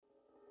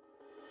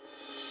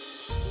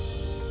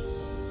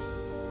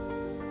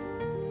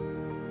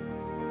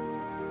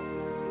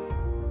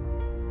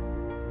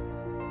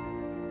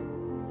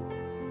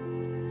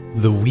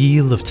The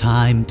wheel of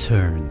time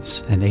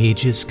turns, and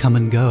ages come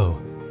and go,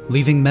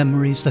 leaving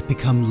memories that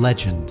become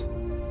legend.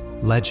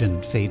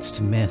 Legend fades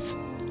to myth,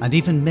 and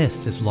even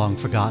myth is long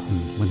forgotten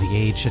when the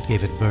age that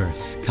gave it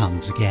birth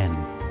comes again.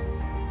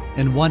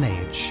 In one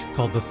age,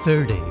 called the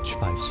Third Age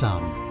by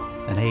some,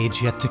 an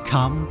age yet to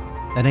come,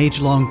 an age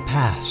long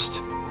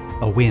past,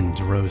 a wind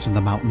rose in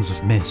the mountains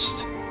of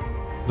mist.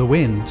 The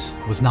wind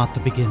was not the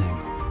beginning.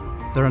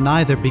 There are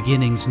neither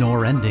beginnings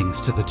nor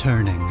endings to the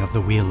turning of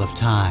the wheel of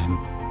time,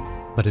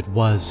 but it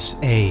was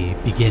a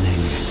beginning.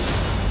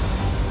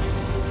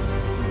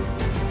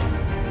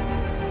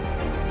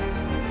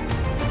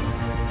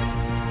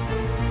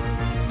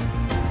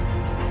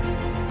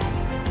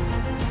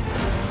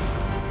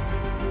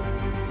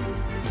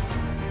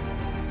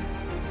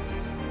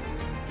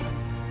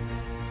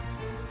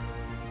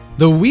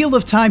 The Wheel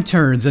of Time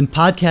turns and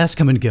podcasts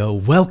come and go.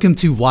 Welcome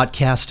to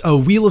Wattcast, a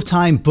Wheel of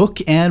Time book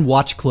and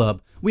watch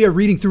club. We are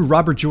reading through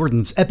Robert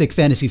Jordan's epic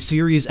fantasy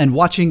series and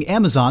watching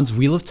Amazon's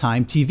Wheel of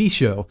Time TV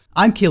show.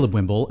 I'm Caleb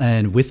Wimble,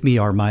 and with me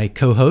are my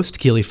co-host,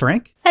 Keely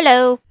Frank.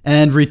 Hello.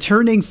 And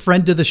returning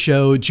friend of the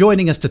show,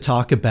 joining us to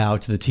talk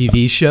about the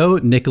TV show,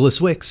 Nicholas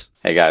Wicks.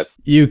 Hey, guys.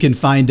 You can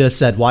find us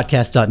at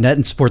wattcast.net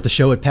and support the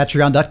show at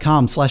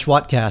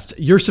patreon.com/wattcast.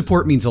 Your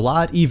support means a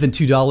lot. Even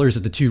 $2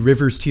 at the Two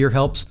Rivers tier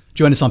helps.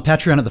 Join us on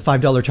Patreon at the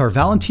 $5 Tar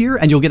Valen tier,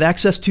 and you'll get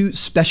access to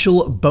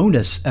special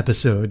bonus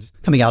episodes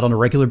coming out on a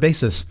regular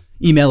basis.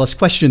 Email us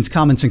questions,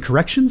 comments, and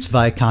corrections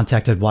via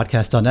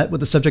contact@wattcast.net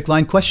with the subject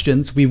line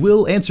questions. We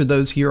will answer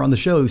those here on the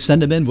show.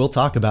 Send them in. We'll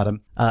talk about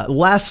them.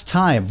 Last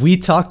time, we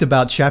talked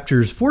about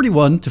chapters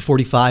 41 to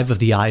 45 of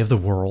The Eye of the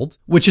World,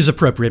 which is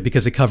appropriate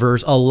because it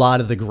covers a lot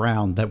of the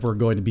ground that we're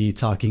going to be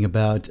talking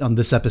about on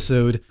this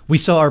episode. We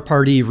saw our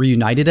party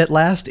reunited at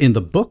last in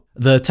the book.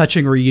 The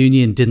touching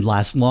reunion didn't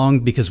last long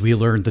because we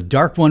learned the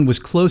Dark One was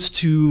close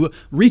to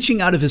reaching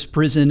out of his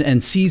prison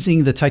and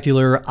seizing the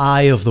titular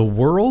Eye of the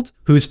World,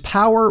 whose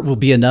power will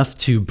be enough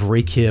to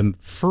break him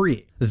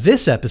free.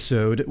 This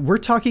episode, we're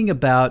talking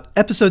about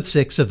episode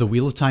 6 of the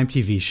Wheel of Time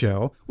TV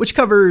show, which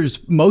covers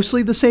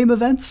mostly the same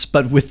events,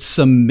 but with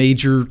some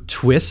major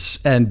twists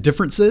and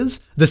differences.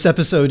 This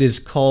episode is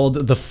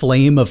called The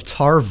Flame of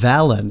Tar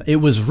Valen. It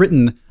was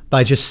written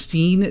by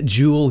Justine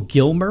Jewell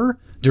Gilmer,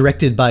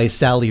 directed by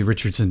Sally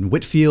Richardson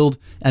Whitfield,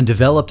 and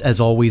developed, as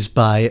always,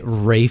 by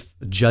Rafe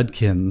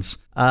Judkins.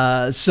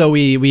 So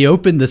we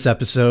opened this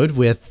episode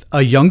with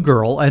a young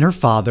girl and her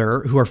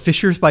father, who are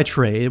fishers by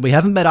trade. We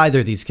haven't met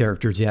either of these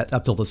characters yet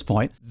up till this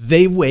point.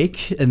 They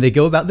wake and they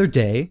go about their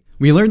day.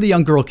 We learn the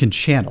young girl can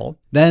channel.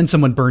 Then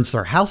someone burns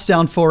their house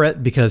down for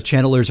it because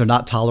channelers are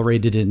not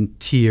tolerated in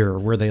Tyr,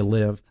 where they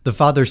live. The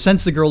father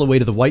sends the girl away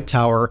to the White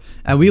Tower,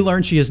 and we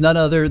learn she is none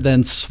other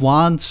than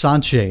Siuan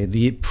Sanche,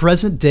 the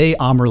present-day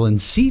Amyrlin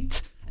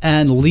Seat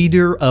and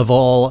leader of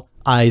all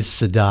Aes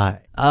Sedai.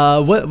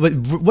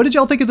 What did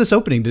y'all think of this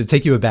opening? Did it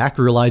take you aback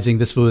realizing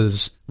this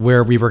was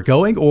where we were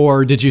going,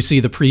 or did you see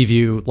the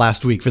preview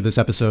last week for this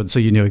episode so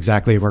you knew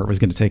exactly where it was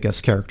going to take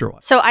us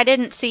character-wise? So I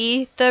didn't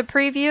see the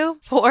preview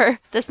for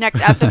this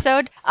next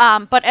episode,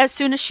 but as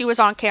soon as she was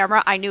on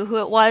camera, I knew who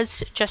it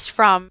was just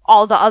from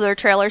all the other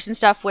trailers and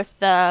stuff with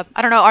the,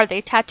 I don't know, are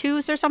they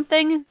tattoos or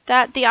something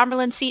that the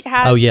Amyrlin Seat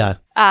has? Oh, yeah.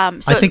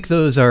 I think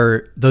those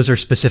are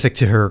specific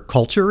to her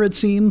culture, it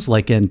seems,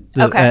 like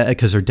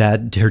because her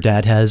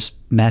dad has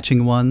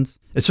matching ones.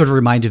 It sort of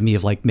reminded me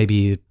of like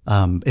maybe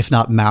if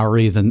not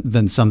Maori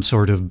then some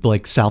sort of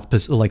like South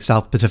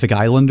Pacific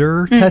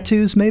Islander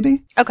tattoos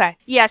maybe. Okay.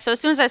 Yeah, so as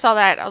soon as I saw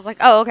that, I was like,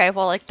 "Oh, okay,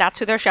 well like that's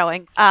who they're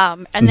showing."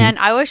 And then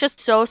I was just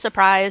so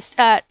surprised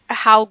at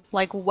how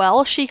like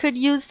well she could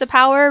use the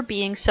power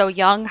being so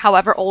young,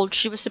 however old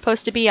she was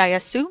supposed to be. I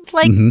assumed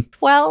like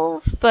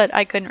 12, but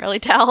I couldn't really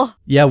tell.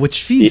 Yeah,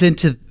 which feeds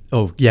into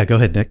Oh, yeah, go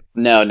ahead, Nick.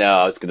 No,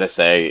 I was going to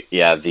say,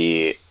 yeah,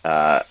 I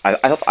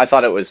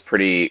thought it was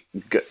pretty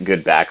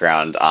good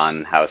background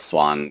on how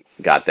Siuan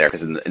got there,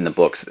 because in the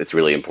books, it's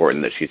really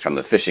important that she's from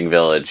the fishing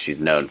village. She's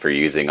known for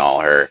using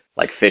all her,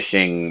 like,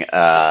 fishing,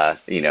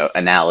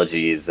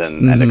 analogies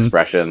and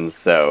expressions,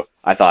 so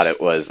I thought it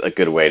was a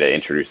good way to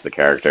introduce the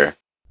character.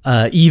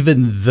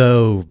 Even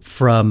though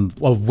from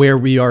where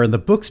we are in the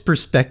book's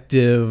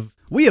perspective,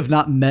 we have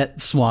not met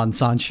Siuan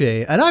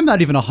Sanche, and I'm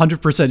not even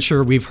 100%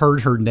 sure we've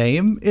heard her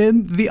name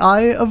in The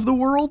Eye of the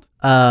World.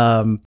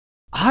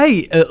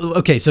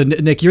 Okay, so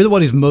Nick, you're the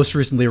one who's most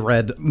recently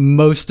read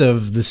most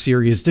of the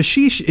series. Is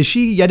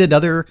she yet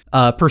another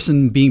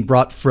person being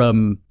brought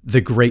from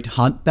the Great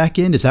Hunt back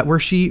in? Is that where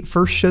she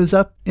first shows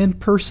up in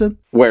person?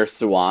 Where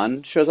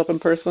Siuan shows up in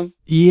person?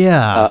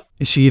 Yeah.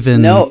 Is she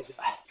even... No,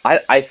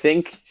 I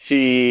think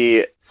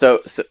she...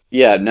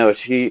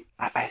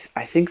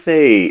 I think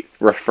they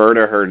refer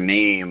to her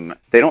name.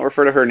 They don't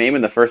refer to her name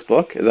in the first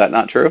book. Is that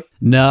not true?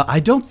 No, I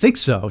don't think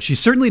so. She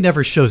certainly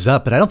never shows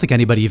up, but I don't think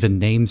anybody even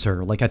names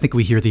her. Like, I think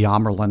we hear the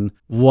Amyrlin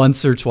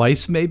once or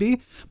twice,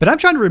 maybe. But I'm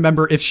trying to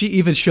remember if she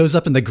even shows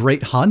up in the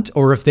Great Hunt,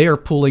 or if they are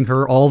pulling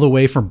her all the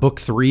way from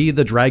Book 3,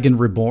 The Dragon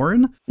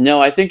Reborn.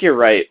 No, I think you're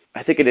right.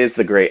 I think it is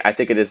the Great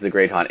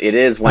Hunt. It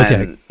is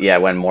when,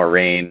 when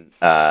Moiraine,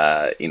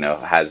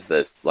 has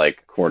this,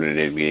 like,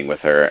 coordinated meeting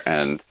with her,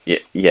 and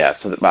yeah,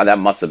 so that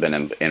must have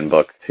been in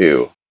book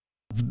 2.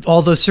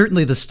 Although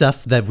certainly the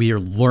stuff that we are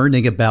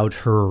learning about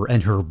her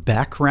and her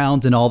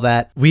background and all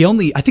that,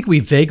 I think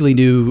we vaguely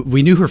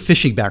knew her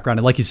fishing background.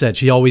 And like you said,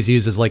 she always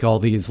uses like all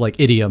these like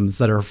idioms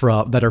that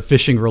are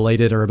fishing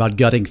related or about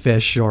gutting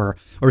fish or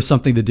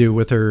something to do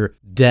with her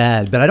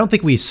dad. But I don't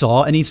think we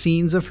saw any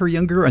scenes of her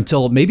younger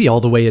until maybe all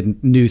the way in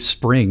New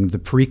Spring, the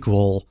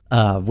prequel,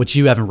 which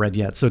you haven't read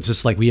yet. So it's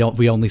just like we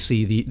only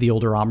see the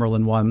older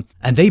Amyrlin one,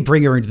 and they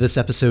bring her into this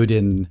episode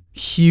in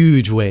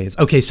huge ways.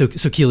 Okay, so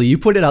Keely, you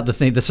pointed out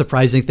the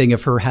surprising thing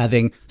of her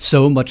having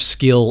so much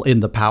skill in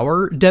the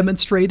power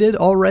demonstrated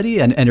already,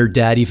 and her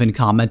dad even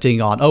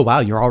commenting on, oh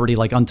wow, you're already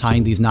like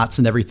untying these knots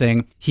and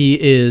everything. He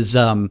has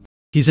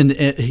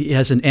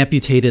an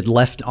amputated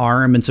left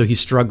arm, and so he's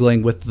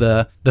struggling with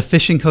the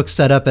fishing hook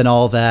setup and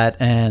all that,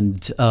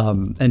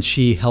 and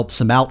she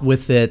helps him out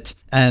with it.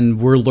 And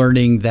we're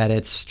learning that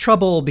it's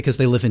trouble because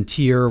they live in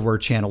Tyr, where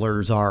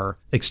channelers are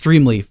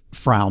extremely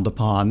frowned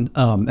upon,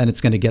 and it's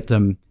going to get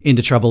them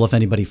into trouble if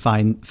anybody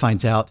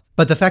finds out.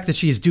 But the fact that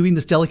she's doing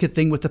this delicate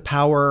thing with the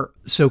power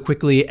so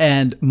quickly,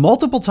 and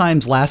multiple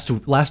times last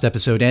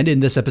episode and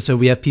in this episode,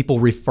 we have people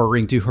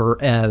referring to her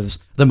as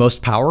the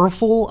most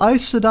powerful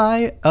Aes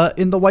Sedai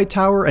in the White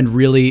Tower, and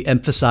really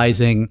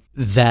emphasizing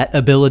that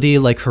ability,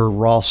 like her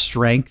raw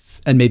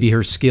strength and maybe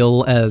her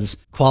skill as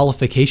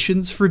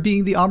qualifications for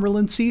being the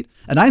Amyrlin seat.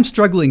 And I'm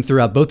struggling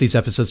throughout both these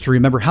episodes to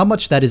remember how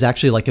much that is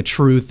actually like a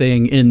true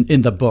thing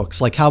in the books.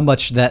 Like how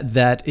much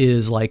that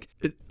is like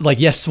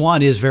yes,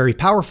 Siuan is very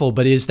powerful,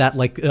 but is that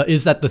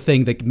the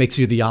thing that makes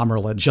you the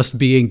Amyrlin? Just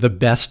being the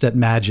best at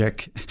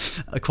magic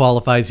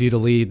qualifies you to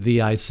lead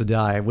the Aes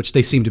Sedai, which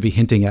they seem to be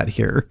hinting at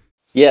here.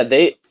 Yeah,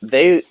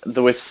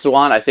 with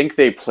Siuan, I think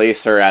they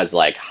place her as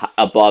like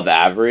above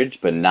average,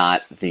 but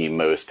not the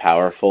most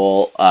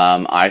powerful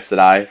Aes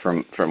Sedai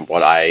from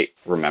what I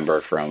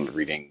remember from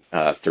reading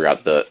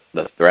throughout the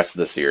rest of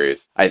the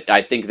series.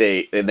 I think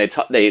they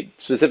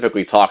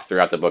specifically talk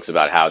throughout the books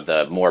about how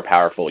the more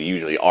powerful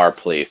usually are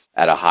placed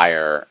at a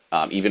higher,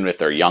 even if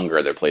they're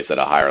younger, they're placed at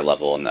a higher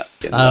level in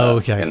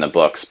the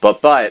books.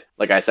 But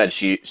like I said,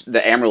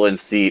 the Amyrlin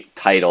seat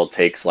title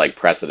takes like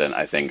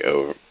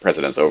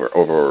precedence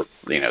over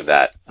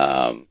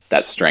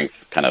that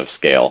strength kind of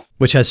scale,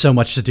 which has so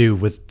much to do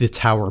with the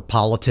Tower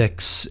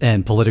politics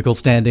and political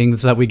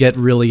standings that we get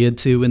really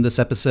into in this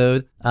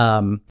episode.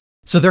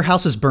 So their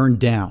house is burned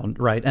down,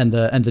 right? And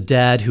the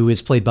dad, who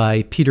is played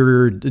by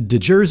Peter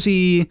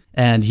DeJersey,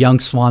 and young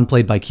Siuan,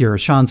 played by Kira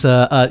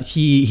Shansa,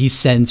 he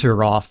sends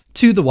her off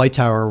to the White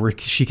Tower where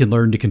she can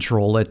learn to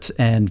control it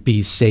and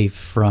be safe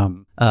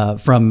from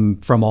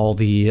all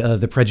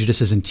the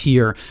prejudices in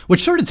Tyr,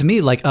 which sort of to me,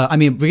 like,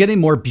 we're getting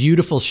more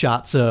beautiful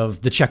shots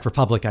of the Czech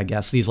Republic, I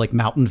guess, these like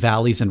mountain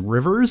valleys and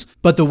rivers.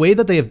 But the way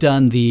that they have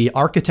done the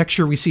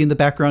architecture we see in the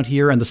background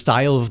here, and the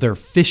style of their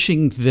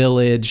fishing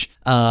village,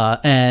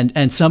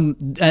 and some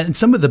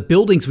of the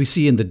buildings we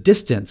see in the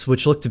distance,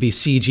 which look to be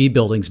CG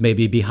buildings,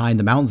 maybe behind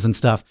the mountains and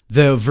stuff.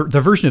 The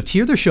version of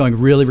Tyr they're showing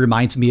really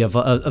reminds me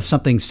of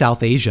something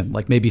South Asian,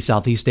 like maybe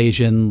Southeast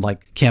Asian,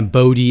 like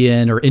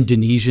Cambodian or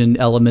Indonesian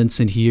elements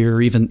in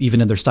here, even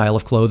in their style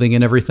of clothing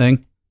and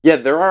everything. Yeah,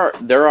 there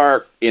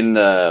are in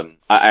the.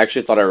 I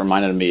actually thought it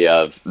reminded me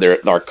of there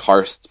are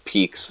karst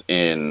peaks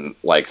in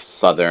like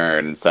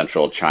southern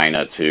central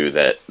China too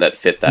that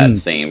fit that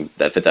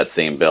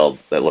same build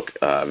that look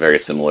very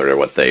similar to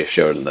what they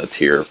showed in the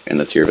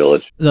Tyr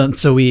village.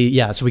 So we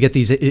get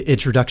these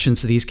introductions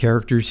to these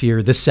characters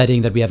here, this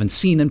setting that we haven't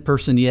seen in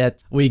person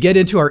yet. We get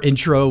into our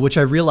intro, which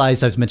I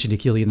realized I was mentioning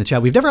to Keely in the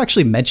chat. We've never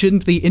actually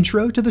mentioned the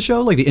intro to the show,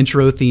 like the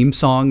intro theme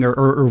song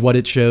or what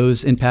it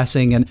shows in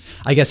passing. And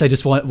I guess I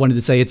just wanted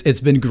to say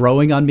it's been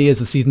growing on me as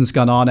the season's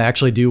gone on. I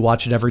actually do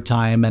watch it every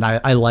time, and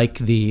I like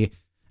the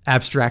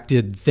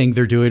abstracted thing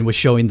they're doing with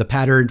showing the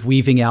pattern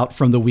weaving out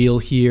from the wheel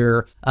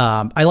here.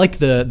 I like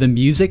the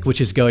music, which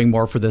is going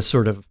more for this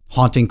sort of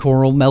haunting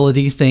choral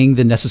melody thing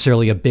than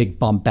necessarily a big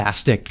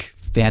bombastic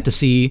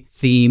fantasy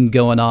theme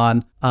going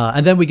on.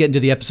 And then we get into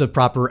the episode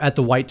proper at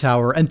the White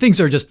Tower, and things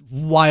are just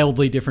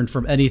wildly different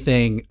from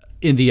anything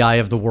in the eye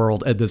of the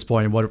world at this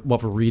point, what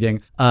we're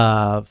reading.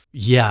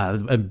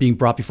 Being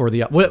brought before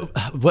the...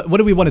 What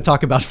do we want to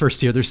talk about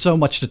first here? There's so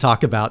much to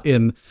talk about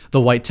in the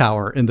White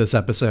Tower in this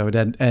episode,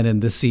 and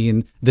in this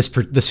scene, this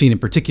scene in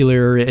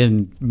particular,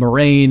 in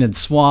Moraine and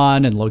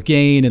Siuan and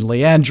Logain and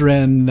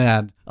Liandrin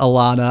and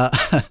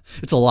Alanna.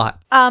 It's a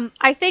lot.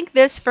 I think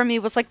this for me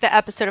was like the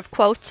episode of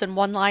quotes and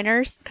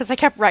one-liners, because I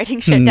kept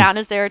writing shit down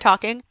as they were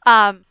talking.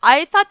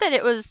 I thought that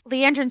it was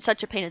Liandrin's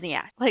such a pain in the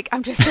ass. Like,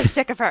 I'm just so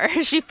sick of her.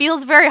 She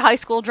feels very high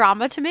school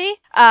drama to me.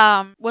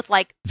 With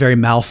like very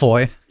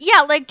Malfoy.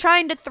 Yeah, like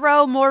trying to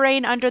throw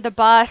Moraine under the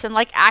bus and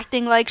like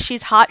acting like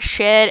she's hot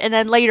shit, and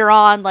then later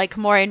on, like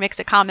Moraine makes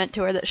a comment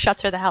to her that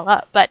shuts her the hell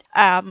up. But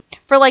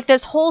for like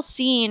this whole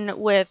scene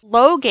with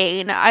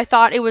Logain, I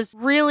thought it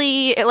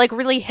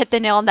really hit the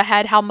nail on the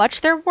head how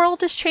much their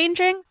world is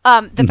changing.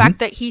 The fact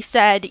that he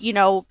said, you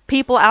know,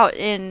 people out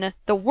in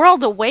the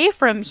world away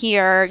from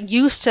here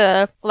used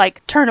to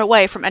like turn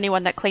away from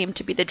anyone that claimed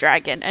to be the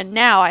dragon, and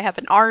now I have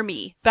an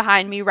army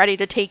behind me ready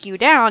to take you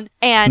down.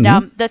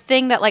 And the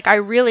thing that like I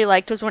really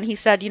liked was when he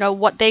said, you know,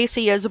 what they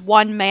see is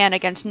one man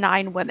against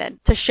 9 women,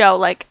 to show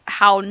like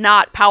how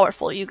not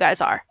powerful you guys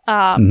are.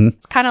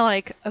 It's kind of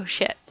like, oh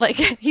shit, like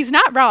he's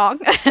not wrong.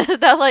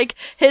 That like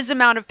his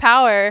amount of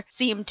power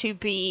seemed to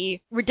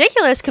be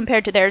ridiculous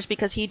compared to theirs,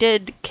 because he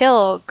did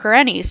kill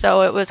Karenni,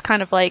 so it was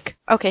kind of like,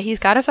 okay, he's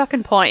got a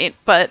fucking point,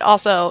 but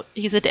also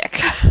he's a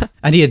dick.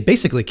 And he had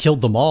basically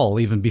killed them all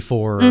even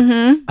before.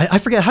 I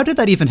forget, how did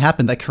that even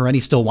happen, that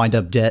Karenni still wound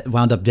up dead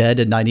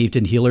and Nynaeve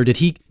didn't heal her? Did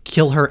he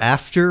kill her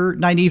after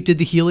Nynaeve did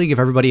the healing of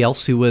everybody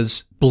else who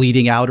was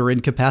bleeding out or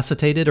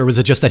incapacitated? Or was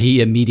it just that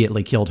he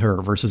immediately killed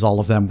her versus all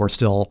of them were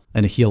still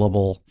in a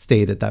healable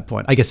state at that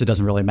point? I guess it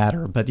doesn't really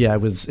matter. But yeah,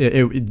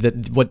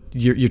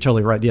 you're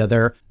totally right. Yeah,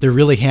 they're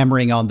really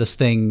hammering on this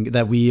thing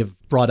that we have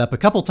brought up a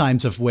couple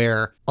times, of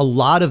where a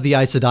lot of the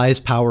Aes Sedai's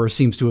power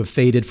seems to have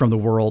faded from the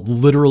world,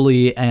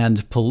 literally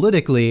and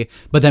politically,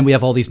 but then we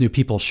have all these new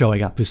people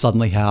showing up who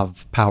suddenly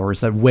have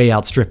powers that way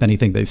outstrip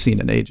anything they've seen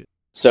in ages.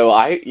 So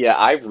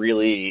I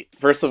really,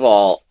 first of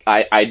all,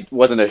 I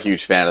wasn't a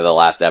huge fan of the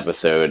last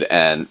episode,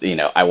 and you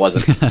know I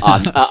wasn't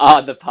on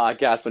the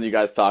podcast when you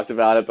guys talked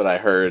about it, but I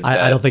heard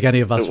I don't think any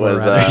of us were.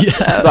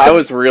 So I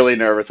was really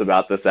nervous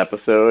about this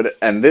episode,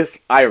 and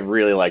I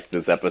really liked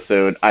this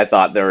episode. I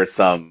thought there was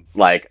some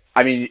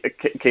I mean,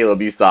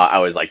 Caleb, you saw I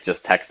was like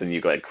just texting you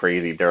like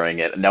crazy during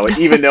it,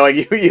 even knowing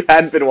you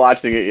hadn't been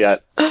watching it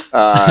yet,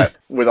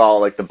 with all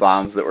like the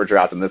bombs that were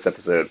dropped in this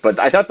episode. But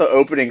I thought the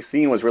opening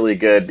scene was really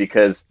good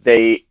because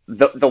the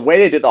way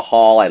they did the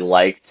hall, I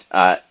liked.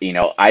 You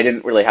know, I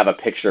didn't really have a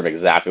picture of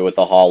exactly what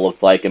the hall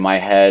looked like in my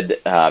head,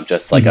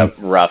 just like a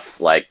rough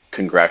like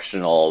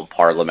congressional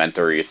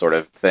parliamentary sort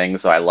of thing.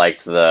 So I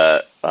liked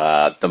the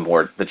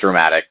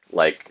dramatic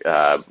like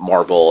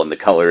marble and the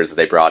colors that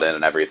they brought in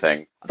and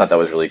everything. I thought that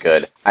was really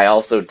good. I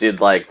also did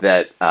like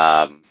that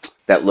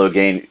that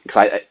Logain, because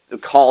I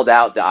called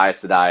out the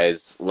Aes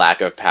Sedai's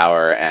lack of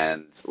power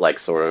and like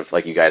sort of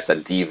like you guys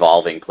said,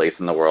 devolving place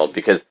in the world,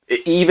 because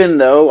even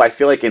though I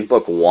feel like in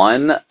book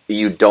 1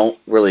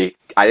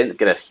 I didn't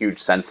get a huge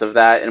sense of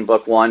that in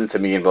book 1. To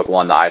me, in book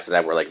 1, the Aes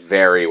Sedai were like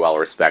very well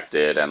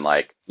respected, and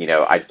like, you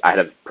know, I had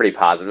a pretty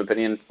positive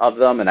opinion of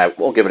them, and I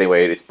won't give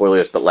any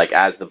spoilers, but like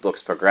as the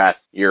books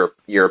progress, your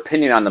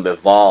opinion on them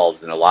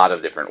evolves in a lot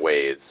of different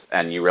ways,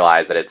 and you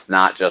realize that it's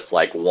not just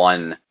like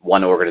one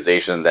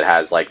organization that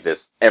has like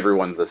this,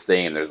 everyone's the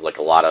same. There's like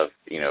a lot of,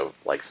 you know,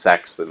 like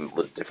sex and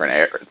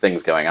different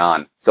things going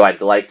on. So I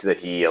liked that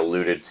he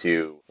alluded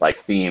to like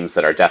themes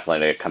that are definitely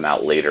going to come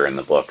out later in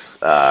the books,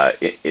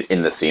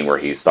 in the scene where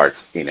he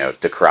starts, you know,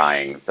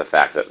 decrying the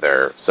fact that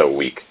they're so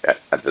weak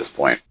at this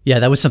point. Yeah,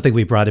 that was something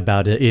we brought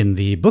about in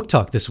the book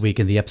talk this week,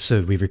 in the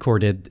episode we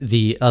recorded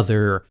the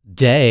other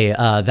day,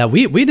 that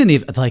we didn't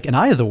even, like, an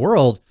Eye of the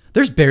World,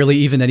 there's barely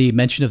even any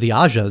mention of the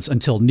Ajas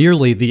until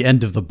nearly the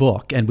end of the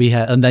book, and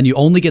then you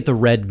only get the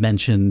red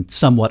mention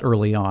somewhat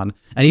early on.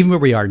 And even where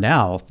we are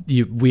now,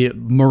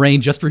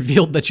 Moraine just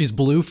revealed that she's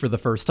blue for the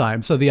first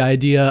time. So the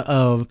idea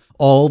of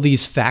all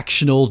these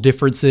factional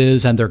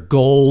differences and their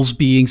goals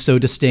being so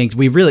distinct,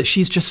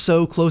 she's just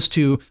so close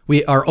to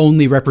our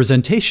only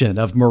representation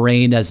of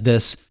Moraine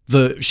as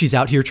she's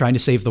out here trying to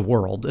save the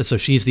world. So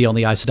she's the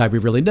only Aes Sedai we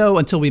really know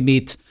until we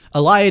meet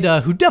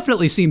Elaida, who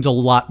definitely seems a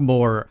lot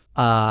more,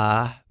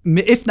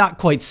 if not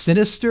quite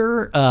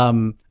sinister,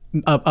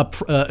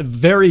 a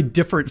very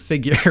different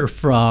figure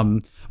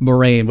from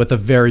Moraine, with a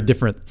very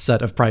different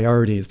set of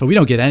priorities. But we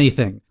don't get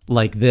anything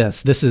like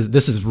this. This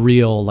is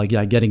real, like,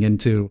 yeah, getting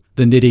into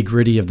the nitty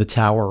gritty of the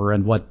tower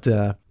and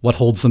what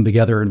holds them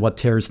together and what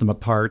tears them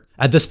apart.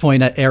 At this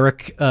point,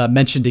 Eric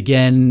mentioned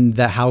again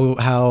that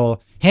how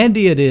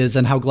handy it is,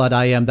 and how glad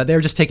I am that they're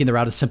just taking the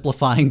route of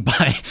simplifying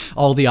by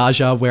all the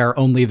Aja wear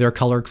only their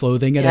color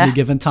clothing at any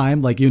given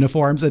time, like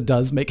uniforms. It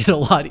does make it a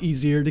lot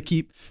easier to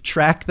keep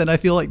track than I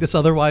feel like this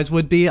otherwise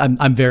would be.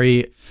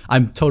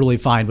 I'm totally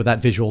fine with that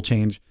visual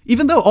change,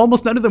 even though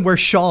almost none of them wear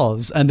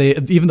shawls, and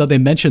even though they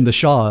mention the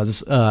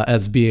shawls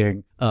as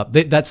being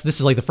this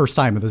is like the first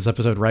time in this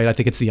episode, right? I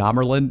think it's the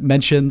Amerlin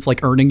mentions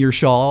like earning your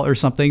shawl or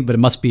something, but it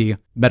must be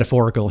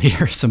metaphorical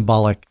here,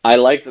 symbolic. I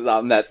liked,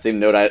 on that same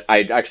note,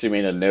 I actually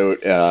made a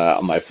note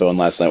on my phone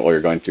last night while we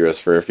were going through this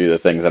for a few of the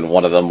things, and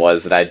one of them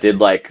was that I did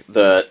like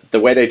the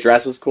way they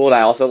dress was cool, and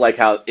I also like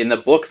how in the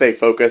book they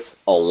focus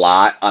a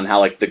lot on how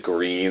like the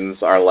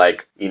greens are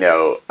like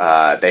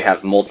they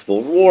have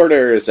multiple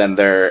warders and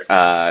they're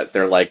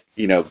like,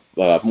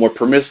 more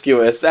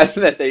promiscuous, and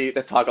that they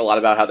talk a lot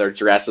about how their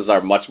dresses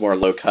are much more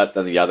low cut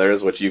than the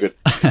others, which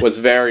was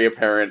very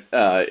apparent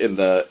in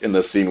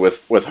the scene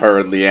with her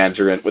and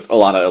Leandrin, with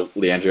Alana,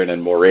 Leandrin,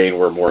 and Moiraine,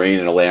 where Moiraine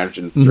and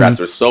Leandrin's dress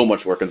are so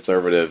much more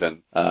conservative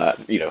and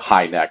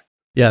high neck.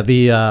 Yeah,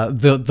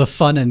 the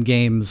fun and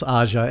games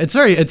Aja. It's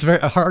very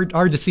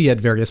hard to see at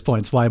various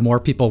points why more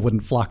people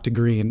wouldn't flock to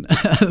green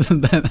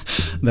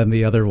than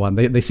the other one.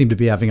 They seem to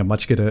be having a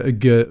much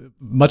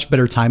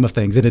better time of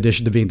things, in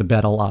addition to being the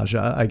battle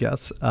Aja, I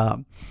guess.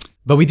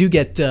 But we do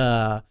get to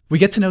know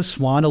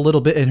Siuan a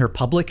little bit in her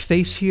public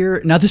face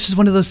here. Now, this is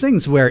one of those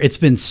things where it's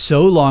been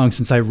so long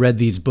since I read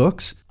these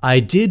books. I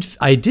did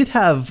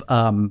have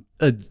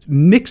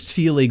mixed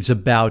feelings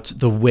about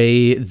the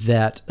way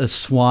that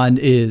Siuan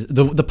is,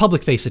 the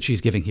public face that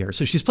she's giving here.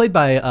 So she's played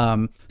by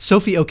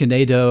Sophie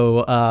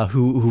Okonedo,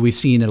 who we've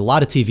seen in a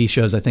lot of TV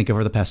shows, I think,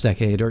 over the past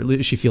decade, or at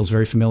least she feels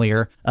very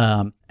familiar.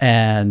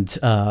 And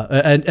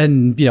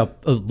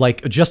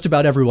like just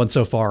about everyone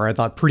so far, I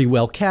thought pretty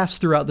well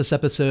cast throughout this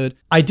episode.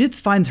 I did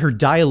find her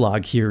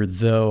dialogue here,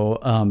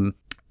 though,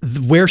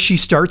 where she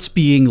starts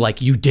being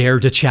like, "You dare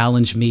to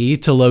challenge me,"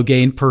 to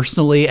Logain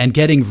personally, and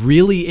getting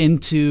really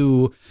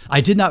into,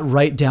 I did not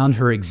write down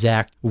her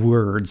exact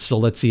words, so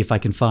let's see if I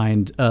can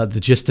find the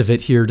gist of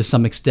it here to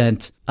some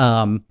extent.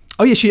 Oh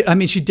yeah, she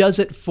does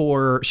it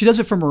for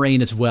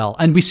Moiraine as well.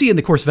 And we see in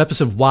the course of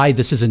episode why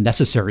this is a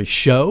necessary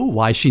show,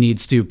 why she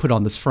needs to put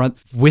on this front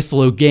with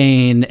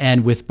Logain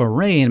and with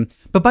Moiraine.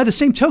 But by the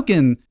same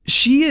token,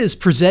 she is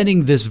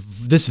presenting this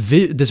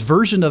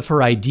version of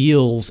her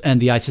ideals and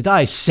the Aes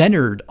Sedai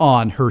centered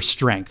on her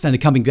strength,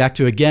 and coming back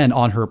to, again,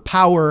 on her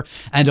power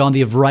and on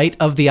the right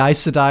of the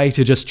Aes Sedai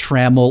to just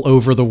trammel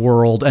over the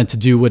world and to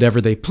do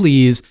whatever they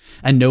please,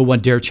 and no one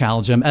dare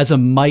challenge them, as a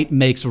might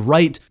makes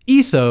right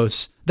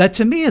ethos. That,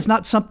 to me, is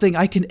not something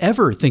I can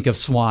ever think of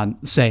Siuan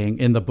saying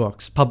in the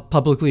books,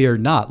 publicly or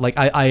not. Like,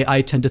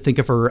 I tend to think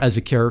of her as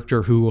a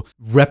character who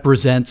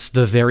represents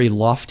the very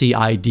lofty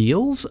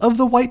ideals of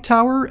the White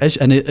Tower,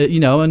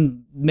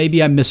 and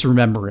maybe I'm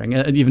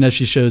misremembering, even as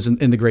she shows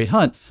in The Great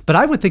Hunt. But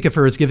I would think of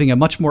her as giving a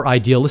much more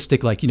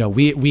idealistic, like,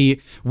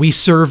 we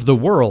serve the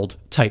world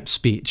type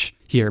speech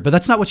here. But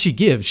that's not what she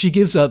gives. She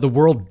gives the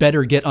world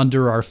better get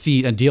under our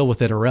feet and deal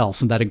with it or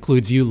else. And that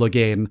includes you,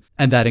 Logain,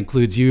 and that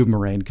includes you,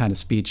 Moiraine, kind of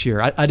speech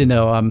here. I don't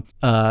know.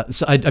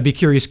 So I'd be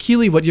curious,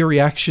 Keely, what your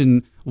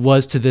reaction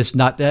was to this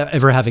not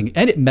ever having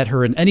met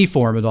her in any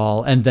form at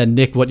all. And then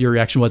Nick, what your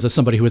reaction was as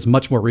somebody who is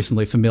much more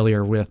recently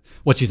familiar with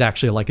what she's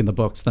actually like in the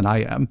books than I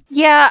am.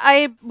 Yeah,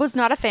 I was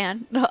not a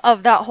fan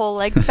of that whole,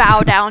 like,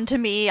 bow down to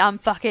me, I'm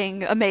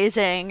fucking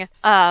amazing.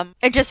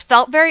 It just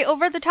felt very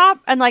over the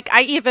top. And, like,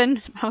 I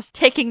was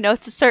taking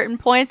notes at certain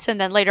points, and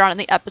then later on in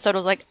the episode I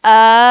was like,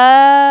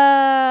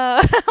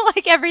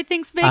 like,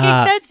 everything's making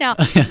sense now.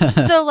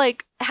 So,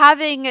 like,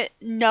 having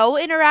no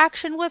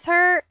interaction with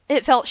her,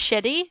 it felt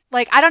shitty.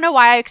 Like, I don't know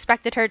why I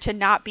expected her to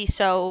not be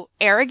so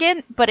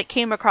arrogant, but it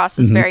came across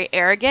as very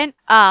arrogant.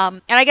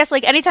 And I guess,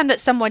 like, anytime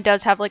that someone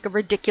does have, like, a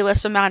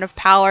ridiculous amount of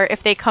power,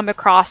 if they come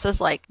across as,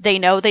 like, they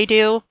know they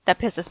do, that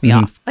pisses me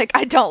off. Like,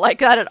 I don't like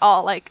that at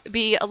all. Like,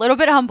 be a little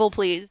bit humble,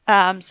 please.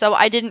 So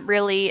I didn't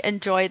really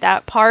enjoy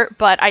that part,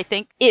 but I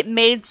think it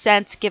made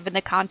sense given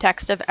the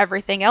context of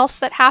everything else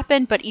that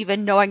happened. But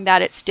even knowing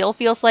that, it still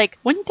feels like,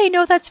 wouldn't they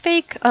know that's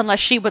fake? Unless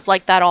she was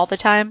like that all the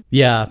time.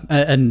 Yeah,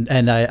 and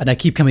I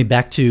keep coming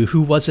back to,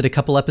 who was it a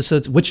couple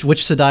episodes? Which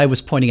Sedai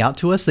was pointing out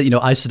to us that,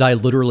 Aes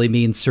Sedai literally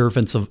means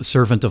servant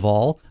of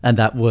all, and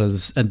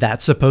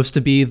that's supposed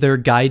to be their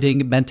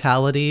guiding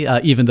mentality,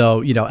 even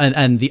though,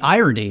 and the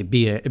irony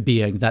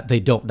being that they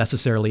don't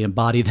necessarily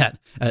embody that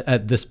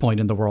at this point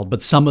in the world,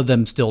 but some of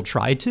them still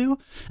try to.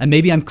 And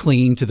maybe I'm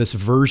clinging to this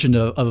version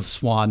of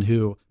Siuan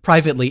who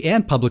privately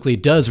and publicly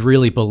does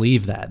really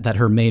believe that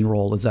her main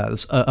role is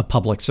as a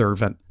public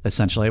servant,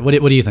 essentially. What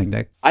do you think,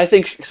 Nick? I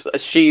think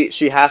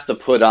she has to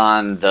put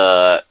on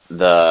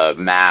the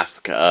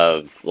mask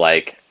of,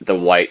 like, the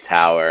White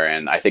Tower,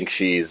 and I think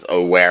she's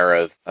aware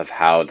of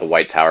how the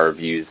White Tower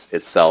views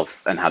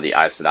itself and how the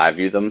Aes Sedai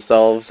view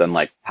themselves and,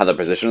 like, how they're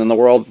positioned in the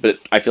world. But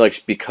I feel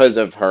like because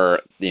of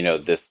her,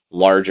 this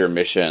larger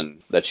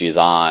mission that she's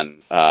on,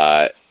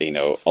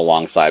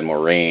 alongside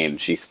Moiraine,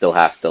 she still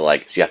has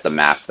to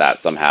mask that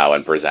somehow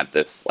and present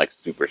this, like,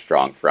 super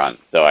strong front.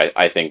 So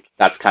I think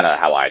that's kind of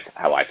how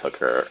I took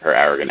her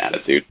arrogant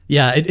attitude.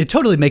 Yeah, it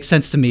totally makes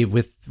sense to me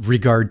with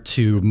regard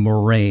to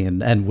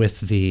Moiraine and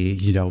with the,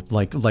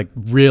 like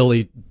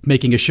really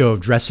making a show of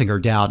dressing her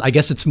down. I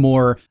guess it's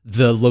more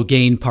the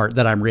Logain part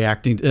that I'm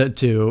reacting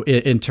to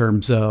in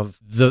terms of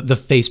the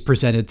face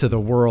presented to the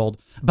world.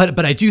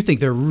 But I do think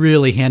they're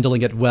really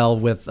handling it well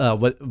with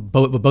what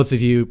both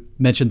of you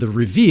mentioned, the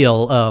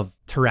reveal of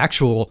her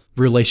actual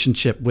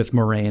relationship with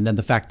Moiraine, and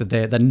the fact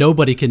that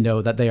nobody can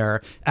know that they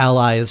are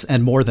allies,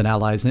 and more than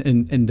allies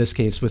in this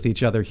case with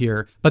each other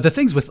here. But the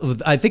things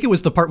with, I think it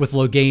was the part with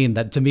Logain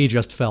that to me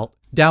just felt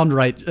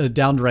downright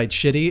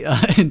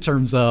shitty in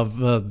terms of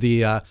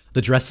the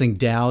dressing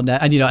down,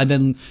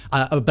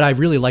 but I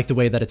really like the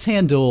way that it's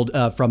handled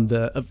from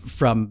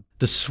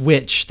the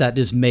switch that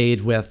is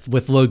made with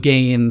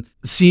Logain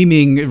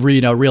seeming,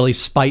 really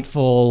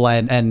spiteful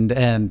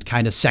and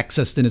kind of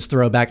sexist in his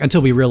throwback,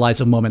 until we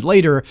realize a moment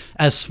later,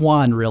 as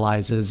Siuan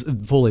realizes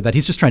fully, that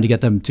he's just trying to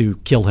get them to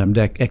kill him,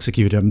 to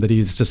execute him, that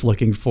he's just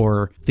looking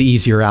for the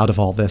easier out of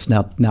all this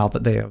now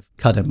that they have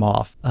cut him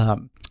off.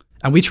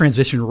 And we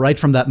transition right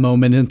from that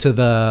moment into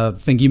the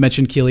thing you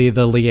mentioned, Keely,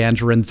 the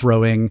Liandrin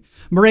throwing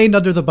Moiraine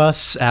under the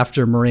bus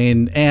after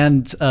Moiraine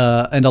and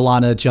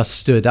Alanna just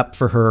stood up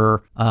for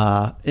her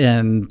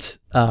and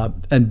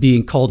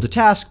being called to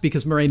task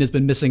because Moiraine has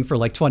been missing for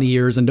like 20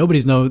 years and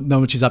nobody's known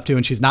what she's up to,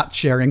 and she's not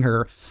sharing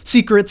her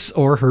secrets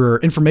or her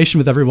information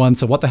with everyone.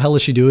 So what the hell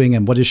is she doing,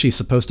 and what is she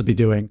supposed to be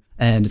doing?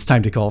 And it's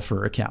time to call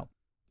for account,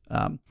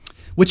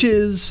 which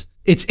is...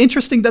 It's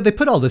interesting that they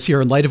put all this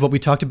here in light of what we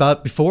talked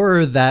about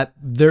before, that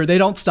they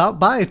don't stop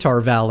by Tar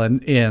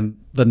Valon in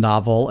the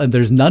novel, and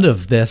there's none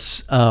of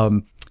this,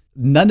 none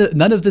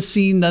of the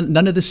scene,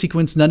 none of the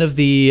sequence, none of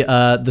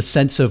the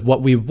sense of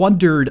what we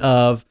wondered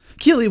of.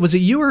 Keely, was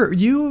it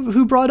you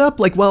who brought up,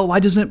 like, well, why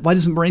doesn't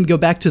Moiraine go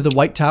back to the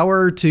White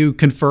Tower to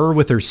confer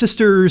with her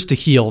sisters to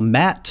heal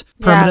Mat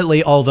permanently?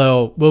 Yeah.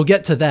 Although we'll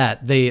get to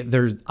that.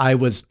 I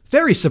was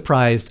very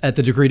surprised at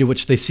the degree to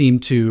which they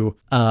seem to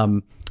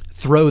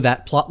throw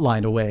that plot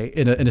line away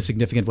in a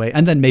significant way,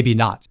 and then maybe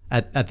not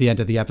at the end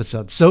of the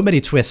episode. So many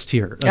twists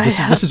here.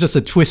 This is just a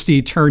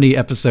twisty, turny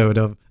episode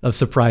of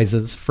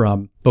surprises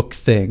from book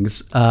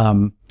things.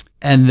 And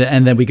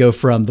then we go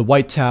from the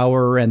White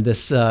Tower and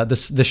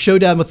the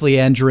showdown with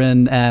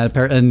Liandrin, and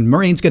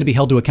Moiraine's going to be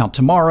held to account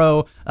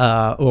tomorrow,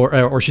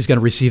 or she's going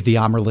to receive the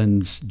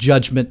Amerlin's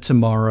judgment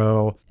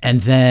tomorrow.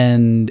 And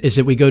then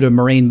we go to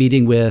Moiraine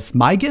meeting with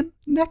Maigan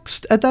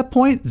next at that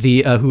point,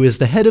 who is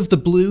the head of the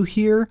Blue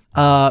here,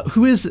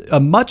 who is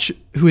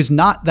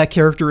not that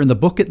character in the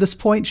book at this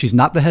point. She's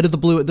not the head of the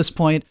Blue at this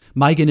point.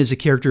 Maigan is a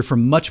character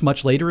from much,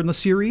 much later in the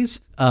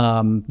series,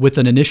 with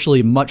an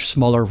initially much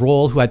smaller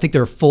role, who I think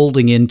they're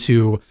folding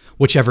into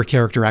whichever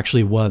character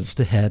actually was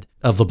the head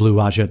of the Blue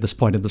Ajah at this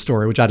point in the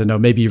story, which I don't know,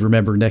 maybe you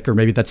remember, Nick, or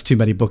maybe that's too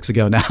many books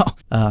ago now.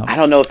 I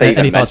don't know if they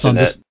even mentioned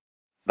it.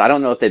 I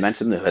don't know if they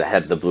mentioned the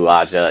head of the Blue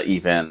Ajah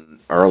even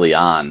early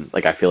on.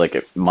 Like, I feel like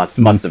it must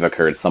have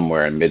occurred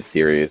somewhere in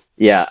mid-series.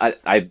 Yeah,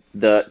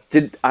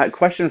 a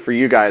question for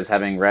you guys,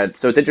 having read.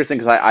 So it's interesting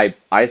because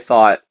I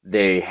thought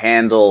they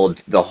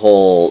handled the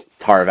whole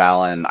Tar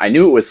Valon. I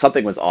knew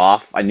something was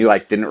off. I knew I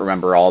didn't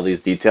remember all these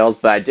details,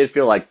 but I did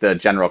feel like the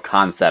general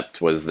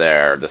concept was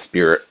there. The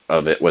spirit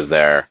of it was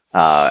there.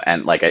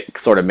 And like it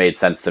sort of made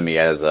sense to me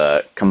as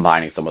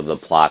combining some of the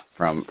plots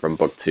from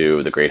Book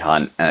 2, The Great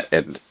Hunt,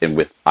 and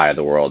with Eye of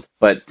the World.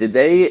 But did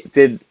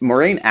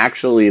Moiraine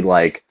actually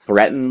like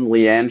threaten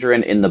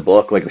Liandrin in the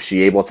book? Like, was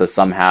she able to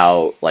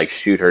somehow like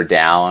shoot her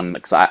down?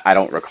 Because I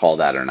don't recall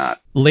that or not.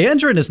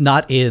 Liandrin is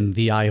not in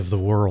the Eye of the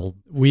World.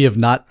 We have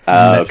not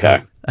met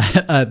her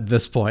at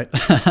this point.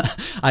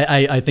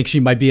 I think she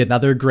might be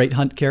another Great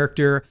Hunt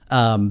character.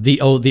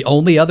 The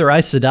only other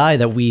Aes Sedai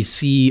that we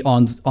see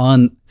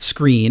on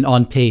screen,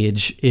 on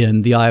page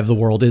in the Eye of the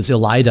World is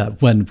Elaida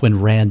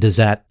when Rand is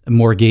at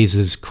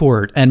Morghase's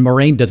court, and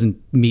Moiraine doesn't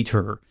meet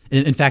her.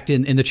 In fact,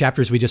 in the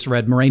chapters we just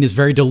read, Moiraine is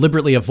very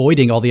deliberately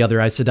avoiding all the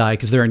other Aes Sedai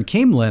because they're in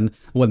Caemlyn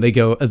when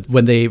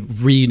they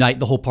reunite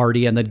the whole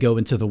party and then go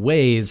into the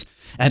Ways.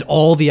 And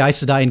all the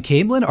Aes Sedai in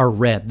Caemlyn are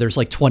red. There's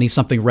like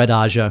 20-something Red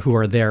Ajah who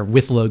are there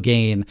with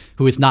Logain,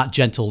 who is not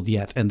gentled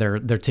yet, and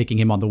they're taking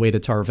him on the way to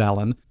Tar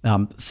Valon,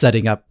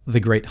 setting up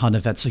the Great Hunt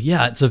event. So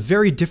yeah, it's a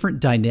very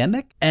different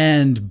dynamic,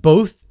 and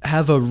both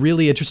have a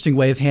really interesting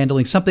way of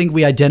handling something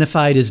we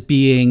identified as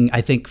being, I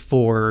think,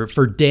 for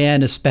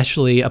Dan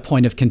especially, a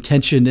point of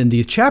contention in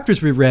these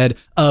chapters we read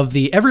of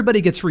the everybody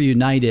gets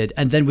reunited,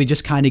 and then we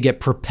just kind of get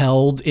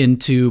propelled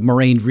into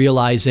Moiraine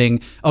realizing,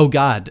 oh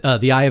God,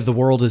 the Eye of the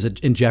World is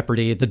in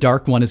jeopardy. The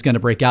Dark One is going to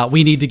break out.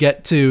 We need to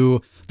get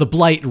to the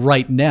Blight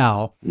right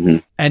now. Mm-hmm.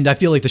 And I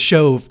feel like the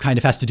show kind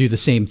of has to do the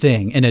same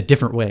thing in a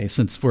different way,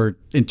 since we're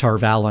in Tar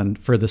Valon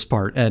for this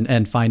part,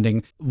 and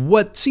finding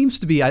what seems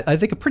to be, I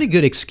think, a pretty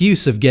good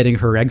excuse of getting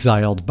her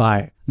exiled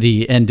by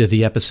the end of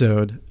the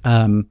episode.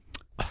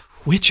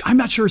 Which I'm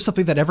not sure is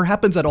something that ever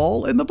happens at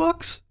all in the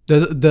books.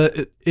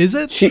 Is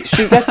it? She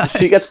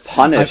gets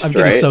punished. I'm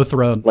getting so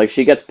thrown. Like,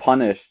 she gets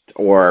punished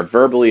or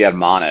verbally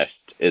admonished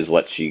is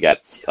what she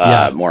gets.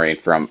 Moiraine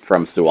from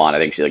Siuan. I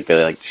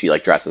think she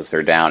dresses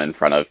her down in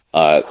front of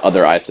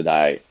other Aes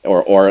Sedai,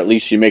 or at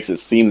least she makes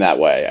it seem that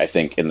way. I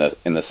think in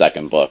the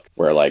second book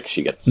where like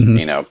she gets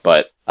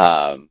but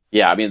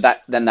Yeah, I mean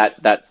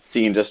that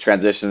scene just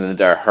transitioned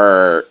into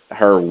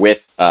her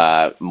with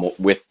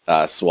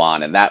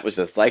Swan, and that was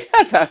just like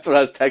that's what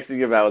I was texting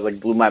you about. It was like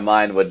blew my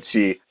mind when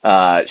she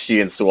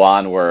and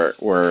Swan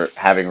were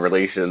having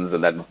relations,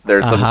 and then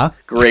there's some Uh-huh.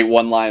 great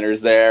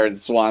one-liners there,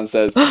 and Swan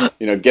says,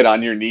 get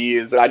on your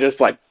knees, and I just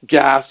like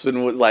gasped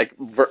and was like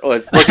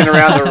was looking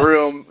around the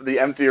room, the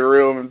empty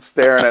room, and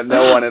staring at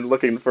no one and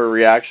looking for a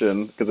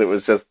reaction because it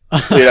was just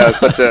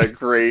such a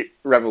great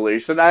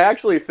revelation. I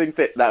actually think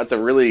that that's a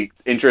really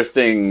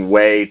interesting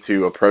way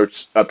to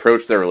approach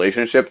their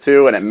relationship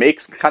too, and it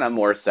makes kind of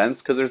more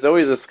sense because there's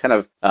always this kind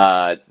of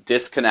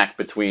disconnect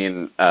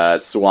between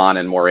Swan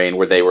and Moraine,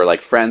 where they were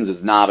like friends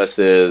as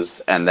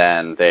novices, and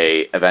then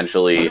they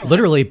eventually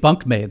Literally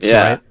bunkmates,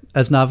 Yeah. right?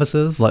 As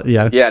novices.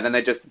 Yeah. yeah, then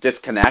they just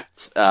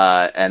disconnect,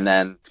 and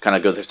then kind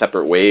of go their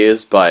separate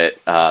ways. But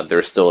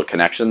there's still a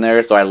connection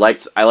there. So I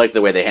liked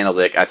the way they handled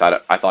it. I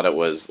thought it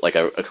was like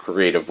a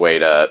creative way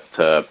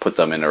to put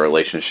them in a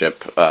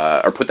relationship,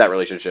 or put that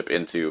relationship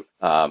into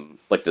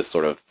like this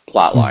sort of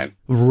plot line.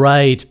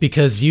 Right,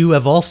 because you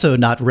have also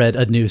not read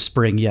A New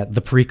Spring yet,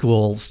 the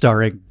prequel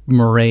starring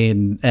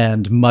Moraine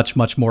and much,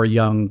 much more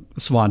young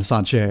Swan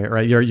Sanche,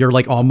 right? You're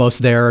like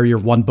almost there. You're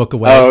one book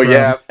away Oh from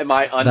yeah, am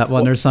I that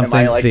one or something?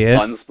 Am I like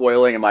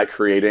unspoiling? Am I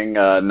creating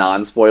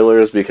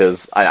non-spoilers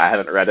because I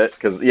haven't read it?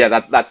 Because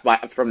that's my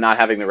from not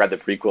having read the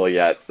prequel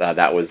yet.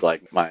 That was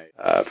like my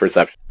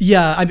perception.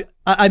 Yeah,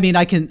 I mean,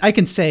 I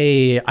can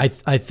say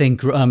I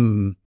think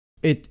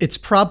it's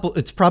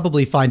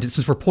probably fine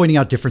since we're pointing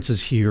out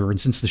differences here, and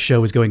since the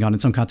show is going on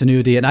its own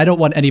continuity, and I don't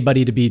want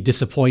anybody to be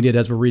disappointed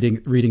as we're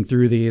reading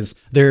through these.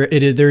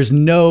 There's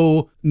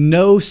no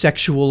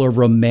sexual or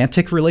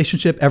romantic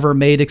relationship ever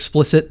made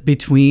explicit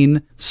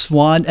between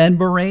Swan and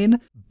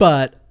Moraine,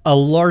 but a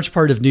large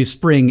part of New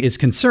Spring is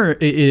concerned.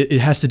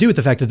 It has to do with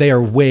the fact that they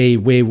are way,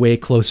 way, way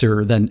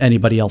closer than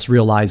anybody else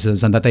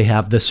realizes, and that they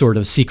have this sort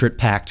of secret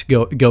pact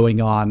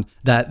going on,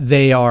 that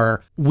they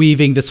are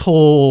weaving this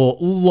whole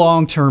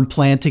long-term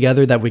plan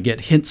together that we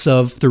get hints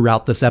of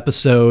throughout this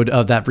episode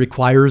that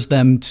requires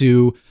them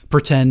to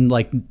pretend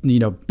like,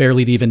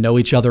 barely to even know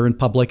each other in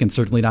public, and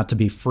certainly not to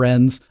be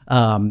friends.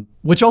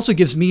 Which also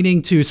gives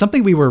meaning to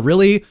something we were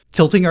really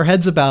tilting our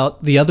heads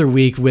about the other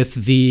week with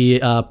the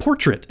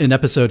portrait in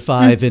episode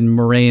 5 in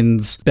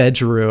Moraine's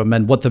bedroom,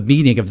 and what the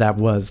meaning of that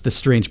was, the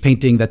strange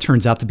painting that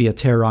turns out to be a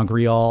Terre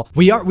Angrial.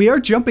 We are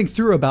jumping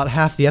through about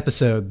half the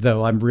episode,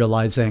 though, I'm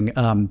realizing,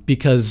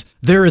 because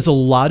there is a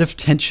lot of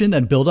tension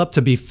and build up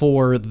to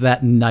before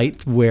that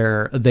night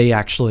where they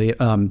actually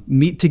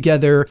meet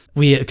together.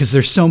 Because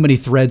there's so many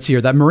threads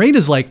here that Moraine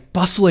is like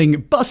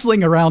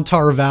bustling around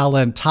Tar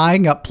Valon,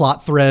 tying up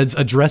plot threads,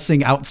 addressing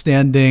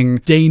outstanding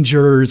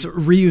dangers,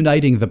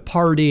 reuniting the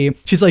party.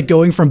 She's like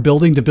going from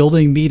building to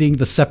building, meeting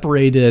the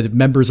separated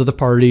members of the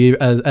party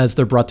as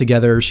they're brought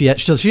together. She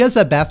has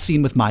that bath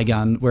scene with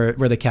Mygon where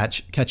they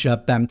catch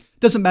up, and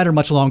doesn't matter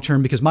much long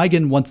term because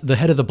Mygon, once the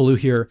head of the Blue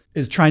here,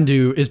 is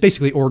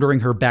basically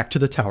ordering her back to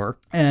the tower,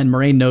 and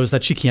Moraine knows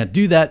that she can't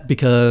do that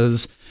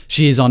because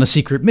she's on a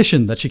secret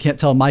mission that she can't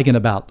tell Mygon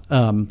about.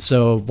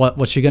 So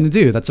what's she going to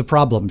do? That's a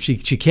problem. She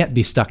can't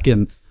be stuck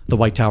in the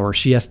White Tower.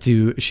 She has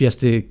to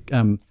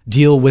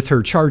deal with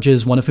her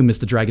charges, one of whom is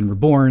the Dragon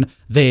Reborn.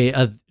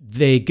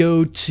 They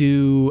go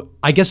to,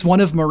 I guess one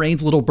of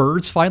Moraine's little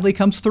birds finally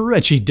comes through,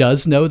 and she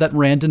does know that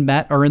Rand and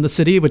Mat are in the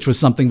city, which was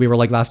something we were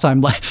like last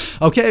time, like,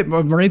 okay,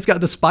 Moraine's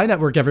got the spy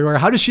network everywhere.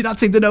 How does she not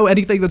seem to know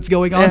anything that's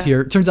going on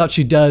here? Turns out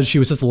she does. She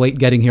was just late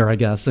getting here, I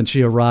guess, and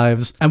she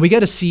arrives. And we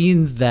get a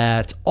scene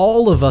that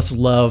all of us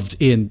loved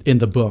in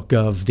the book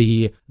of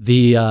the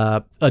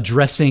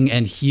addressing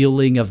and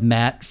healing of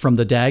Mat from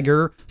the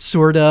dagger,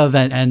 sort of,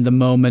 and the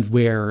moment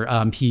where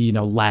he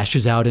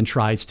lashes out and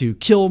tries to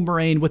kill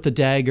Moraine with the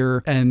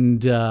dagger. And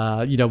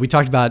we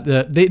talked about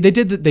they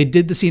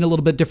did the scene a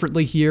little bit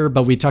differently here,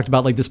 but we talked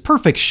about like this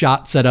perfect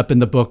shot set up in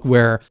the book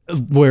where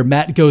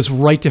Mat goes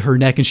right to her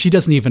neck and she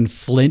doesn't even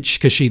flinch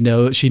because she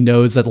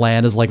knows that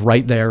Lan is like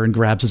right there and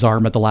grabs his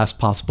arm at the last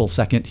possible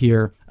second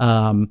here.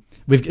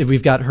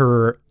 We've got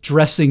her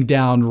dressing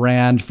down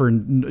Rand for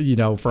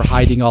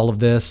hiding all of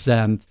this,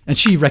 and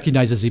she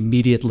recognizes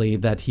immediately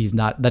that it's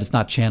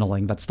not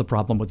channeling. That's the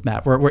problem with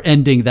Mat. We're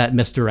ending that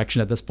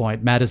misdirection at this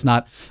point. Mat is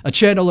not a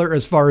channeler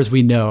as far as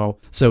we know.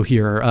 So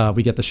here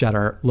we get the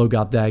Shatter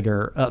Logoth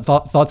dagger.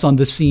 Thoughts on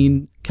this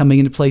scene coming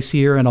into place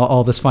here and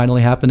all this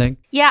finally happening?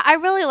 Yeah, I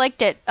really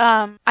liked it.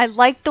 I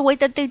liked the way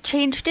that they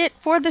changed it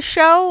for the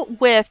show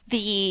with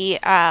the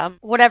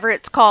whatever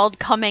it's called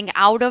coming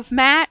out of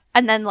Mat,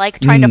 and then like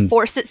trying to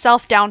force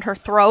itself down her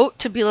throat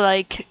to be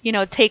like,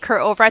 take her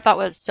over. I thought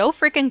was so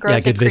freaking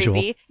gross and creepy.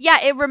 Visual. Yeah,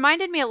 it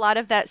reminded me a lot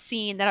of that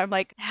scene that I'm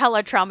like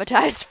hella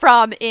traumatized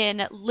from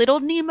in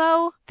Little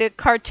Nemo, the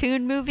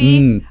cartoon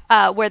movie,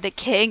 where the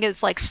king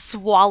is like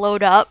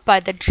swallowed up by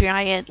the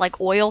giant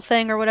like oil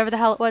thing or whatever the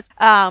hell it was.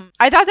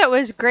 I thought that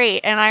was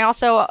great, and I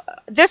also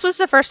this was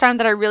the first time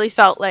that I really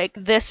felt like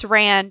this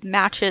Rand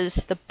matches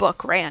the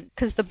book Rand,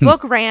 because the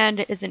book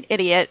Rand is an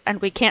idiot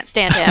and we can't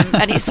stand him,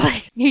 and he's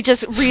like, he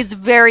just reads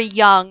very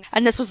young,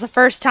 and this was the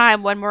first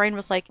time when Moiraine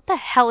was like, what the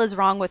hell is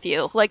wrong with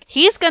you? Like,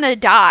 he's gonna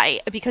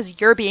die because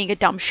you're being a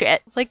dumb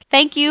shit. Like,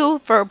 thank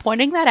you for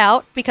pointing that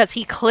out, because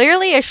he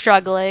clearly is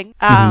struggling.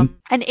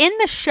 And in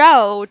the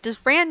show, does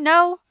Rand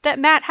know that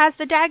Mat has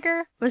the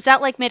dagger? Was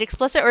that like made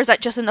explicit, or is that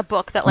just in the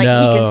book that like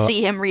he can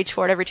see him reach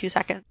for it every 2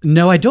 seconds?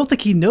 No, I don't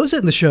think he knows it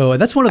in the show, and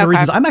that's one of the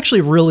reasons I'm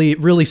actually really,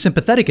 really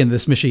sympathetic in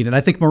this machine. And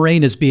I think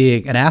Moiraine is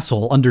being an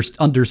asshole,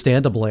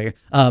 understandably.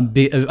 I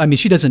mean,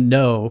 she doesn't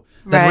know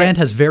that Rand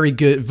has very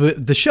good.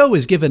 The show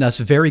has given us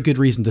very good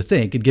reason to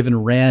think, and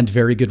given Rand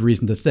very good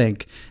reason to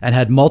think, and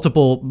had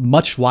multiple,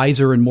 much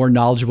wiser and more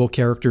knowledgeable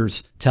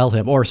characters tell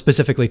him, or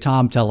specifically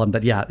Tom tell him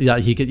that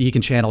he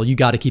can channel. You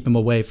got to keep him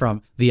away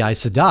from the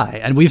Aes Sedai,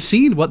 and we've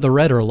seen what the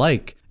Red are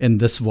like in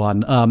this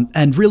one.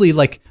 And really,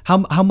 like,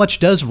 how much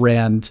does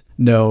Rand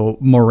know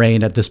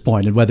Moiraine at this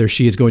point, and whether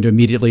she is going to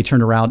immediately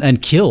turn around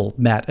and kill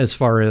Mat as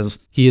far as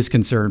he is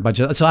concerned?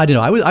 But so I don't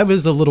know. I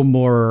was a little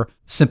more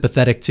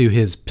sympathetic to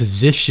his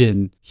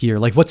position here.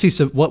 Like, what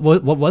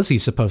was he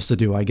supposed to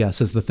do, I guess,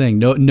 is the thing.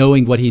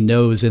 Knowing what he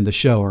knows in the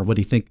show, or what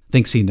he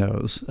thinks he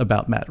knows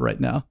about Mat right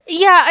now.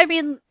 Yeah, I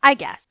mean, I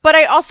guess. But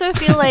I also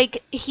feel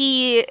like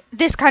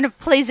this kind of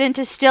plays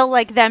into still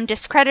like them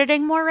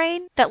discrediting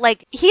Moiraine, that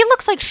like he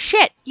looks like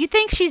shit. You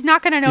think she's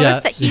not going to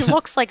notice that he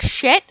looks like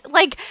shit?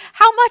 Like,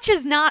 how much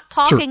is not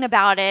talking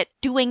about it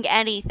doing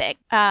anything?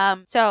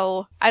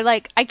 So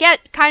I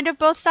get kind of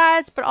both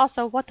sides, but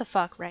also, what the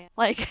fuck, Rand?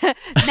 Like,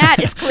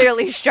 Mat is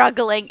clearly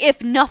struggling,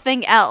 if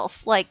nothing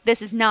else. Like,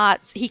 this is not,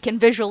 he can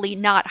visually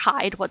not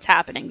hide what's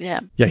happening to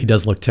him. Yeah, he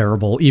does look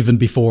terrible, even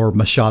before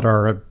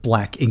Mashadar,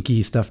 black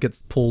inky stuff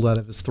gets pulled out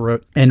of his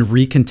throat and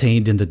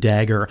recontained in the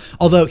dagger.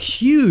 Although,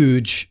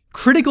 huge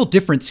critical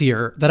difference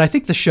here that I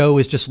think the show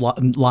is just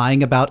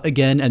lying about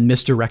again and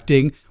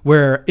misdirecting,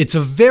 where it's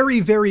a very,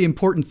 very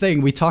important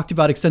thing we talked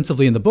about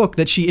extensively in the book,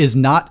 that she is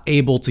not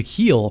able to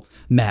heal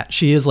Mat.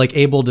 She is like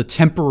able to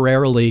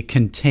temporarily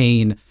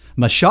contain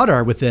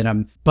Mashadar within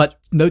him, but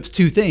notes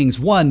two things.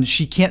 One,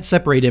 she can't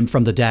separate him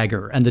from the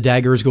dagger, and the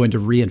dagger is going to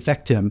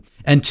reinfect him.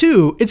 And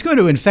two, it's going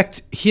to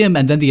infect him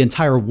and then the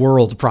entire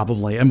world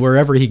probably, and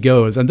wherever he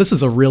goes. And this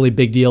is a really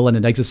big deal and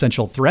an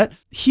existential threat.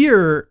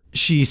 Here,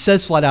 she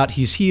says flat out,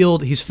 he's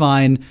healed, he's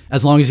fine,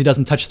 as long as he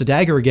doesn't touch the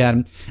dagger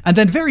again. And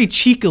then very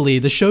cheekily,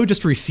 the show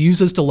just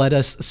refuses to let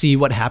us see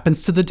what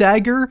happens to the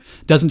dagger.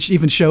 Doesn't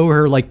even show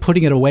her like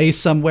putting it away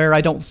somewhere,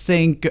 I don't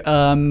think,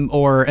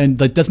 and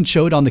doesn't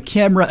show it on the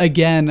camera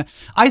again.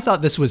 I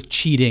thought this was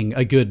cheating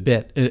a good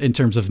bit in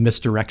terms of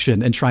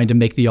misdirection and trying to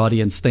make the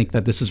audience think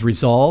that this is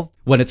resolved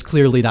when it's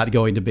clearly not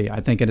going to be,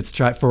 I think. And it's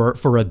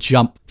for a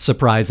jump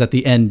surprise at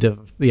the end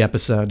of the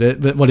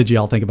episode. What did you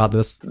all think about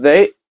this?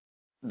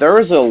 There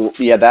was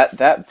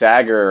that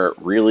dagger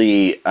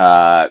really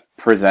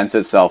presents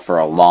itself for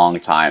a long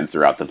time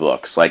throughout the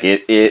books. Like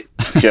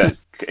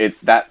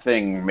that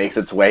thing makes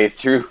its way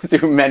through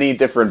many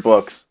different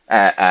books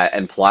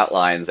and plot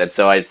lines, and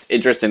so it's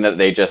interesting that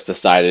they just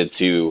decided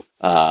to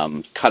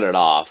cut it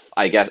off.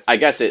 I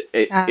guess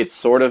it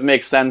sort of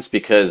makes sense,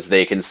 because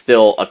they can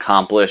still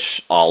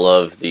accomplish all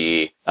of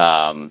the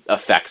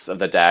effects of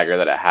the dagger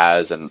that it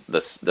has, and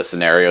the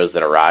scenarios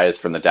that arise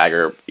from the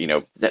dagger,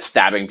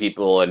 stabbing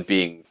people and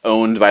being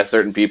owned by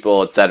certain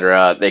people,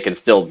 etc. They can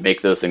still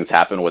make those things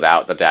happen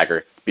without the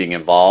dagger being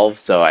involved.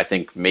 So I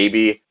think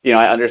maybe,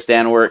 I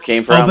understand where it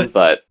came from,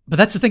 but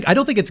that's the thing. I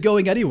don't think it's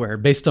going anywhere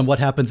based on what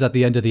happens at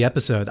the end of the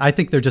episode. I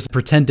think they're just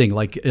pretending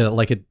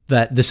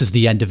that this is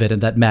the end of it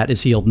and that Mat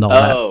is healed and all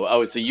that.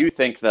 Oh, so you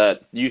think the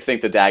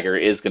dagger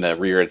is going to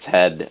rear its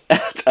head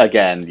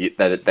again,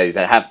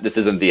 that this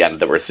isn't the end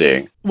that we're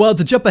seeing. Well,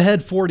 to jump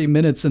ahead 40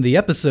 minutes in the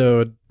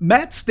episode,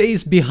 Mat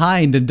stays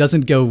behind and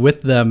doesn't go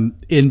with them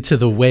into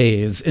the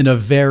ways in a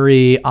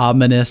very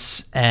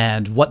ominous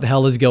and what the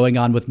hell is going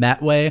on with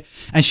Mat way.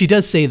 And she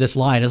does say this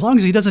line, as long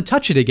as he doesn't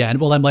touch it again.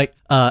 Well, I'm like,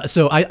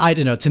 so I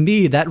don't know. To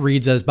me, that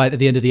reads as by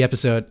the end of the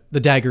episode, the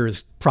dagger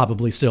is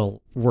probably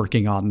still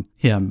working on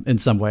him in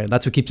some way.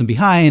 That's what keeps him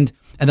behind.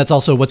 And that's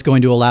also what's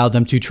going to allow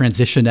them to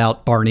transition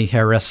out Barney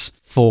Harris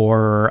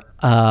for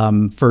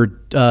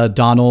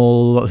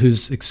Donald,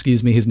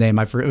 his name,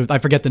 I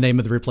forget the name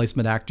of the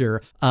replacement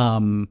actor.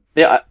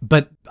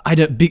 But I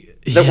don't.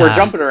 We're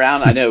jumping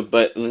around, I know,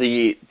 but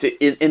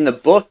in the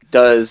book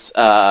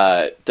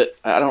I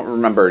don't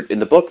remember. In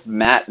the book,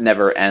 Mat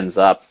never ends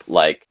up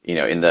like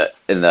in the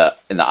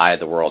Eye of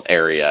the World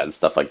area and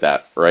stuff like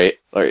that, right?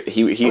 Or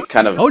he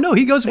kind of. Oh no,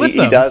 he goes with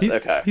them. He does.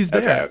 Okay, he's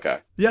there. Okay.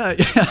 Yeah.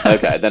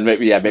 Okay, then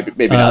maybe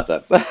not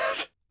then.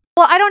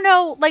 Well, I don't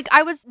know, like,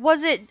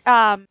 was it,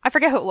 I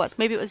forget who it was,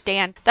 maybe it was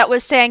Dan, that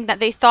was saying that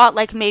they thought,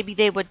 like, maybe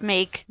they would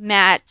make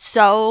Matt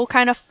so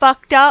kind of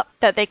fucked up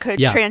that they could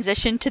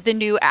transition to the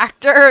new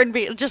actor and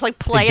be just, like,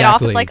 play it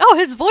off as, like, oh,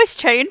 his voice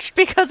changed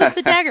because of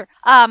the dagger.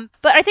 But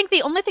I think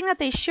the only thing that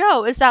they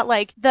show is that,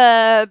 like,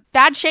 the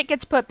bad shit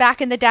gets put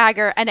back in the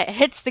dagger and it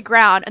hits the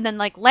ground, and then,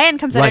 like, Lan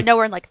comes out of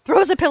nowhere and, like,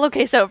 throws a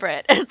pillowcase over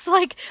it. It's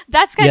like,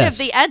 that's kind of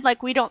the end,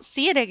 like, we don't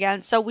see it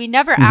again, so we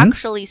never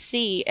actually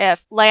see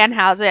if Lan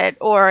has it,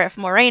 or if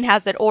Moiraine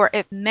has it, or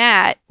if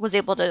Matt was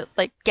able to,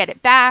 like, get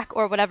it back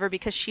or whatever,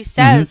 because she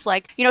says,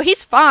 like, you know,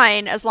 he's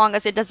fine as long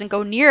as it doesn't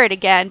go near it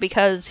again,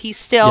 because he's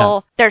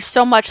still, there's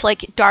so much,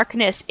 like,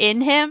 darkness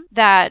in him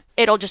that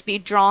it'll just be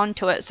drawn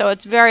to it. So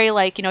it's very,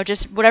 like, you know,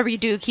 just whatever you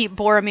do, keep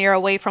Boromir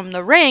away from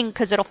the ring,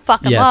 because it'll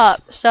fuck him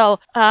up. So,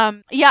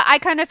 yeah, I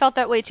kind of felt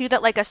that way too,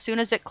 that, like, as soon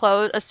as it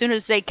closed, as soon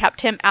as they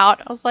kept him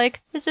out, I was like,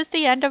 is this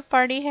the end of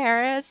Barney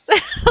Harris?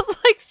 I was,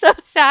 like, so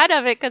sad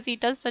of it, because he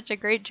does such a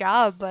great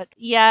job. But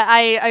yeah,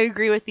 I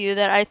agree with you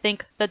that I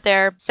think that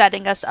they're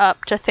setting us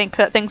up to think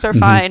that things are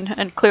fine,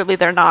 and clearly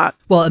they're not.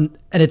 Well,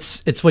 and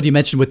it's what you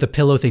mentioned with the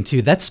pillow thing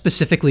too. That's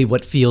specifically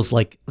what feels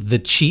like the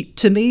cheat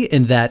to me,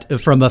 in that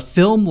from a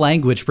film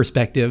language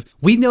perspective,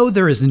 we know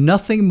there is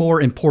nothing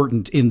more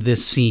important in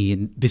this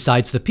scene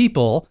besides the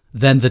people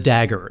than the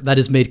dagger. That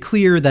is made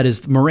clear. That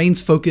is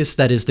Moraine's focus.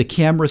 That is the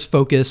camera's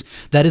focus.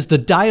 That is the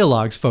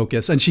dialogue's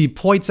focus. And she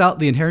points out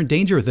the inherent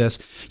danger of this.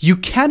 You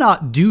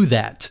cannot do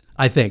that,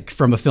 I think,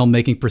 from a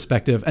filmmaking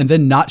perspective, and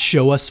then not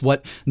show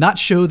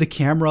the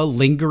camera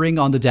lingering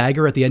on the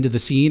dagger at the end of the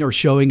scene, or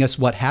showing us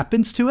what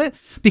happens to it,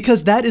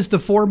 because that is the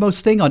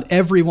foremost thing on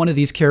every one of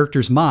these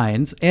characters'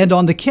 minds and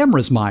on the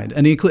camera's mind,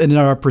 and in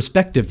our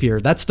perspective here.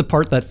 That's the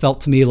part that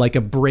felt to me like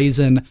a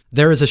brazen,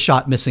 there is a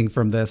shot missing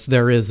from this.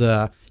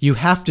 You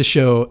have to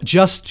show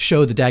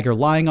the dagger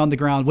lying on the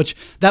ground, which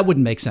that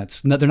wouldn't make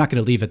sense. No, they're not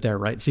going to leave it there,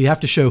 right? So you have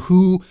to show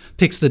who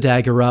picks the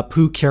dagger up,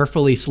 who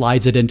carefully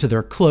slides it into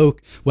their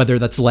cloak, whether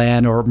that's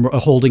Lan or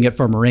holding it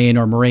for Moiraine,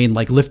 or Moiraine,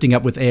 like, lifting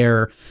up with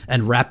air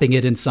and wrapping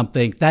it in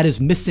something. That is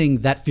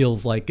missing. That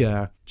feels like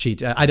a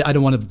cheat. I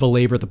don't want to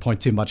belabor the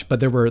point too much, but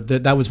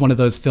that was one of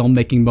those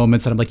filmmaking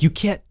moments that I'm like, you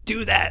can't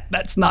do that.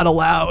 That's not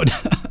allowed.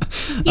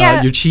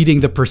 Yeah. You're cheating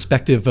the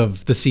perspective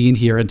of the scene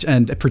here,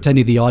 and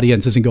pretending the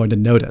audience isn't going to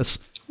notice.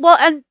 Well,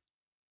 and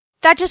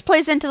that just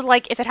plays into,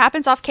 like, if it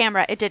happens off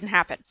camera, it didn't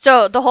happen.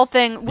 So the whole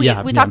thing, we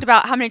talked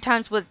about how many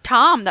times with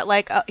Tom that,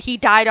 like, he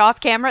died off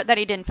camera, that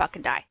he didn't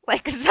fucking die.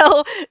 Like,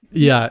 so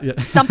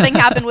something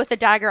happened with the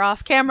dagger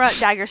off camera,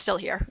 dagger's still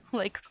here.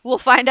 Like, we'll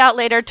find out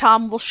later,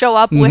 Tom will show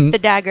up with the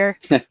dagger.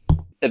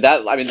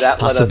 That led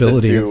us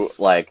into,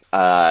 like,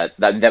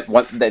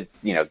 that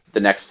you know, the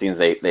next scenes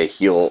they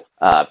heal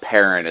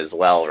Perrin as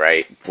well,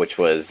 right? Which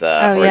was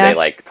they,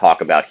 like,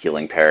 talk about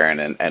healing Perrin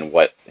and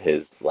what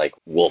his, like,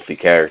 wolfy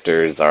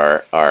characters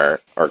are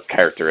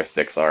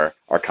characteristics are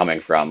coming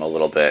from a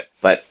little bit.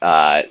 But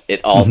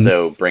it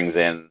also brings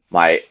in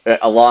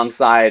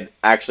alongside,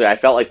 actually, I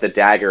felt like the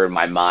dagger in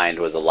my mind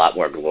was a lot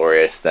more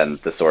glorious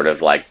than the sort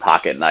of, like,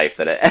 pocket knife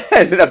that it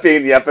ended up being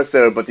in the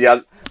episode. But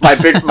my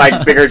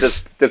bigger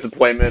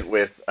disappointment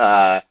with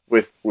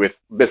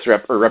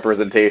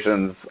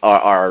misrepresentations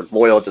are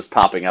Loial just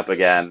popping up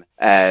again,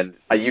 and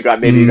you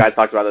guys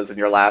talked about this in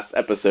your last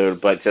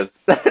episode, but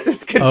just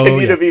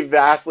continue to be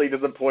vastly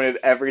disappointed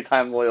every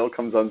time Loial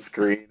comes on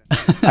screen.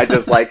 I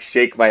just, like,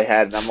 shake my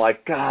head, and I'm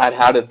like, God,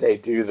 how did they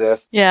do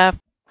this? Yeah.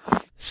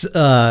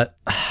 I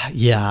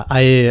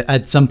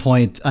at some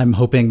point I'm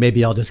hoping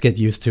maybe I'll just get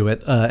used to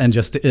it and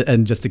just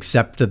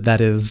accept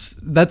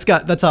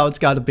that's how it's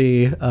got to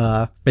be.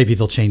 Maybe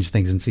they'll change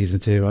things in season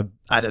 2.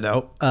 I don't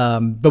know.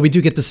 But we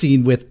do get the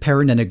scene with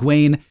Perrin and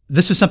Egwene.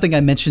 This was something I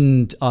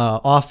mentioned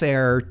off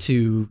air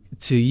to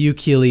you,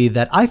 Keely,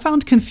 that I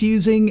found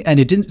confusing, and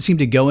it didn't seem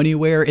to go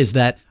anywhere. Is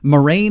that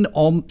Moiraine?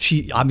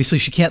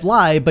 She can't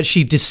lie, but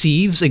she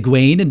deceives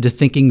Egwene into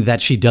thinking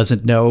that she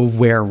doesn't know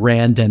where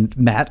Rand and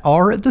Matt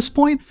are at this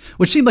point,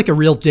 which seemed like a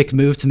real dick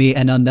move to me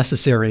and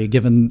unnecessary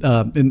given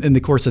in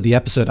the course of the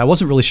episode. I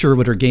wasn't really sure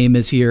what her game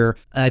is here.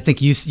 I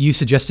think you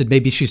suggested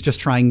maybe she's just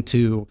trying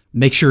to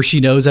make sure she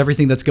knows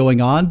everything that's going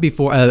on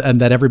before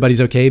and that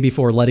everybody's okay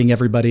before letting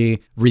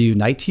everybody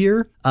reunite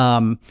here.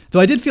 Though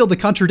I did feel the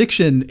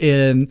contradiction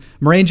in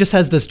Moiraine just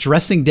has this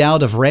dressing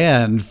down of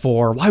Rand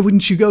for, why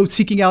wouldn't you go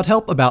seeking out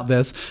help about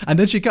this? And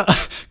then she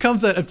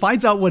comes and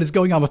finds out what is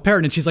going on with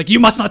Perrin, and she's like, you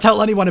must not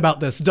tell anyone about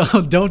this.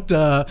 Don't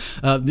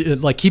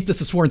like, keep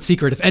this a sworn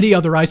secret. If any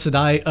other Aes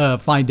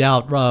Sedai find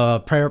out,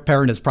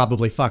 Perrin is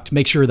probably fucked.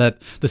 Make sure that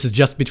this is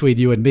just between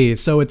you and me.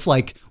 So it's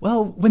like,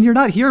 well, when you're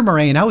not here,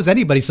 Moiraine, how is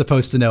anybody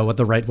supposed to know what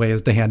the right way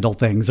is to handle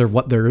things or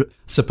what they're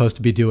supposed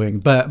to be doing?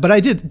 But I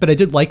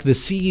did like the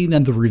scene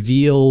and the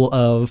reveal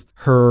of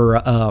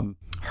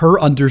her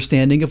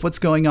understanding of what's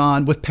going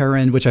on with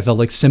Perrin, which I felt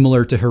like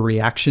similar to her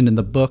reaction in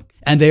the book.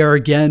 And they are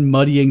again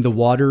muddying the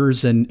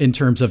waters, and in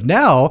terms of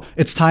now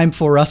it's time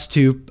for us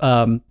to,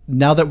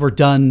 now that we're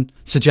done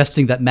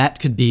suggesting that Matt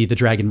could be the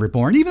Dragon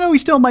Reborn, even though he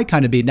still might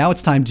kind of be, now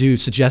it's time to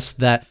suggest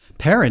that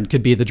Perrin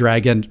could be the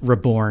Dragon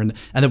Reborn,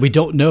 and that we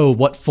don't know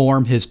what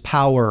form his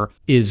power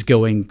is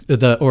going that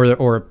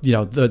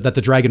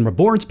the Dragon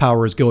Reborn's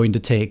power is going to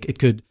take. It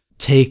could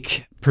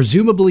take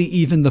presumably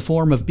even the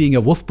form of being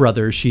a wolf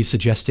brother, she's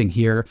suggesting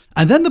here.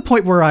 And then the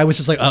point where I was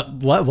just like,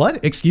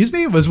 what? Excuse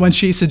me? Was when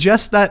she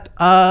suggests that,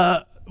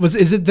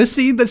 is it this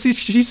scene that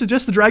she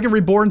suggests the Dragon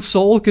Reborn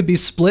soul could be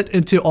split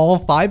into all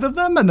 5 of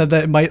them, and that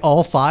it might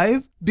all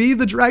 5 be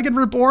the Dragon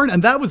Reborn?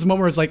 And that was the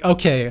moment where I was like,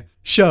 okay,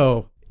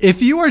 show. If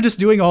you are just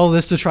doing all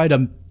this to try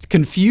to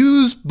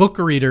confuse book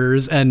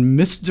readers and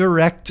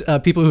misdirect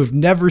people who've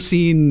never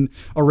seen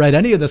or read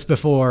any of this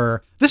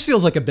before, this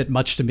feels like a bit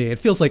much to me. It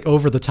feels like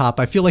over the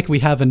top. I feel like we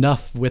have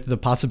enough with the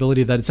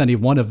possibility that it's any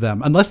one of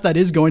them, unless that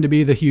is going to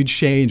be the huge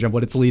change of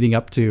what it's leading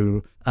up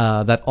to,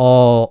 that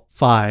all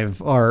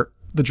 5 are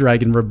the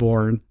Dragon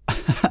Reborn.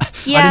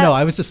 Yeah. I don't know.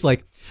 I was just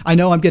like, I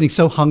know I'm getting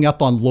so hung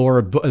up on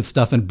lore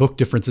stuff and book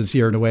differences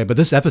here in a way, but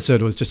this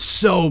episode was just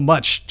so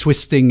much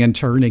twisting and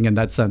turning in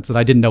that sense that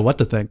I didn't know what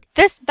to think.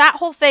 That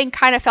whole thing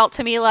kind of felt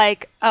to me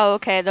like, oh,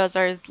 okay, those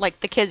are like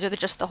the kids are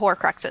just the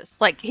Horcruxes.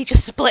 Like he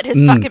just split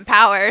his fucking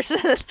powers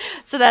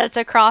so that it's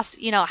across,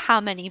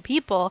 how many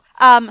people.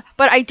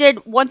 But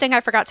one thing I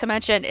forgot to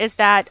mention is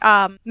that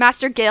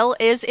Master Gil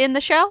is in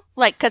the show,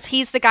 like because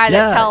he's the guy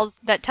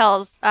that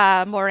tells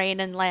Moiraine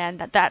and Lan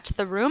that that's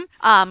the room.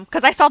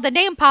 Because I saw the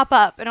name pop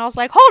up and I was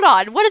like, hold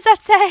on, what does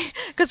that say?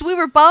 Because we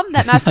were bummed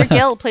that Master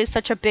Gil plays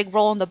such a big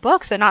role in the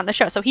books and not in the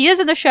show. So he is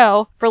in the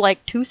show for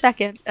like 2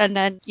 seconds and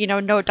then,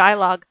 no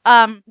dialogue.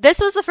 This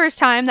was the first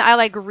time that I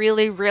like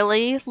really,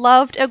 really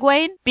loved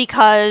Egwene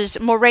because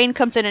Moiraine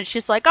comes in and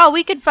she's like, oh,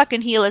 we can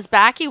fucking heal his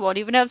back. He won't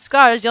even have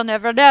scars. You'll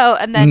never know.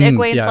 And then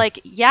Egwene's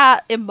like, yeah,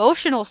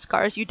 emotional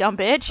scars, you dumb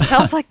bitch. And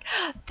I was like,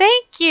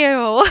 thank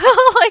you.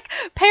 Like,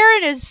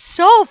 Perrin is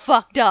so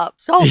fucked up.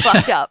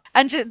 Fucked up.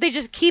 And they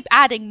just keep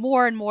adding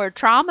more and more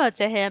trauma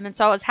to him. And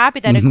so I was happy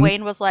that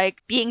Egwene was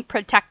like being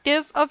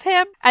protective of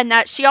him and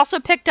that she also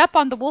picked up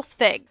on the wolf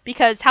thing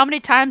because how many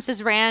times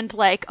is Rand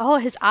like, oh,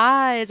 his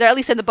eyes, or at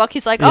least in the book,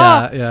 he's like,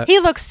 he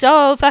looks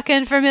so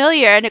fucking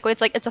familiar. And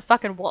Egwene's like, it's a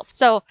fucking wolf.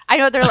 So I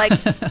know they're like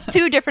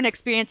 2 different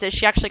experiences.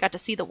 She actually got to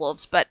see the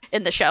wolves, but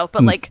in the show,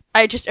 but like,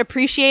 I just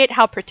appreciate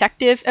how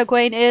protective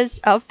Egwene is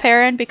of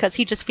Perrin because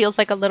he just feels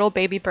like a little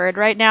baby bird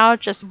right now,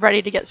 just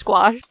ready to get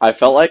squashed. I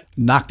felt like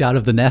knocked out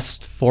of the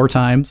nest 4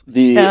 times.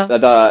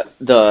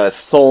 The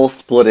soul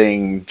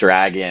splitting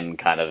dragon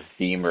kind of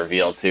theme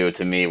reveal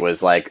to me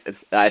was like,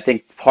 I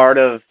think part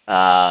of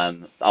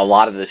a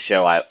lot of the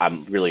show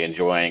I'm really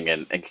enjoying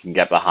and can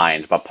get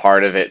behind, but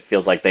part of it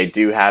feels like they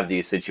do have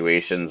these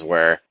situations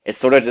where it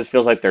sort of just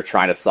feels like they're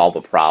trying to solve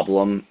a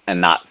problem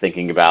and not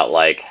thinking about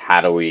like how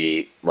do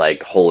we like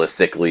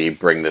holistically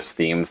bring this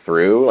theme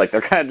through. Like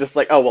they're kind of just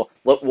like, oh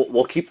well,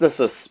 we'll keep the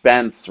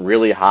suspense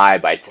really high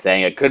by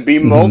saying it could be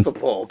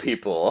multiple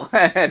people,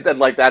 and then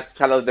like that's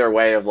kind of their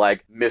way of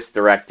like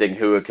misdirecting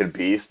who it could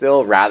be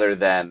still, rather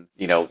than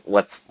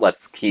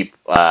let's keep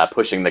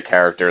pushing the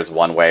characters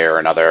one way or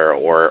another,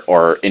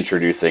 or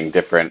introducing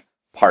different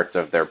parts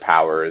of their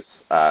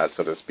powers,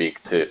 so to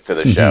speak, to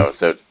the show.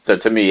 So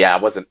to me, I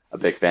wasn't a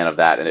big fan of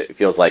that, and it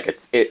feels like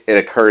it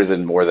occurs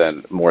in more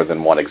than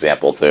one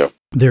example too.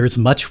 There's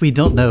much we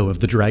don't know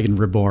of the Dragon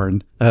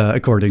Reborn,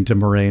 according to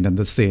Moiraine in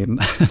this scene.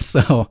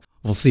 So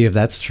we'll see if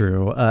that's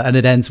true. And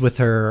it ends with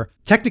her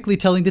technically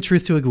telling the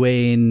truth to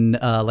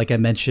Egwene, like I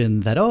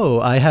mentioned, that,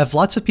 I have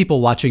lots of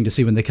people watching to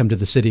see when they come to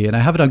the city, and I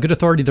have it on good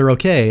authority they're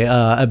okay.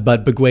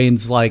 But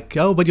Egwene's like,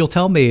 but you'll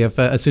tell me if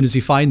as soon as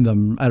you find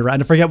them. And I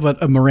forget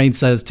what Moiraine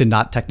says to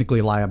not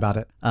technically lie about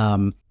it.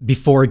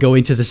 Before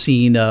going to the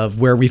scene of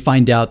where we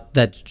find out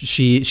that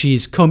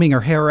she's combing her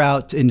hair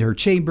out in her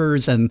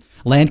chambers, and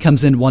Lan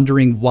comes in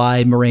wondering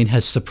why Moiraine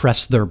has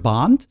suppressed their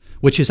bond,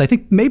 which is, I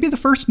think, maybe the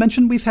first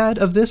mention we've had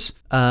of this.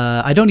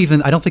 I don't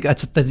think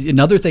that's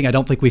another thing I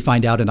don't think we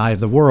find out in Eye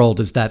of the World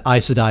is that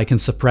Aes Sedai can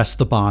suppress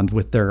the bond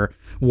with their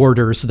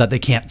warders so that they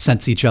can't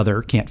sense each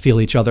other, can't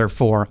feel each other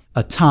for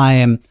a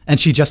time. And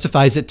she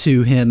justifies it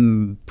to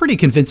him pretty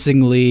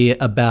convincingly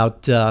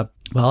about,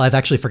 I've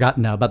actually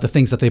forgotten now about the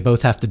things that they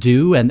both have to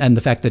do, and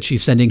the fact that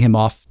she's sending him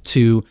off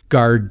to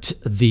guard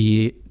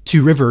the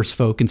Two Rivers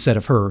folk instead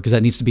of her, because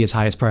that needs to be his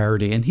highest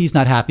priority. And he's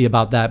not happy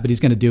about that, but he's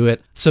going to do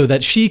it so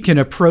that she can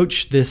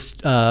approach this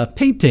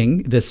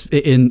painting, this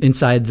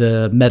inside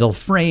the metal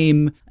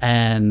frame,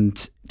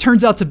 and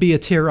turns out to be a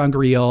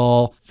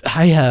ter'angreal.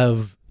 I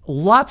have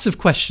lots of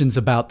questions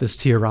about this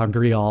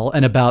ter'angreal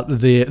and about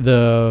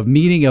the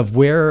meaning of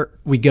where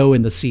we go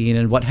in the scene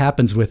and what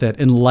happens with it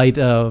in light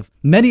of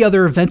many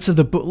other events of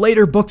the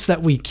later books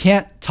that we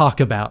can't talk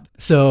about.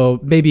 So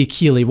maybe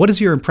Keely, what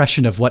is your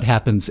impression of what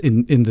happens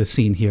in the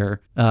scene here?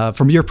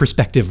 From your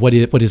perspective, what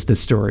is this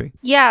story?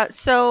 Yeah,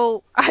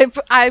 so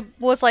I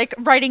was like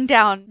writing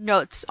down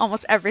notes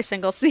almost every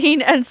single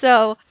scene, and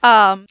so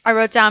I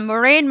wrote down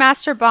Moiraine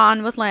master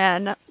bond with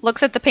Lan,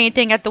 looks at the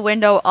painting at the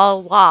window a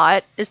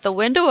lot. Is the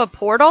window a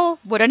portal?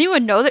 Would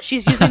anyone know that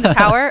she's using the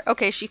power?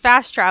 Okay, she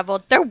fast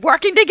traveled. They're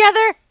working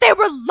together. They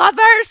were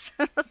lovers.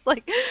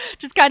 Like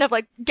just kind of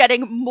like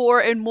getting more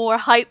and more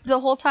hype the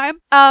whole time.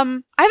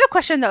 I have a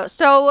question though.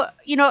 So,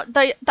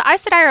 the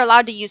Aes Sedai are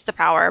allowed to use the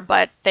power,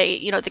 but they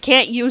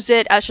can't use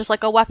it as just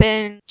like a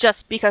weapon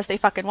just because they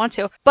fucking want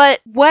to.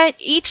 But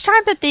each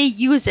time that they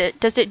use it,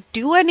 does it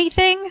do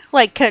anything?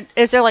 Like,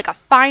 is there like a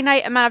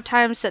finite amount of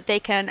times that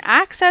they can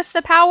access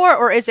the power,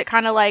 or is it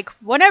kind of like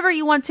whenever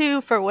you want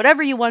to, for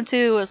whatever you want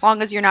to, as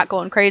long as you're not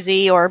going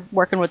crazy or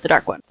working with the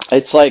Dark One?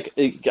 It's like,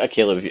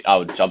 Caleb,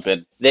 I'll jump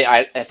in.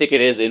 I think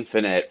it is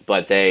infinite,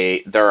 but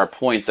there are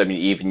points. I mean,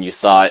 even you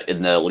saw it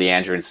in the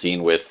Leandrin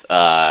scene with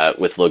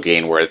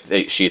Logain, where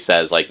she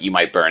says like you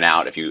might burn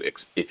out if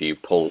you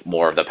pull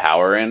more of the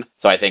power in.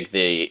 So I think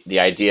the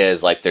idea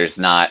is like there's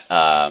not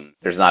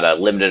a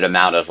limited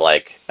amount of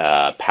like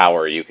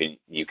power you can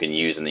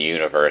use in the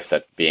universe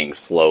that's being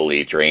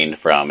slowly drained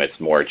from. It's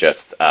more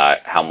just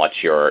how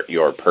much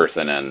your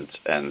person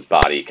and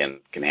body can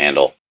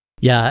handle.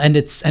 Yeah, and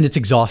it's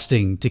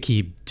exhausting to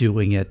keep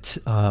doing it.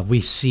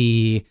 We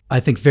see, I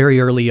think, very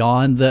early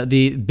on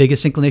the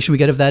biggest inclination we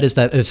get of that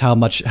is how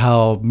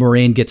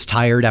Moiraine gets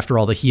tired after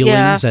all the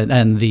healings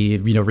and the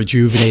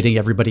rejuvenating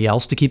everybody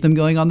else to keep them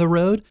going on the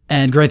road.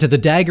 And granted, the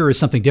dagger is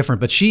something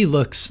different, but she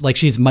looks like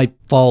she might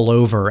fall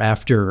over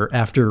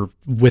after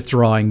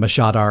withdrawing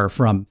Mashadar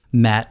from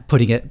Mat,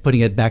 putting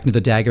it back into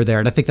the dagger there.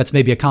 And I think that's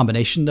maybe a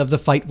combination of the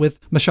fight with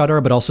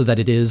Mashadar, but also that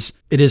it is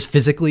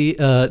physically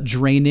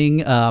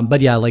draining.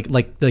 But yeah,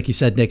 like you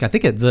said, Nick, I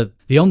think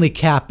the only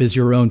cap is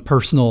your own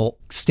personal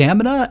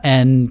stamina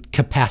and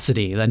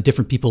capacity. And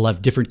different people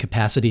have different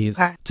capacities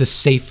to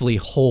safely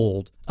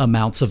hold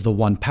amounts of the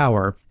one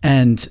power.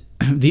 And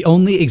the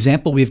only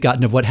example we've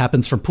gotten of what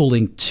happens from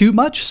pulling too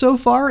much so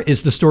far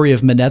is the story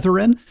of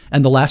Manetheren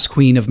and the last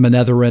queen of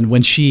Manetheren.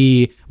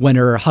 When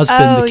her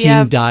husband, the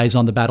king, dies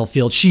on the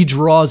battlefield, she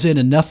draws in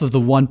enough of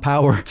the one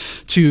power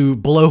to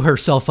blow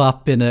herself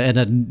up in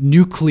a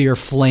nuclear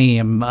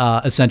flame,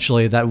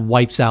 essentially, that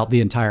wipes out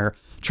the entire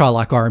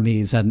Trolloc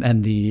armies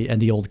and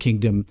the old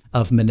kingdom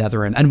of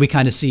Manetheren. And we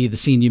kind of see the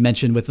scene you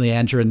mentioned with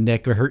Leandra and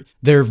Nick, where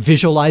they're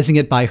visualizing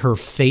it by her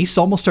face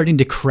almost starting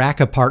to crack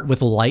apart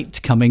with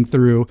light coming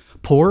through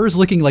pores,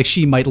 looking like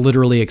she might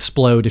literally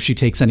explode if she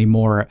takes any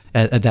more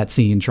at that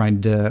scene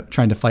trying to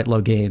fight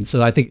Logain.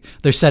 So I think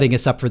they're setting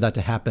us up for that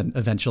to happen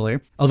eventually.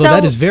 Although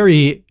that is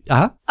very...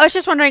 I was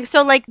just wondering,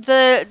 so like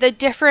the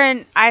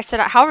different, I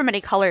said however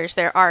many colors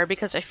there are,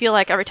 because I feel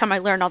like every time I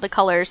learn all the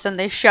colors, then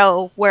they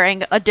show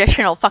wearing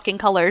additional fucking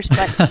colors.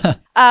 But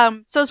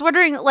so I was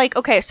wondering, like,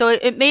 okay, so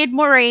it made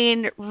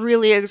Moiraine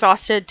really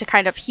exhausted to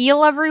kind of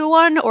heal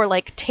everyone or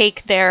like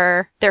take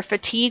their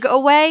fatigue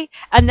away.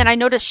 And then I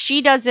noticed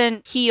she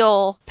doesn't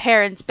heal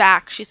Perrin's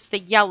back. She's the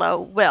yellow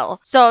will.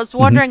 So I was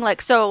wondering,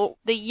 like, so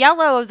the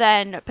yellow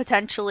then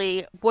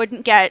potentially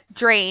wouldn't get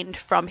drained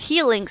from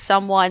healing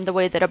someone the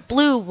way that a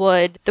blue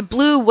would. The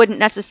blue wouldn't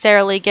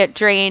necessarily get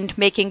drained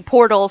making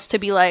portals to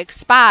be like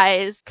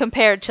spies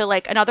compared to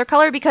like another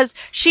color, because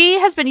she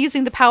has been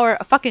using the power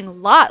a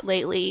fucking lot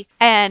lately.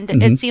 And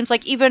it seems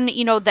like even,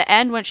 the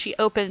end when she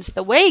opens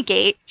the way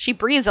gate, she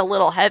breathes a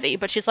little heavy,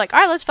 but she's like, all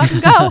right, let's fucking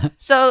go.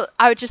 So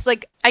I would just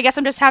like, I guess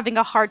I'm just having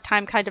a hard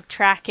time kind of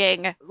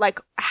tracking like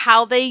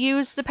how they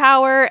use the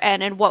power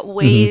and in what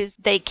ways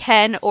they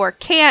can or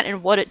can't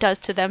and what it does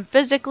to them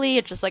physically.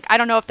 It's just like, I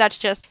don't know if that's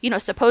just,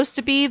 supposed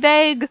to be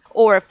vague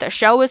or if the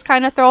show is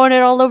kind of throwing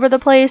it all over the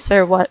place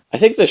or what. I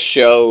think the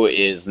show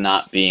is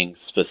not being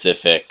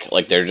specific.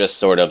 Like they're just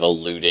sort of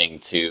alluding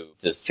to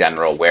this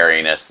general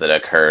wariness that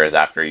occurs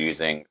after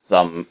using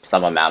some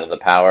amount of the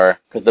power.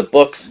 Because the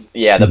books,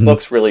 the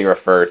books really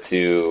refer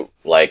to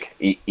like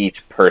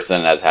each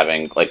person as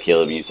having, like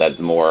Caleb, you said,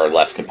 more or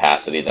less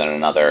capacity than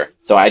another.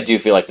 So I do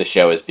feel like the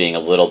show is being a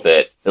little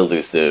bit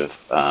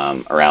elusive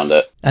around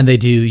it. And they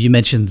do. You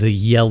mentioned the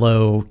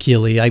yellow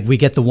Keely. We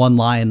get the one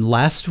line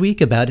last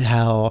week about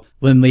how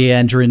when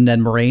Leandrin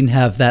and Moiraine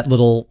have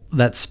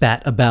that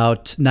spat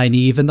about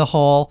Nynaeve in the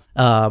hall,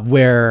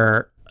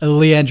 where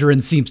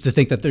Leandrin seems to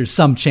think that there's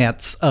some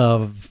chance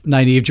of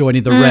Nynaeve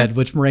joining the red,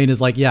 which Moiraine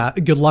is like, yeah,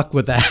 good luck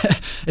with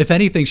that. If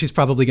anything, she's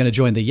probably going to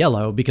join the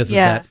yellow because of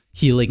that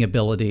healing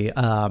ability.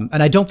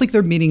 And I don't think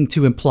they're meaning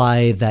to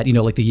imply that,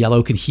 like the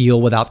yellow can heal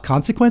without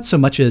consequence so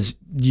much as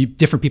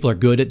different people are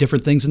good at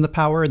different things in the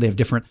power. They have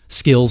different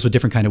skills with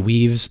different kind of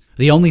weaves.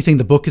 The only thing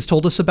the book has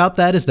told us about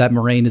that is that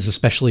Moiraine is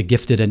especially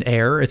gifted in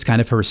air. It's kind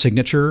of her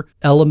signature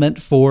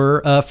element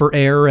for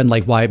air, and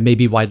like why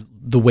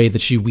the way that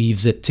she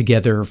weaves it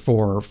together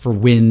for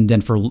wind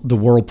and for the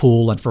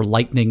whirlpool and for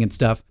lightning and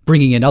stuff,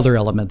 bringing in other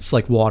elements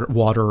like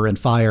water and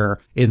fire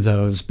in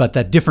those, but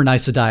that different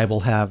Aes Sedai will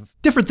have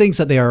different things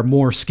that they are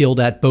more skilled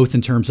at, both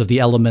in terms of the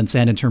elements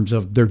and in terms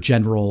of their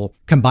general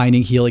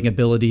combining healing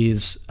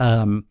abilities.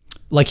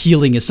 Like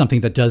healing is something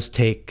that does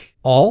take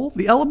all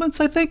the elements,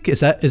 I think.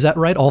 Is that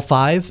right? All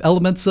 5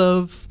 elements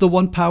of the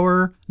one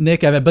power, Nick?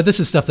 But this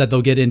is stuff that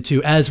they'll get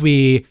into as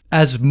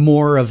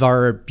more of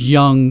our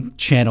young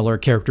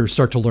channeler characters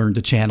start to learn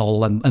to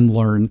channel and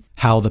learn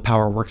how the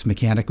power works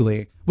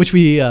mechanically, which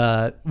we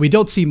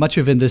don't see much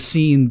of in this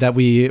scene that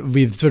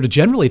we've sort of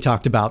generally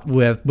talked about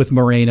with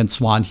Moiraine and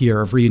Swan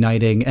here of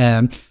reuniting.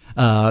 And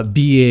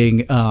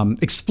being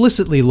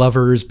explicitly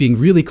lovers, being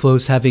really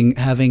close,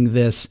 having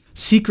this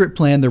secret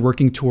plan they're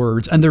working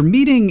towards, and they're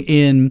meeting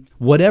in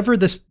whatever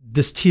this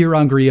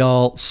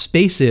Tir-Angrial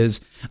space is.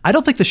 I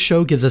don't think the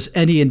show gives us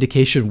any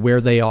indication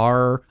where they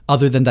are,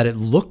 other than that it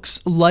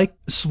looks like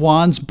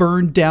Siuan's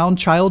burned down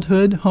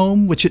childhood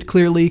home, which it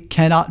clearly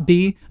cannot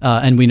be.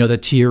 And we know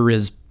that Tyr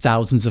is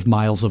thousands of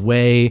miles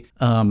away.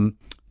 Whether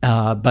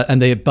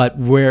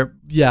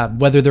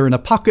they're in a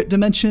pocket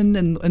dimension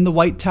in the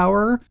White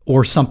Tower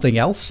or something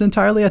else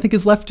entirely, I think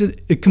is left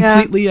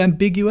completely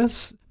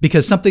ambiguous.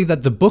 Because something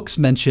that the books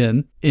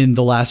mention in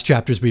the last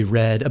chapters we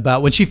read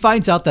about when she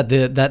finds out that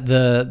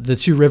the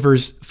Two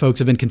Rivers folks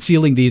have been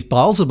concealing these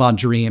Baalzamon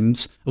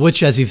dreams,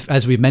 which as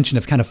we've mentioned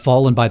have kind of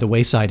fallen by the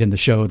wayside in the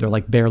show. They're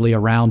like barely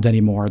around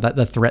anymore. That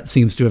the threat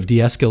seems to have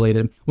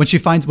de-escalated. When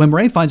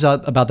Moiraine finds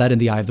out about that in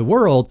the Eye of the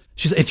World,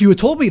 she says, if you had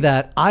told me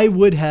that, I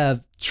would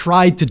have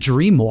tried to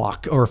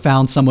dreamwalk or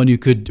found someone who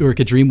could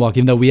dreamwalk,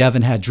 even though we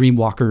haven't had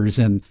dreamwalkers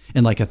in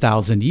like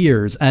 1,000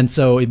 years. And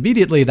so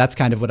immediately that's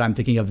kind of what I'm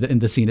thinking of in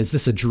the scene. Is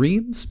this a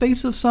dream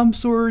space of some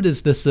sort?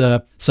 Is this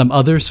some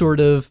other sort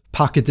of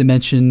pocket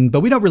dimension?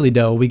 But we don't really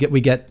know. We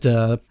get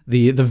the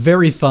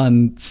very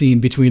fun scene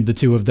between the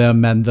two of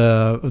them, and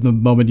the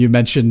moment you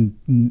mentioned,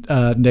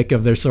 Nick,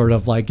 of their sort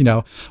of like,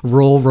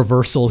 role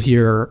reversal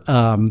here,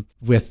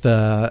 with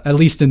at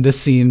least in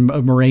this scene,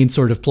 Moiraine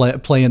sort of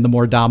playing the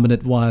more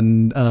dominant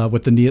one,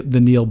 with the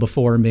kneel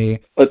before me,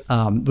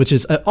 which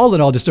is all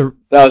in all just a.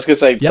 I was gonna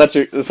say,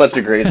 such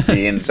a great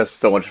scene, just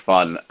so much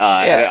fun.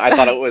 I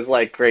thought it was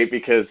like great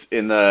because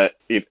in the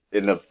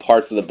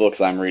parts of the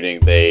books I'm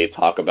reading, they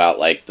talk about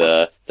like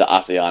the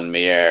Atheon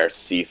Meir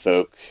sea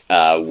folk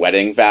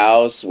wedding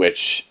vows,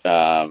 which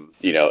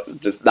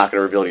just not going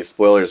to reveal any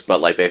spoilers,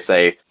 but like they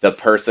say, the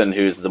person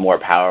who's the more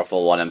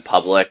powerful one in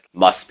public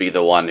must be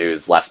the one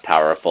who's less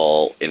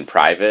powerful in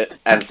private.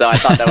 And so I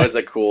thought that was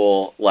a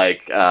cool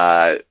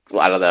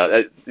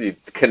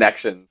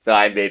connection that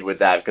I made with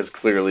that, because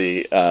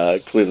clearly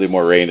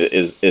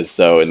Moiraine is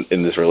so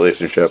in this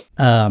relationship.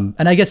 And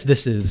I guess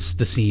this is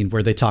the scene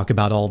where they talk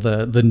about all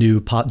the new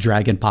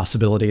dragon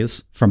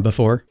possibilities from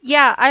before.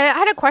 Yeah, I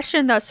had a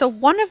question though. So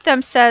one of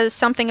them says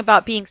something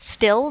about being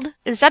stilled.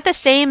 Is that the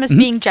same as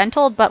being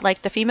gentled, but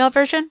like the female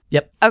version?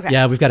 Yep. Okay.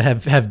 Yeah, we've got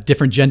to have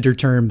different gender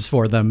terms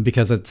for them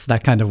because it's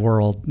that kind of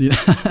world.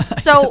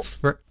 So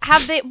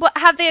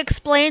have they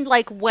explained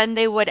like when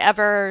they would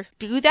ever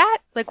do that?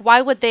 Like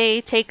why would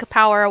they take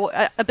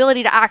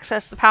ability to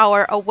access the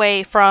power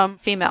away from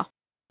female?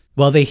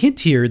 Well, they hint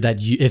here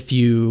that if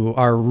you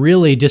are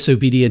really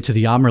disobedient to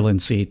the Amyrlin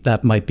seat,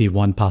 that might be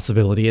one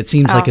possibility. It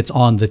seems like it's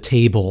on the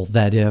table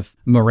that if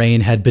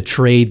Moiraine had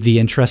betrayed the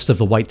interest of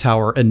the White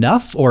Tower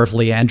enough, or if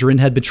Liandrin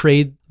had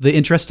betrayed the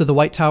interest of the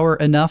White Tower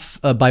enough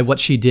by what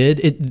she did.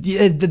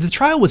 The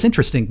trial was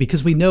interesting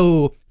because we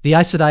know the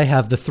Aes Sedai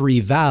have the 3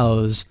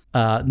 vows,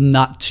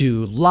 not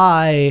to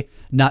lie,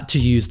 not to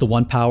use the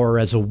One Power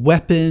as a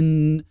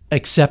weapon,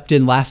 except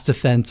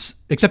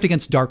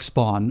against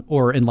Darkspawn,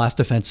 or in last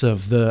defense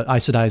of the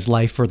Aes Sedai's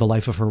life or the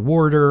life of her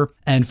warder,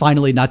 and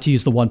finally not to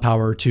use the One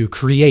Power to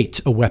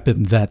create a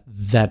weapon that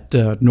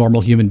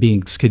normal human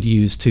beings could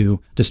use to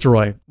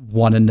destroy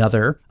one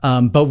another.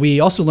 But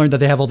we also learned that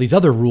they have all these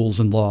other rules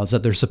and laws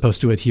that they're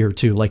supposed to adhere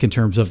to, like in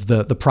terms of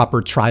the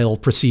proper trial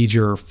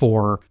procedure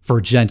for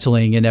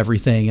gentling and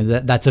everything, and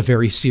that's a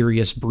very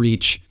serious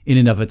breach in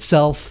and of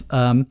itself.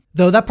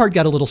 Though that part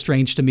got a little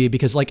strange to me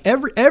because like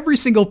every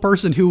single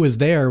person who was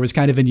there was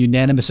kind of in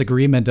unanimous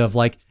agreement of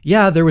like,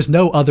 yeah, there was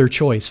no other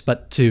choice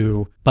but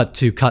to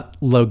cut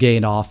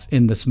Logain off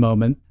in this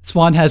moment.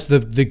 Siuan has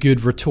the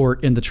good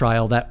retort in the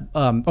trial that,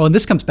 and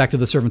this comes back to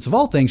the Servants of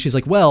All Things. She's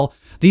like, well,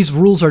 these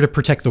rules are to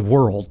protect the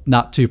world,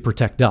 not to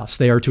protect us.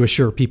 They are to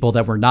assure people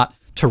that we're not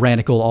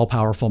tyrannical,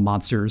 all-powerful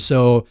monsters.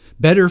 So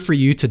better for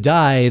you to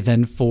die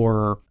than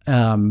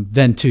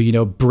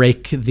to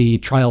break the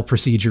trial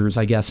procedures,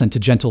 I guess, and to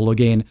gentle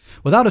Logain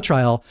without a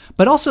trial.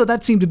 But also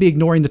that seemed to be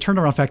ignoring the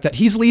turnaround fact that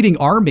he's leading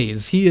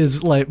armies. He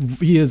is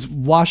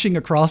washing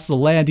across the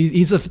land.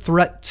 He's a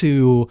threat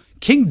to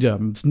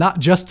kingdoms, not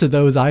just to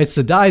those Aes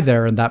Sedai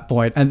there at that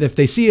point. And if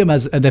they see him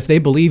and if they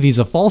believe he's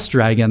a false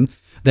dragon,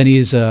 then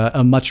he's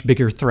a much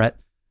bigger threat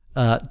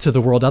to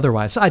the world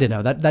otherwise. So I don't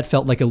know. That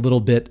felt like a little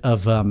bit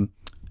of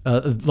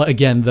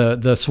again,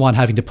 the Siuan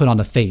having to put on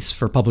a face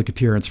for public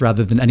appearance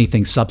rather than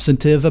anything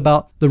substantive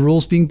about the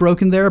rules being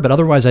broken there. But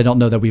otherwise, I don't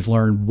know that we've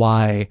learned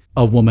why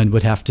a woman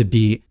would have to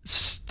be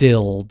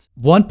stilled.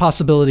 One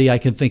possibility I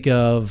can think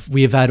of,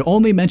 we have had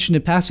only mentioned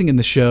in passing in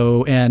the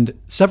show and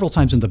several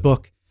times in the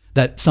book,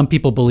 that some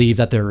people believe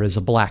that there is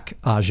a black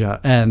Aja.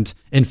 And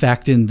in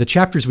fact, in the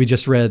chapters we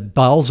just read,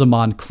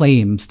 Baalzamon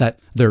claims that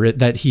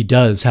he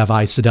does have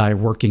Aes Sedai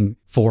working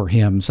for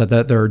him, so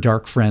that there are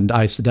dark friend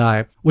Aes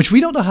Sedai, which we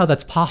don't know how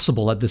that's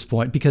possible at this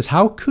point, because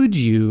how could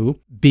you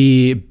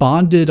be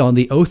bonded on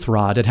the oath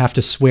rod and have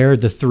to swear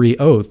the 3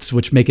 oaths,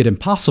 which make it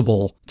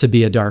impossible to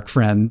be a dark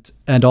friend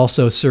and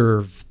also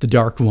serve the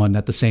Dark One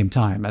at the same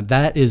time? And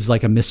that is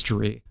like a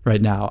mystery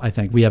right now. I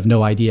think we have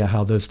no idea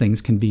how those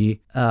things can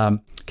be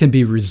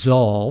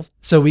resolved.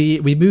 So we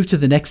move to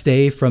the next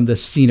day from the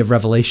scene of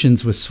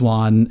revelations with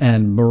Swan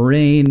and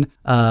Moiraine,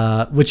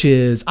 which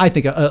is, I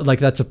think, like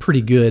that's a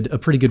pretty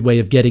good way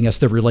of getting us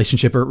the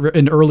relationship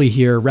in early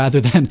here, rather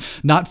than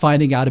not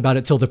finding out about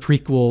it till the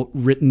prequel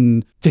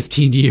written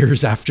 15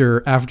 years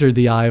after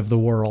the Eye of the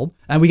World.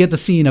 And we get the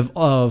scene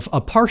of a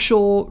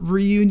partial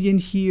reunion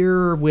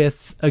here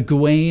with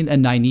Egwene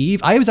and Nynaeve.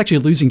 I was actually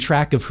losing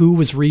track of who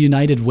was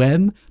reunited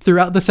when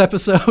throughout this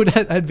episode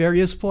at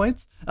various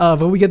points.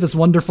 But we get this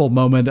wonderful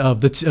moment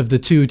of the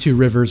two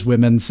Rivers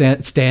women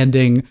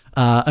standing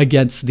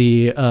against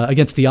the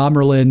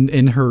Amyrlin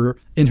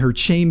in her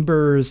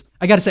chambers.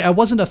 I got to say, I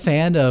wasn't a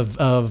fan of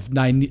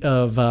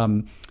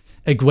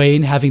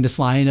Egwene having this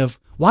line of,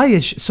 why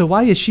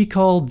is she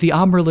called the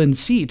Amyrlin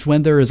seat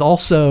when there is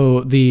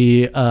also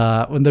the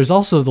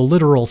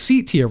literal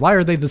seat here? Why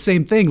are they the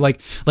same thing? Like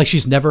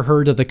she's never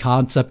heard of the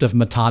concept of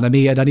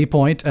metonymy at any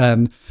point,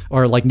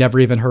 or like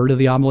never even heard of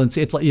the Amyrlin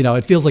seat. It's like,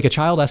 it feels like a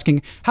child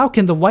asking, how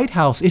can the White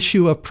House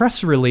issue a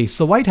press release?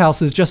 The White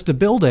House is just a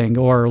building.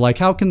 Or like,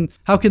 how can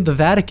the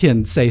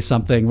Vatican say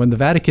something when the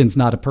Vatican's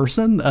not a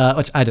person?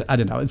 Which I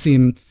don't know. It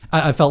seemed,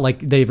 I felt like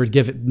they were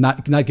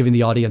not giving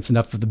the audience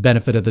enough of the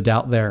benefit of the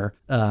doubt there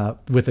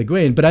with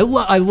Egwene. But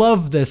I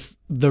love this,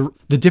 the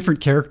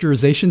different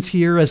characterizations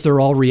here as they're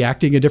all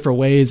reacting in different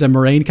ways, and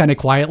Moiraine kind of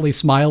quietly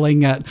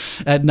smiling at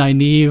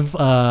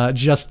Nynaeve,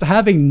 just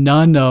having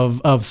none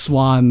of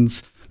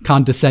Swan's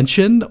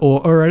condescension,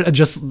 or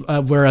just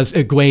whereas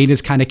Egwene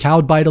is kind of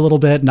cowed by it a little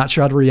bit, not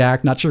sure how to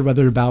react, not sure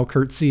whether to bow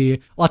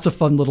curtsy. Lots of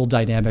fun little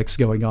dynamics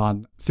going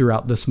on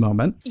throughout this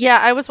moment. Yeah,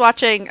 I was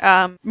watching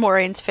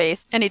Maureen's face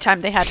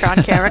anytime they had her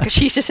on camera, because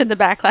she's just in the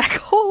back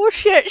like, oh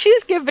shit,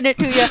 she's giving it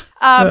to you.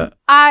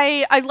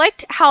 I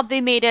liked how they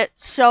made it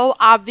so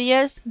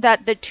obvious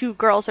that the two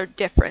girls are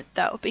different,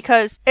 though,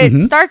 because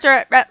it starts,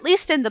 or at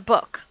least in the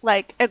book,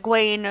 like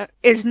Egwene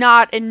is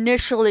not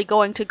initially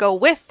going to go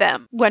with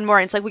them when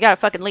Maureen's like, we gotta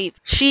fucking leave.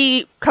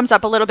 She comes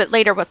up a little bit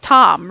later with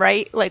Tom,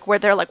 right? Like where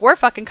they're like, we're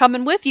fucking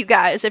coming with you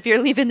guys if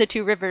you're leaving the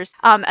Two Rivers.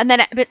 And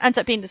then it ends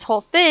up being this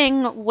whole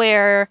thing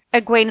where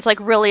Egwene is like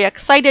really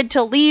excited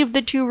to leave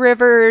the Two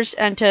Rivers,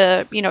 and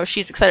to,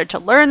 she's excited to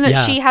learn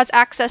that she has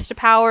access to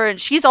power,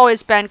 and she's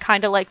always been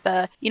kind of like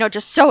the,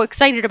 just so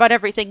excited about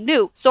everything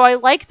new. So I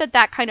like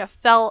that kind of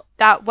felt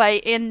that way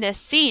in this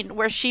scene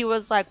where she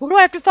was like, what do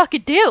I have to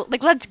fucking do?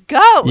 Like, let's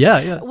go.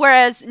 Yeah.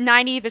 Whereas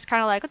Nynaeve is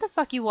kind of like, what the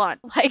fuck you want?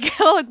 Like,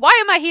 why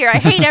am I here? I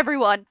hate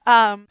everyone.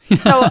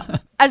 So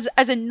as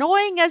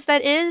annoying as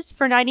that is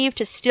for Nynaeve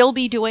to still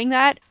be doing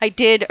that, I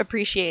did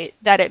appreciate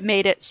that it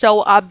made it so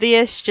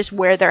obvious just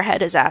where their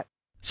head is at.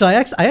 So I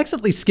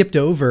accidentally skipped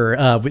over,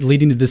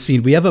 leading to this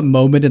scene. We have a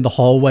moment in the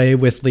hallway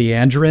with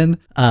Liandrin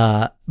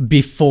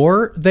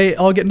before they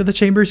all get into the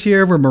chambers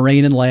here, where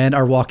Moiraine and Lan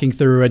are walking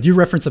through. And you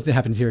referenced something that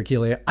happened here,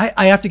 Keelia.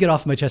 I have to get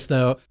off my chest,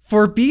 though.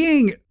 For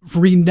being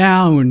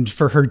renowned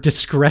for her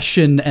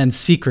discretion and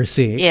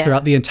secrecy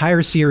throughout the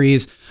entire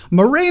series,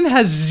 Moiraine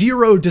has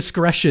zero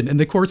discretion in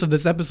the course of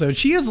this episode.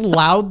 She is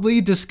loudly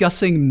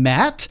discussing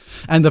Mat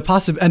and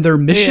their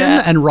mission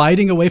and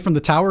riding away from the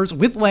towers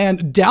with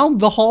Lan down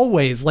the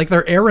hallways like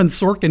they're Aaron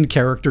Sorkin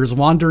characters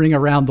wandering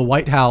around the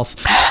White House,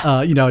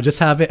 just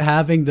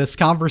having this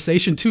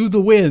conversation to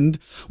the wind,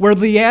 where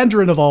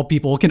Liandrin of all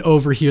people can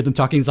overhear them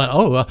talking. He's like,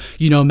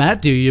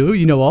 Mat, do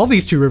you? All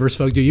these Two Rivers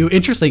folk, do you?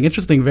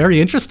 Interesting, very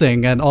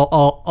interesting, and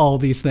all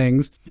these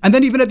things. And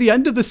then even at the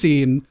end of the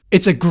scene,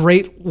 it's a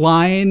great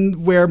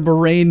line where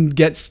Moiraine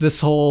gets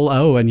this whole,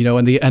 and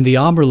the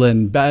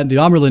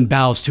Amyrlin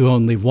bows to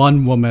only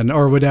one woman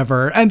or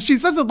whatever. And she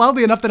says it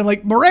loudly enough that I'm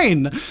like,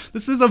 Moiraine,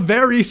 this is a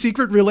very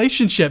secret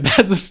relationship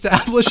as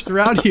established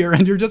throughout here.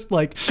 And you're just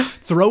like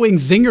throwing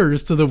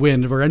zingers to the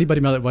wind where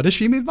anybody might like, what does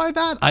she mean by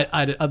that?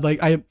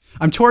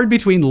 I'm torn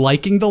between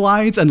liking the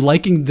lines and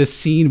liking the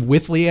scene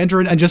with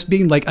Liandrin and just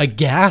being like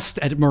aghast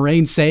at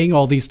Moiraine saying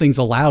all these things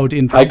aloud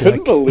in public. I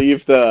couldn't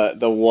believe the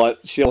what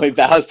she only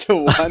bows to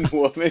one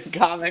woman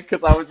comment,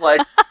 because I was like,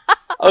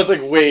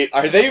 wait,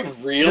 are they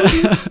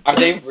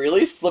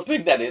really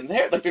slipping that in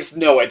there? Like, there's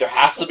no way. There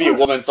has to be a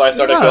woman. So I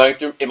started going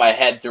through in my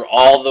head through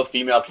all the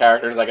female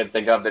characters I could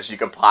think of that she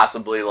could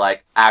possibly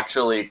like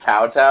actually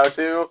kowtow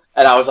to,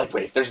 and I was like,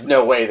 wait, there's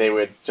no way they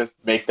would just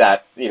make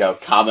that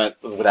comment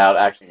without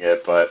acting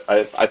it. But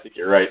I think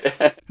you're right.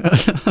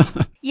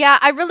 Yeah,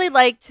 I really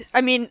liked,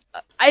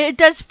 it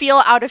does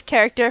feel out of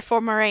character for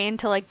Moiraine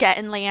to like get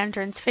in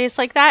Liandrin's face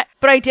like that,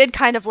 but I did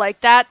kind of like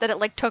that it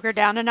like took her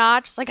down a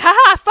notch. It's like,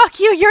 haha, fuck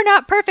you, you're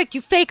not perfect,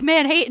 you fake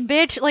man hating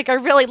bitch. Like, I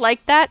really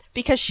liked that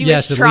because she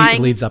was trying.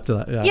 It leads up to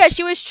that. Yeah,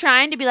 she was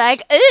trying to be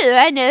like, oh,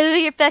 I know who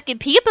your fucking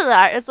people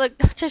are. It's like,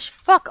 just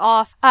fuck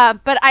off.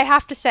 But I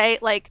have to say,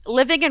 like,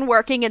 living and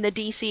working in the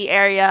DC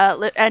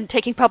area and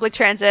taking public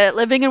transit,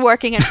 living and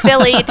working in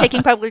Philly,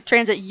 taking public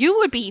transit, you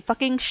would be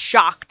fucking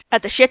shocked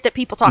at the shit that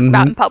people talk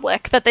about in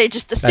public, that they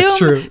just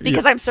assume true.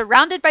 because I'm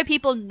surrounded by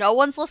people, no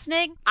one's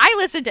listening. I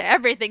listen to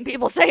everything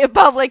people say in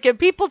public, and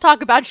people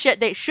talk about shit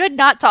they should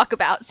not talk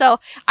about. So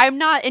I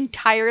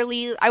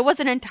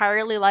wasn't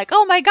entirely like,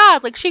 oh my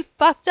god, like she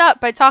fucked up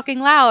by talking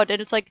loud.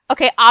 And it's like,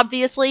 okay,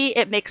 obviously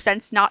it makes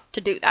sense not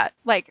to do that.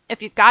 Like,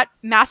 if you've got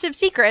massive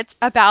secrets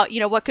about,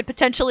 what could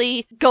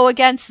potentially go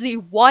against the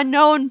one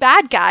known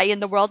bad guy in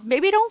the world,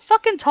 maybe don't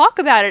fucking talk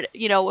about it,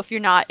 if you're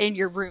not in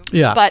your room.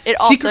 Yeah. But it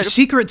also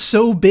secret's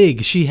so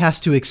big, she has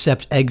to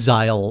accept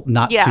exile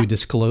not to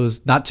disclose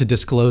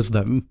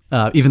them,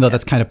 even though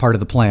that's kind of part of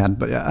the plan.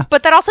 But yeah.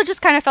 But that also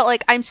just kind of felt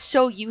like I'm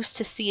so used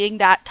to seeing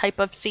that type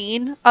of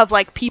scene of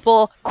like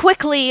people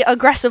quickly,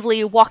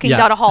 aggressively walking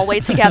down a hallway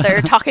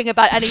together, talking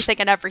about anything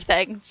and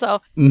everything.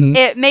 So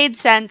it made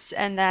sense.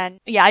 And then,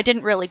 I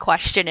didn't really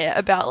question it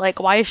about like,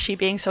 why is she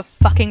being so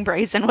fucking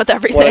brazen with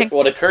everything?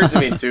 What occurred to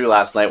me too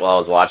last night while I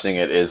was watching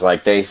it is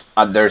like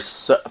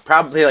there's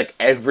probably like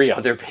every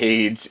other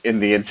page in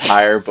the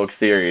entire book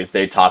series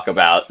they talk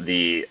about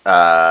the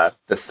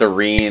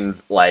serene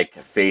like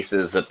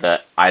faces that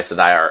the Aes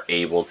Sedai are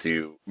able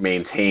to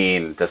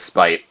maintain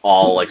despite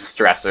all like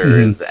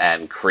stressors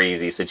and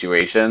crazy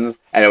situations.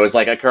 And it was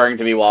like occurring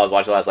to me while I was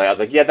watching last night. I was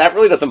like, yeah, that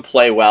really doesn't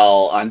play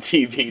well on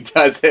TV,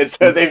 does it?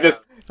 So they've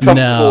just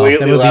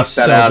completely left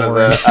that out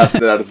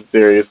of the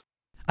series.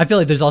 I feel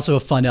like there's also a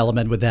fun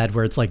element with that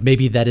where it's like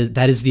maybe that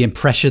is the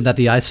impression that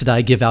the Aes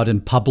Sedai give out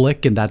in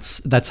public, and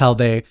that's how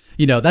they,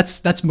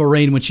 that's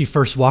Moiraine when she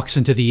first walks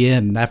into the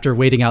inn after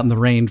waiting out in the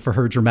rain for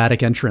her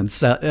dramatic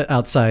entrance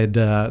outside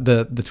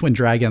the Twin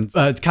Dragons.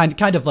 It's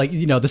kind of like,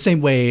 the same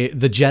way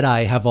the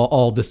Jedi have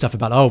all this stuff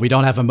about, we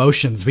don't have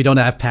emotions, we don't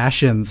have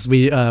passions,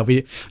 we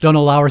don't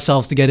allow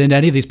ourselves to get into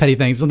any of these petty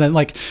things, and then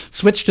like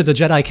switch to the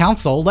Jedi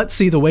Council. Let's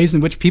see the ways in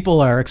which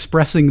people are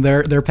expressing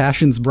their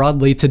passions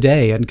broadly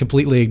today and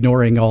completely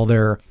ignoring all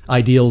their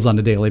ideals on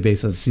a daily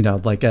basis,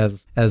 like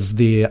as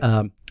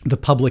the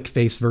public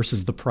face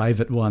versus the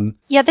private one.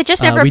 Yeah, that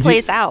just never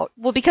plays out.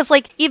 Well, because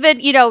like even,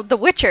 The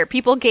Witcher,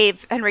 people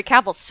gave Henry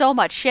Cavill so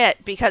much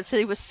shit because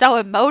he was so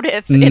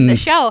emotive in the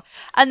show.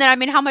 And then, I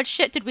mean, how much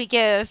shit did we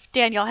give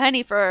Daniel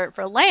Henney for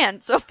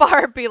Lan so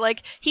far? Be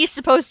like, he's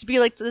supposed to be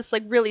like this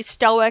like really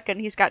stoic, and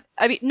he's got,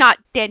 I mean, not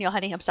Daniel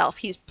Henney himself,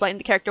 he's playing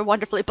the character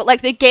wonderfully, but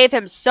like they gave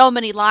him so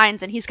many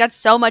lines and he's got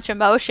so much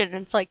emotion,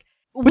 and it's like,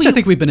 which I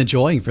think we've been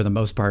enjoying for the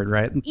most part,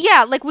 right?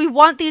 Yeah, like we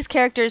want these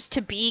characters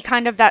to be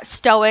kind of that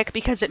stoic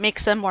because it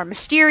makes them more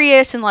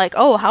mysterious and like,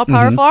 oh, how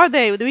powerful are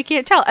they? We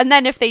can't tell. And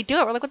then if they do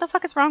it, we're like, what the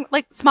fuck is wrong?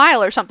 Like,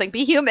 smile or something,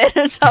 be human.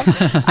 And so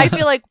I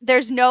feel like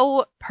there's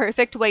no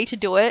perfect way to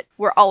do it.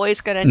 We're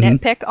always going to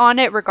nitpick on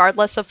it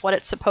regardless of what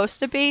it's supposed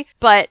to be.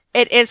 But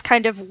it is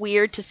kind of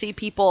weird to see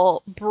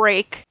people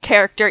break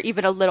character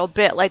even a little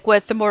bit. Like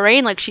with the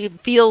Moiraine, like she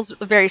feels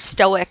very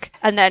stoic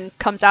and then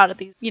comes out of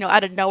these,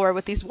 out of nowhere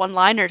with these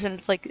one-liners, and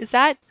it's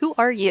like, who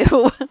are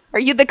you? Are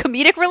you the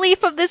comedic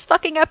relief of this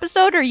fucking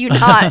episode, or are you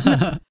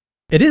not?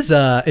 It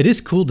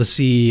is cool to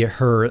see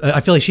her. I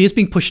feel like she is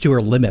being pushed to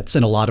her limits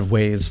in a lot of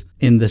ways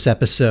in this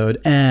episode,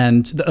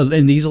 and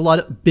these a lot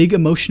of big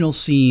emotional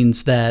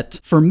scenes that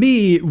for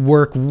me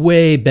work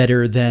way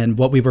better than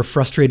what we were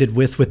frustrated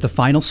with the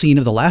final scene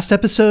of the last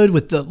episode,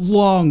 with the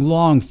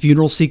long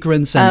funeral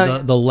sequence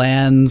and the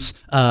Lan's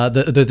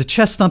the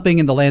chest thumping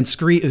and the Lan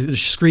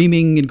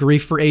screaming in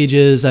grief for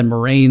ages, and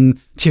Moiraine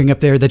tearing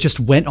up there. That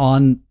just went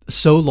on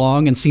so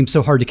long and seemed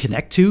so hard to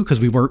connect to because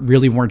we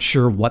weren't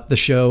sure what the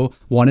show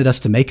wanted us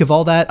to make of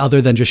all that,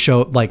 other than just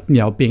show like,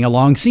 being a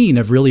long scene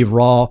of really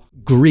raw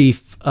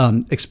grief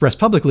expressed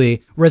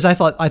publicly. Whereas I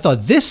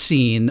thought this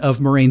scene of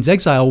Moiraine's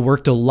exile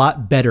worked a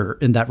lot better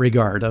in that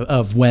regard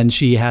of when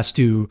she has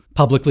to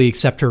publicly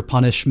accept her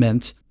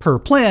punishment per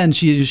plan.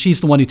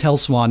 She's the one who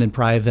tells Siuan in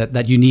private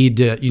that you need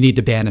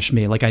to banish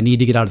me. Like, I need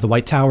to get out of the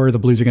White Tower. The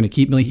Blues are going to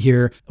keep me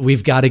here.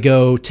 We've got to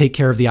go take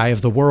care of the Eye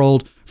of the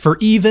World, for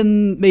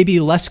even maybe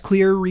less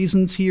clear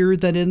reasons here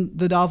than in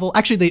the novel.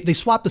 Actually, they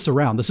swapped this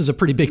around. This is a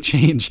pretty big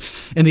change.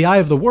 In the Eye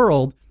of the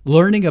World,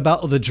 learning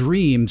about the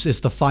dreams is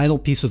the final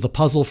piece of the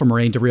puzzle for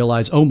Moiraine to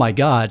realize, oh my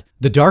God,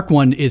 the Dark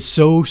One is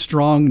so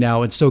strong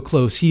now and so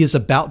close. He is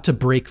about to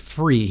break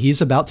free.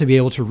 He's about to be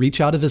able to reach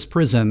out of his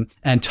prison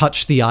and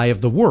touch the Eye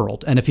of the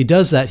World. And if he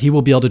does that, he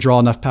will be able to draw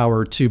enough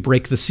power to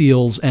break the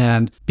seals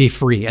and be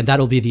free. And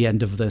that'll be the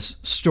end of this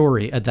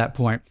story at that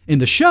point. In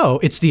the show,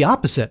 it's the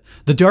opposite.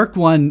 The Dark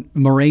One,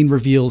 Moiraine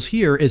reveals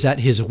here, is at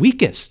his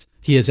weakest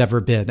he has ever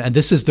been. And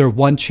this is their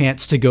one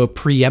chance to go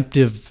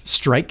preemptive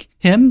strike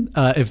him.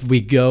 If we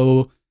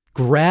go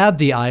grab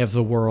the Eye of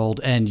the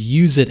World and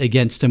use it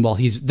against him while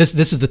he's... This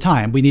is the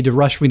time. We need to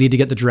rush. We need to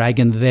get the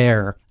dragon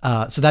there.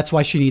 So that's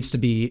why she needs to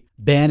be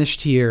banished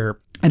here.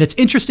 And it's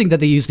interesting that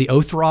they use the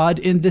Oath Rod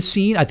in this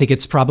scene. I think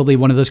it's probably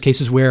one of those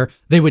cases where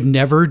they would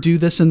never do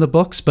this in the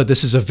books, but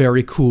this is a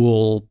very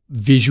cool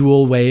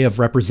visual way of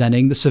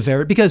representing the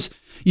severity. Because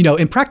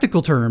in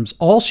practical terms,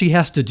 all she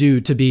has to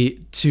do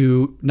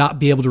to not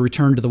be able to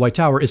return to the White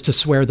Tower is to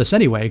swear this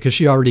anyway, because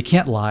she already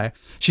can't lie.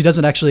 She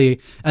doesn't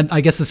actually, and I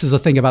guess this is a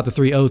thing about the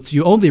 3 oaths.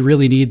 You only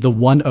really need the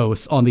one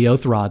oath on the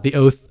oath rod, the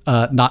oath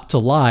not to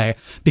lie,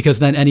 because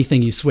then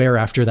anything you swear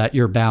after that,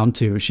 you're bound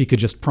to. She could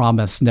just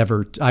promise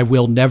I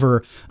will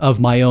never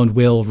of my own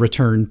will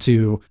return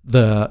to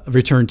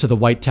the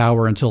White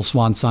Tower until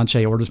Swan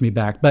Sanche orders me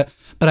back. But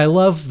I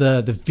love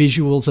the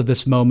visuals of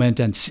this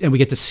moment, and we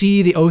get to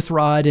see the oath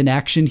rod in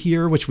action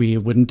here, which we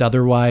wouldn't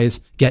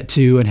otherwise get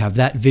to, and have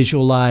that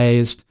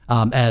visualized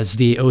as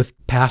the oath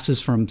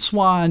passes from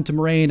Swan to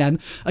Moiraine. And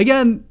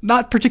again,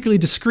 not particularly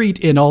discreet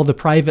in all the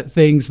private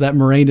things that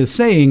Moiraine is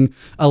saying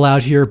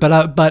aloud here,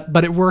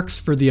 but it works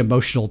for the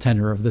emotional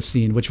tenor of the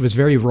scene, which was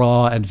very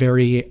raw and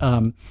very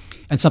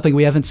and something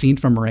we haven't seen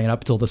from Moiraine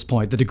up till this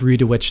point, the degree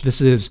to which this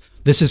is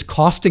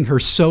costing her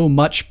so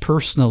much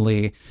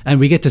personally. And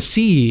we get to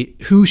see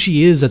who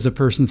she is as a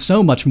person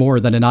so much more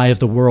than an Eye of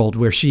the World,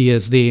 where she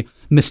is the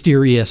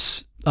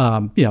mysterious,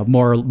 more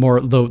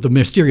the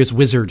mysterious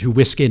wizard who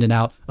whisk in and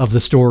out of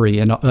the story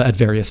and at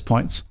various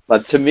points.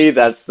 But to me,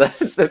 that's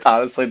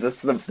honestly, this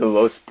is the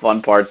most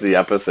fun parts of the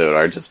episode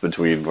are just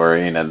between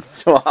Moiraine and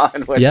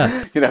Swan. When,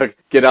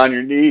 get on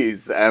your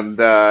knees, and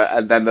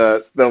then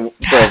the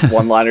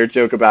one-liner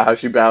joke about how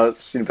she bows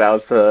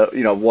to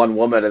one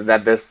woman, and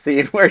then this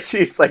scene where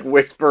she's like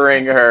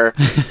whispering her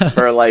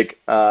like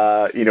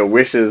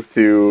wishes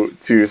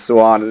to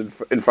Swan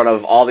in front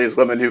of all these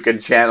women who can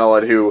channel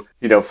and who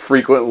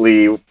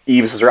frequently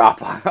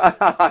eavesdrop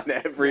on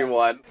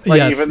everyone.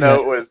 Even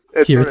though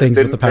it hear things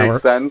didn't with the power.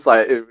 Make sense.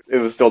 It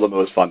was still the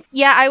most fun.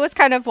 Yeah, I was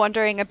kind of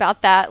wondering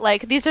about that.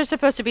 Like, these are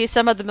supposed to be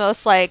some of the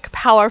most like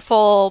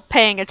powerful,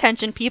 paying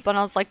attention people, and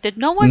I was like, did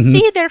no one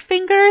see their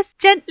fingers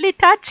gently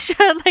touch?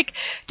 Like,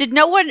 did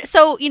no one?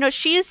 So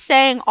she's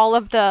saying all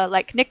of the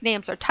like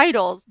nicknames or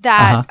titles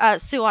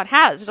that Swan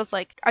has. And I was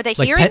like, are they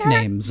like hearing pet her?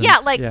 names?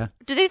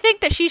 Do they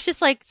think that she's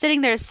just like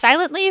sitting there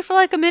silently for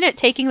like a minute,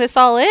 taking this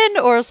all in,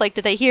 or is like,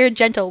 do they hear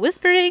gentle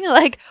whispering?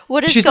 Like,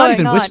 what is she's going on?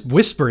 She's not even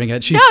whispering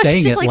it. She's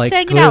saying it like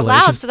saying clearly. It out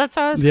loud. So that's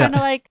why I was kind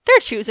of like, they're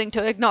choosing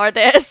to ignore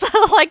this.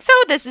 Like,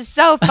 some of this is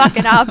so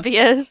fucking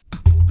obvious.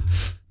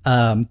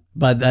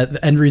 But the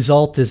end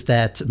result is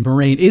that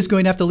Moiraine is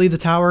going to have to leave the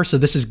tower, so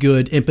this is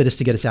good impetus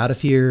to get us out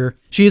of here.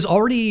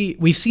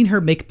 We've seen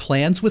her make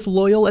plans with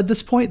Loial at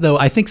this point, though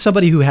I think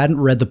somebody who hadn't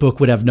read the book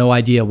would have no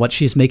idea what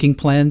she's making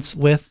plans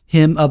with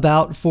him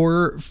about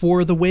for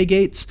the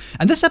Waygates.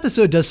 And this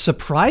episode does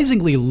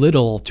surprisingly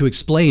little to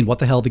explain what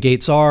the hell the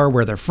gates are,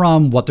 where they're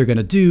from, what they're going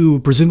to do.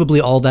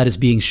 Presumably all that is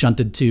being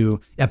shunted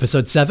to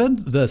episode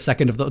 7, the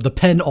second of the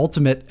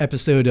penultimate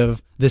episode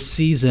of this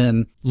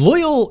season.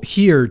 Loial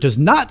here does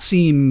not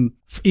seem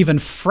even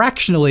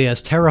fractionally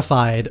as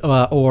terrified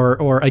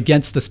or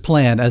against this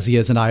plan as he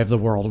is in Eye of the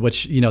World,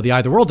 which, the Eye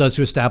of the World does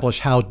to establish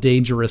how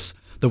dangerous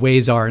the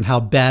ways are and how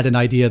bad an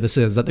idea this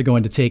is, that they're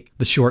going to take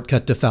the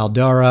shortcut to Fal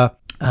Dara.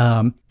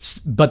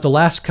 But the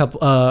last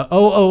couple,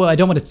 I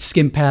don't want to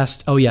skim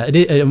past.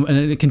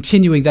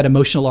 Continuing that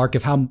emotional arc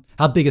of how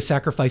big a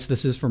sacrifice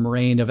this is for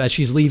Moiraine, as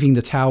she's leaving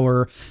the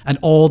tower and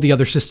all the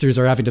other sisters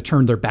are having to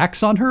turn their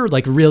backs on her,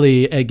 like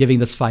really giving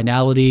this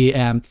finality,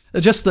 and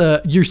just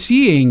you're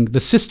seeing the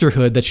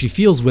sisterhood that she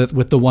feels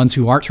with the ones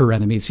who aren't her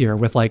enemies here,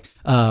 with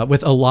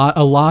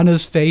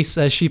Alana's face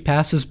as she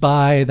passes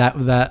by,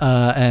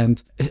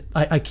 and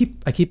I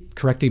keep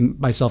correcting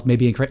myself,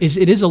 maybe incorrect.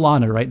 It is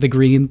Alana, right? The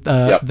green,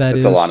 that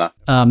is Alana.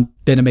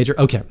 Been a major.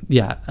 Okay.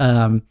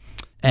 Yeah.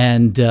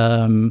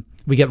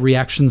 We get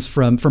reactions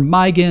from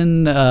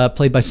Maigan,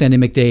 played by Sandy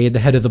McDade, the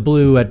head of the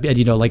Blue, at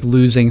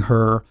losing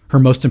her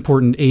most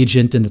important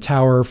agent in the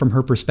tower from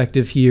her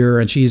perspective here,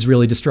 and she's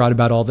really distraught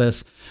about all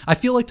this. I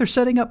feel like they're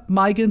setting up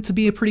Maigan to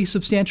be a pretty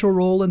substantial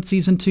role in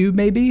season 2,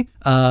 maybe,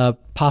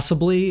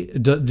 possibly.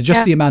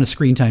 The amount of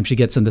screen time she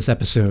gets in this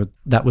episode,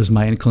 that was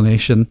my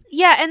inclination.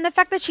 Yeah, and the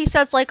fact that she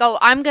says like, "Oh,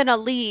 I'm gonna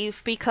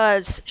leave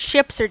because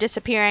ships are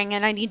disappearing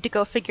and I need to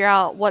go figure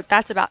out what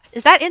that's about."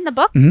 Is that in the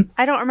book? Mm-hmm.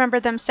 I don't remember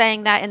them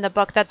saying that in the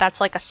book,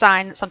 that's like a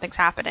sign that something's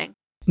happening.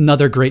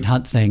 Another Great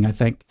Hunt thing, I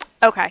think.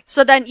 Okay.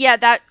 So then, yeah,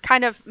 that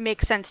kind of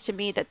makes sense to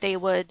me that they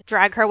would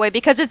drag her away,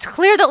 because it's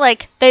clear that,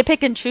 like, they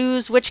pick and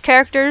choose which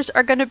characters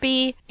are going to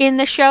be in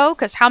the show,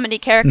 because how many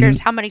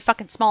characters, how many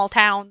fucking small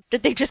towns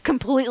did they just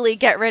completely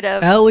get rid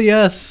of?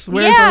 Elias,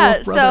 where's our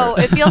little brother?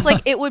 So it feels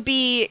like it would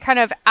be kind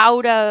of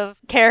out of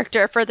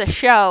character for the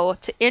show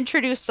to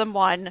introduce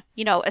someone,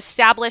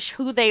 establish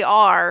who they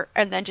are,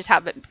 and then just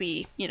have it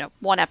be,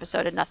 one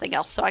episode and nothing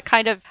else. So I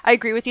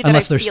agree with you that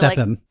unless I they're feel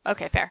Steppen. like,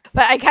 okay, fair.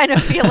 But I kind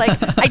of feel like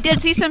I did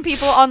see some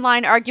people online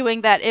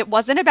arguing that it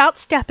wasn't about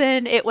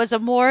Steppen, it was a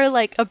more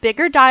like a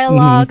bigger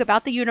dialogue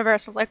about the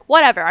universe. I was like,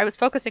 whatever, I was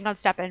focusing on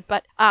Steppen,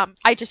 but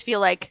I just feel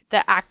like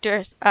the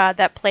actor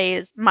that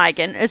plays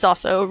Maigan is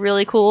also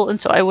really cool,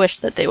 and so I wish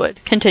that they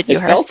would continue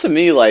her. It felt to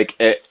me like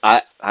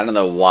I don't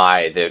know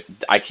why.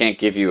 I can't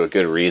give you a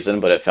good reason,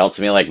 but it felt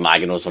to me like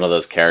Megan was one of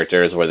those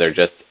characters where they're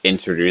just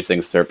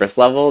introducing surface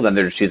level,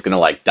 then she's gonna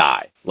like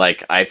die.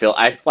 Like I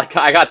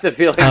got the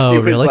feeling Oh, she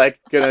was really? like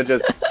gonna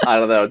just I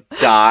don't know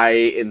die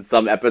in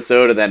some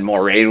episode, and then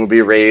Moraine would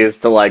be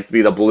raised to like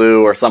be the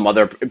Blue, or some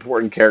other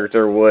important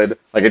character would.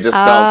 Like it just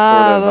felt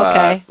sort of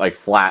okay. like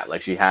flat.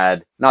 Like she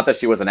had, not that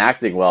she wasn't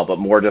acting well, but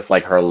more just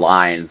like her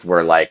lines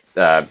were like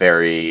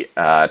very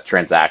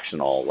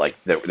transactional. Like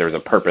there was a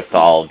purpose to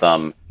all of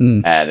them,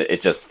 and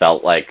it just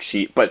felt like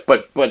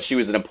but she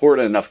was an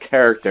important enough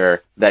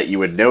character that you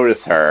would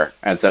notice her.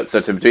 And so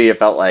to me, it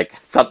felt like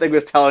something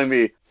was telling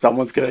me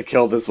someone's gonna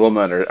kill this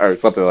woman, or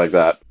something like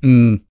that.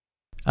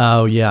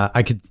 Oh yeah,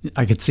 I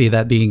could see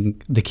that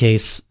being the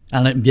case.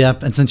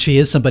 And since she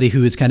is somebody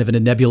who is kind of in a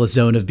nebulous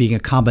zone of being a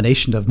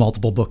combination of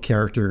multiple book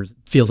characters, it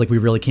feels like we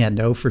really can't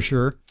know for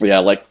sure. Yeah,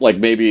 like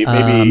maybe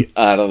I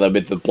don't know,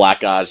 maybe the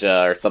Black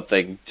Aja or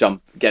something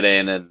get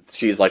in, and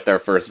she's like their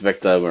first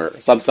victim,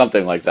 or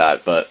something like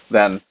that. But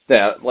then,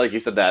 yeah, like you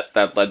said,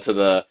 that led to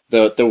the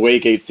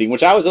Waygate scene,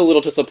 which I was a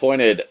little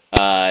disappointed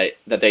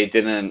that they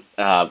didn't,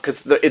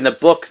 because in the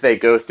book they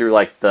go through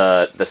like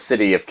the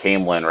city of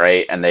Camelin,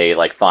 right, and they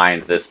like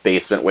find this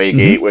basement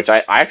Waygate, which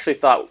I actually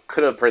thought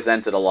could have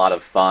presented a lot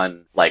of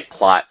fun like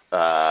plot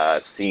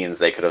scenes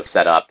they could have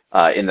set up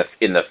in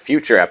the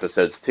future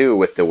episodes too,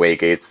 with the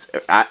Waygates,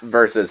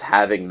 versus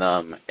having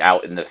them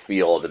out in the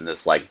field in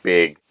this like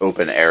big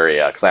open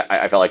area. Because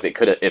I felt like it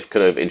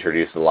could have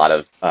introduced a lot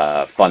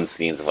of fun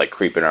scenes of like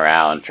creeping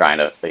around, trying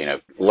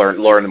to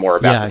learn more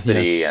about the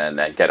city,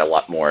 and get a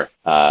lot more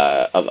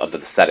of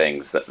the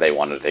settings that they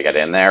wanted to get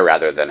in there,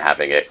 rather than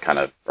having it kind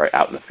of right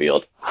out in the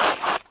field.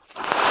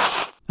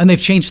 And they've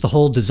changed the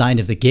whole design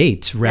of the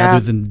gate, rather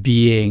than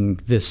being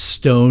this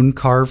stone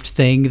carved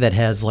thing that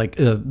has like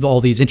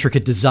all these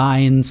intricate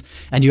designs,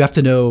 and you have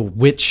to know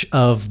which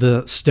of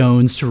the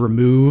stones to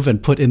remove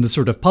and put in the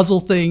sort of puzzle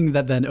thing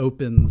that then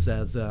opens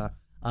as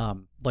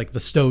like the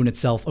stone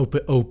itself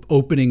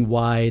opening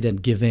wide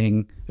and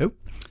giving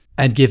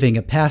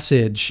a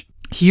passage.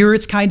 Here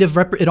it's kind of,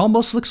 it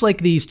almost looks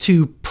like these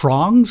two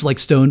prongs, like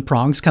stone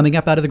prongs coming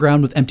up out of the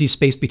ground with empty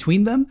space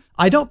between them.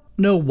 I don't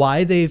know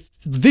why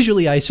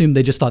visually, I assume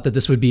they just thought that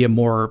this would be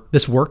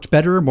this worked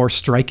better, more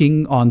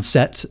striking on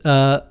set,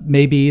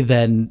 maybe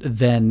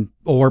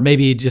or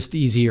maybe just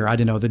easier, I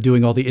don't know, than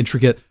doing all the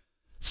intricate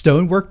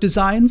stonework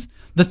designs.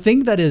 The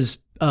thing that is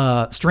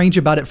strange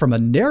about it from a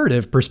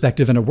narrative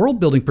perspective and a world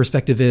building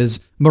perspective is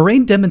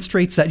Moraine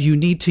demonstrates that you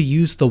need to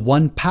use the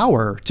one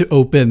power to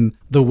open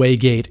the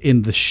Waygate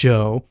in the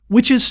show,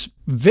 which is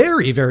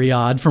very, very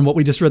odd from what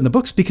we just read in the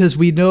books, because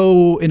we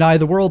know in Eye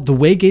of the World the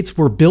Waygates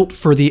were built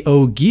for the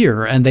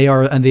Ogier, and they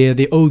are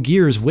the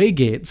Ogier's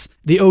Waygates.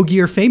 The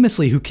Ogier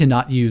famously who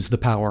cannot use the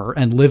power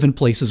and live in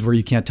places where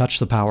you can't touch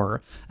the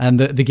power, and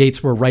the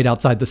gates were right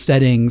outside the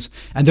settings,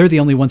 and they're the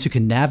only ones who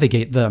can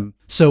navigate them.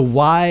 So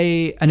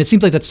why? And it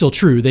seems like that's still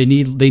true. They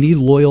need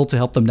Loial to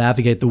help them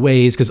navigate the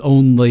ways, because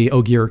only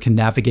Ogier can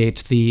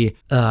navigate the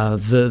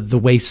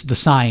ways, the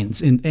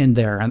signs in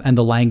there, and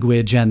the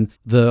language and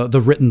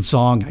the written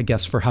song, I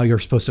guess, for how you're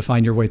supposed to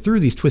find your way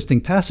through these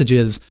twisting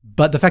passages.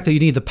 But the fact that you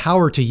need the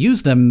power to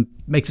use them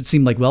makes it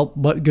seem like, well,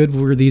 what good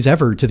were these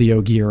ever to the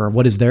Ogier, or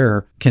what is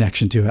their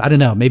connection to it? I don't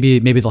know. Maybe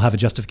they'll have a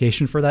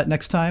justification for that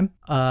next time.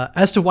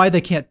 As to why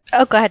they can't...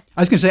 Oh, go ahead.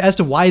 I was going to say, as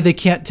to why they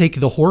can't take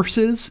the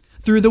horses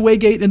through the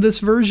Waygate in this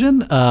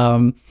version,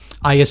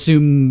 I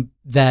assume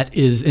that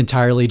is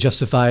entirely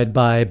justified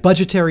by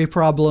budgetary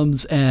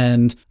problems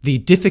and the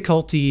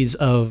difficulties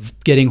of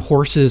getting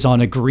horses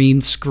on a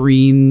green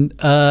screen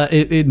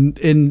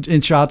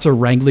in shots, or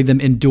wrangling them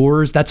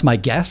indoors. That's my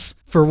guess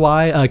for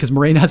why, because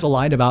Moraine has a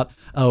line about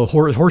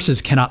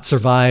horses cannot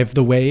survive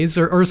the ways,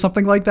 or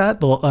something like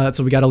that.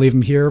 So we got to leave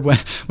them here,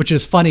 which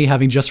is funny,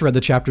 having just read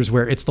the chapters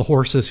where it's the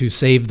horses who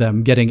save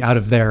them getting out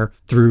of there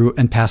through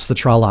and past the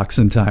Trollocs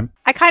in time.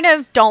 I kind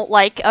of don't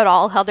like at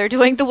all how they're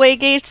doing the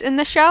Waygates in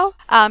the show,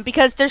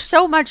 because there's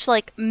so much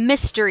like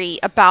mystery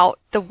about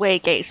the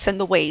Waygates and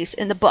the ways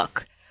in the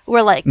book.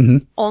 Where like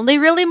only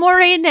really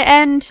Moraine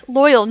and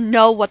Loial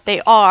know what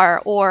they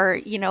are, or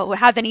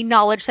have any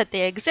knowledge that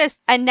they exist.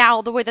 And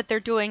now the way that they're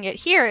doing it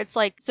here, it's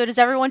like, so does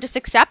everyone just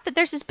accept that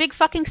there's this big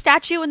fucking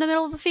statue in the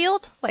middle of the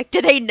field? Like,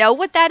 do they know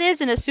what that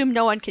is and assume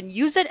no one can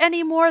use it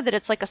anymore, that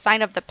it's like a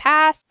sign of the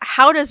past?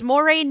 How does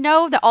Moraine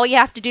know that all you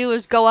have to do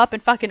is go up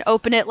and fucking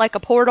open it like a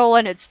portal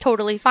and it's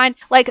totally fine?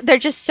 Like,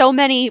 there's just so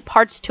many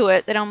parts to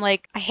it that I'm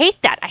like, I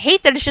hate that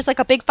it's just like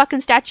a big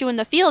fucking statue in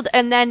the field.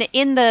 And then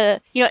in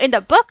the in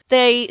the book,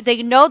 they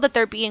know that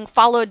they're being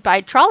followed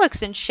by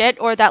Trollocs and shit,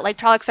 or that like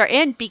Trollocs are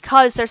in,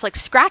 because there's like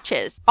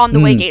scratches on the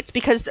Waygates,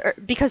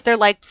 because they're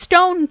like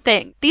stone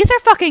thing. These are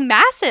fucking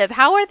massive.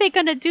 How are they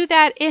going to do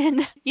that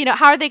in,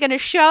 how are they going to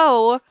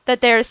show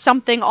that there's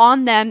something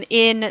on them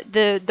in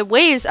the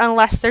ways,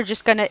 unless they're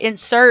just going to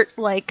insert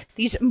like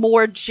these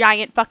more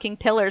giant fucking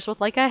pillars with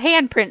like a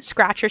handprint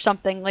scratch or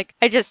something. Like,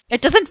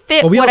 it doesn't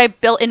fit what I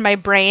built in my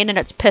brain, and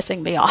it's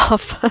pissing me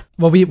off.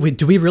 Well,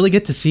 do we really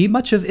get to see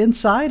much of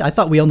inside? I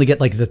thought we only get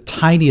like the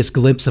tiniest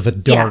glimpse of a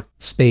dark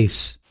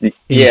space inside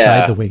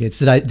Yeah. the Wiggins.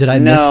 Did I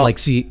No. miss like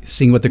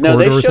seeing what the No,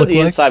 they corridors showed look the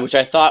like? inside, which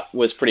I thought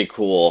was pretty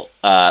cool.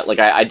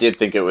 I did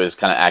think it was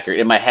kind of accurate.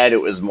 In my head,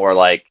 it was more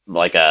like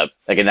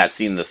in that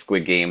scene in the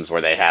Squid Games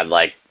where they had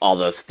like all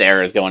those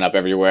stairs going up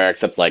everywhere,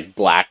 except like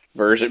black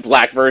version of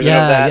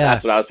Yeah, that. yeah.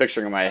 That's what I was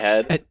picturing in my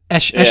head.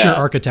 Escher Yeah.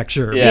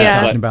 architecture. Yeah, We were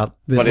but- talking about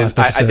the But last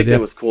I episode. think yeah.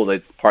 it was cool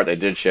the part they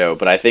did show.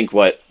 But I think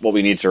what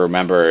we need to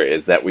remember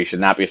is that we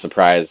should not be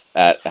surprised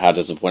at how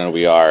disappointed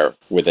we are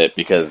with it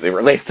because it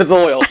relates to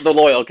the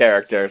loyal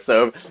character.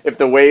 So if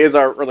the ways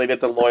are related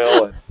to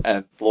loyal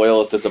and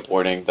loyal is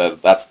disappointing,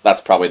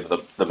 that's probably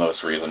the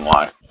most reason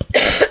why.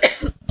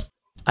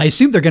 I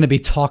assume they're going to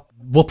be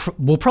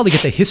we'll probably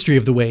get the history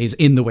of the ways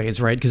in the ways,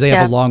 right? Because they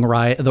have a long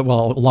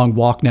long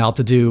walk now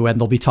to do, and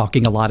they'll be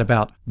talking a lot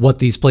about what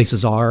these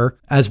places are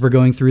as we're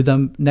going through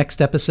them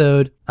next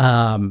episode.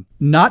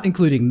 Not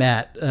including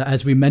Matt,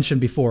 as we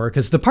mentioned before,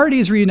 because the party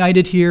is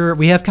reunited here.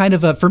 We have kind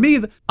of for me,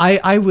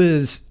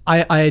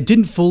 I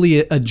didn't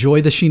fully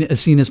enjoy the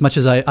scene as much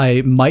as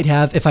I might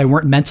have if I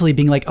weren't mentally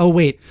being like, oh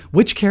wait,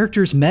 which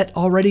characters met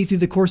already through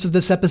the course of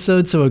this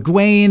episode? So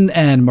Egwene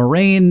and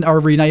Moraine are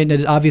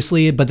reunited,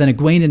 obviously, but then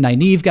Egwene and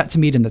Nynaeve got to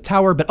meet in the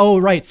tower. But oh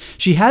right,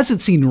 she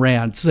hasn't seen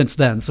Rand since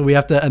then, so we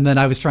have to. And then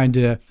I was trying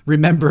to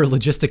remember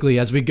logistically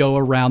as we go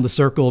around the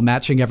circle,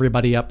 matching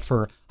everybody up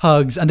for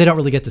hugs, and they don't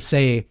really get to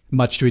say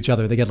much to each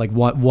other. They get like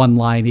one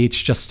line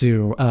each just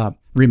to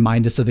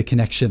remind us of the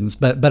connections.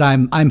 But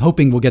I'm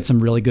hoping we'll get some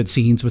really good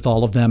scenes with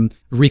all of them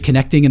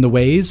reconnecting in the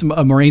ways.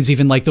 Moraine's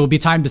even like, there'll be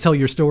time to tell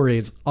your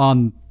stories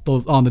on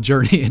the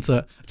journey. It's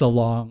a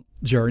long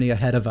journey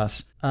ahead of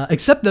us.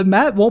 Except that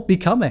Matt won't be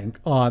coming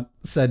on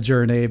said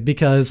journey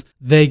because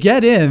they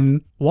get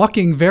in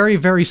walking very,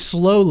 very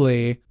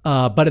slowly.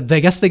 But I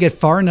guess they get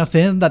far enough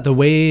in that the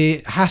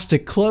way has to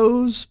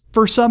close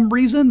for some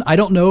reason. I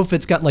don't know if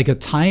it's got like a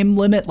time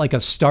limit, like a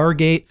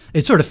Stargate.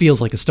 It sort of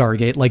feels like a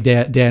Stargate, like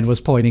Dan was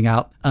pointing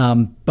out.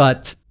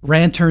 But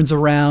Rand turns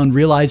around,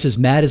 realizes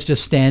Matt is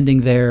just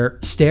standing there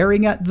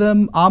staring at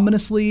them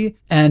ominously.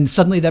 And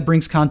suddenly that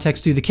brings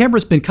context to the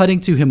camera's been cutting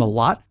to him a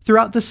lot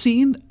throughout the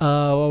scene,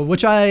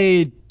 which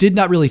I did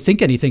not really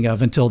think anything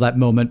of until that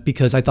moment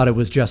because I thought it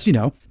was just,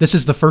 this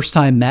is the first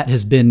time Matt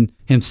has been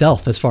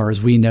himself as far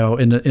as we know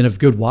in a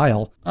good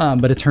while.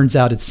 But it turns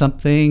out it's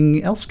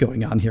something else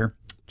going on here.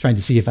 Trying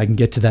to see if I can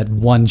get to that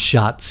one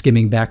shot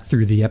skimming back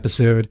through the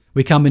episode.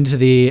 We come into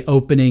the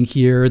opening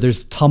here.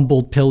 There's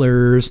tumbled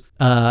pillars.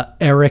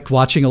 Eric,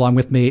 watching along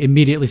with me,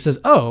 immediately says,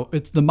 oh,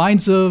 it's the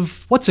mines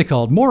of, what's it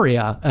called?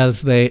 Moria,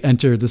 as they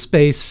enter the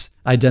space,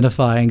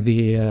 identifying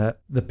the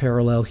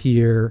parallel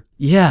here.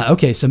 Yeah,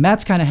 okay, so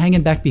Matt's kind of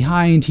hanging back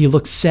behind. He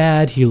looks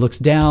sad. He looks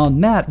down.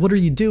 Matt, what are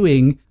you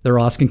doing? They're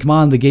asking, come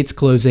on, the gate's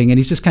closing. And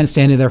he's just kind of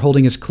standing there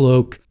holding his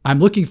cloak. I'm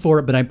looking for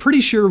it, but I'm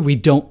pretty sure we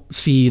don't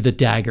see the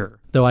dagger,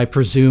 though I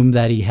presume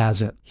that he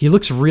has it. He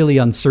looks really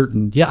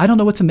uncertain. Yeah, I don't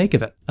know what to make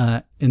of it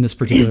in this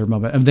particular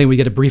moment. And then we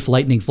get a brief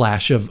lightning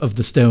flash of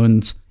the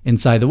stones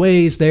inside the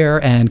ways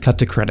there and cut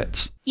to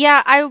credits.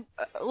 Yeah,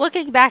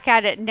 looking back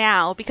at it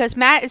now, because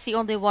Matt is the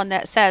only one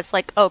that says,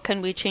 like, oh,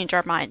 can we change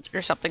our minds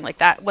or something like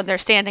that when they're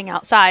standing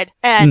outside.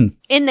 And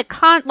in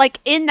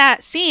in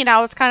that scene,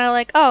 I was kind of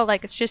like, oh,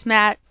 like, it's just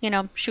Matt,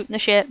 shooting the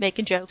shit,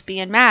 making jokes,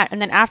 being Matt.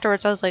 And then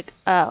afterwards, I was like,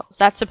 oh, is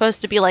that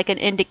supposed to be like an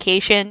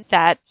indication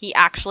that he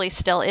actually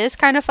still is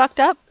kind of fucked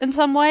up in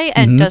some way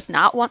and does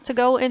not want to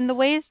go in the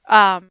ways?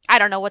 I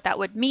don't know what that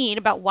would mean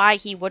about why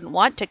he wouldn't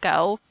want to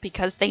go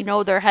because they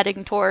know they're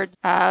heading towards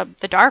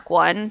the Dark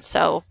One.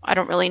 So I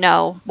don't really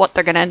know what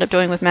they're going to end up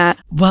doing with Matt.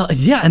 Well,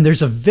 yeah, and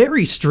there's a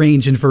very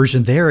strange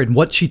inversion there in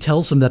what she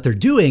tells them that they're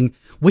doing,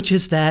 which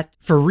is that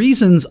for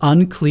reasons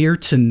unclear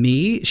to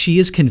me, she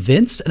is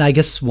convinced, and I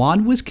guess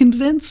Swan was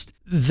convinced,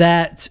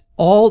 that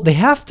they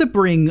have to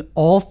bring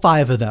all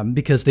 5 of them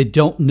because they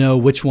don't know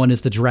which one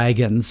is the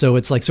dragon. So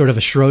it's like sort of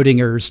a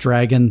Schrodinger's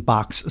dragon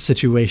box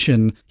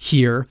situation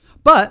here.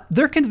 But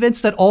they're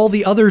convinced that all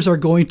the others are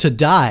going to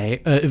die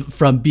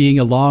from being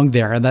along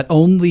there and that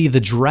only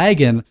the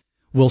dragon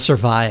will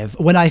survive.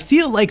 When I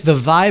feel like the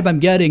vibe I'm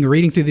getting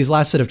reading through these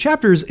last set of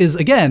chapters is,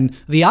 again,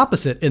 the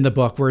opposite in the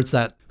book, where it's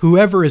that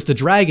whoever is the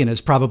dragon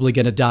is probably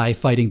going to die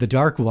fighting the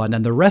Dark One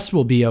and the rest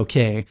will be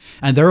okay.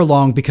 And they're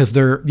along because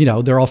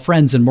they're all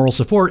friends and moral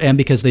support and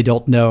because they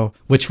don't know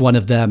which one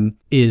of them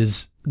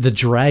is the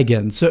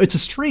dragon. So it's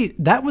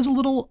that was a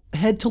little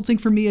head tilting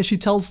for me as she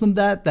tells them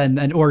that,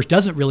 or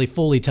doesn't really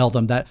fully tell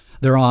them that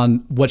they're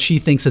on what she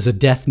thinks is a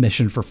death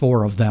mission for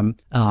 4 of them.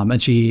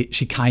 And she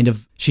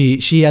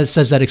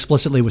says that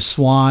explicitly with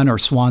Swan, or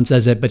Swan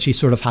says it, but she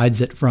sort of hides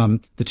it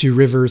from the Two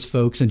Rivers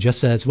folks and just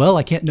says, well,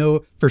 I can't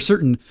know for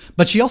certain.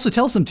 But she also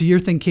tells them, to your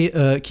thing,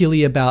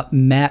 Keely, about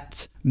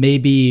Matt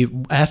maybe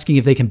asking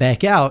if they can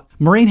back out.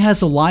 Moraine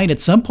has a line at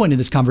some point in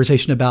this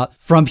conversation about,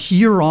 from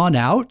here on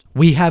out,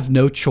 we have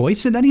no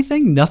choice in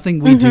anything. Nothing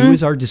we do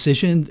is our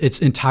decision.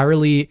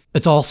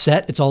 It's all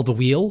set. It's all the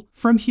wheel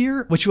from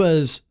here, which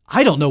was,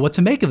 I don't know what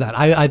to make of that.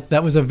 I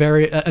that was a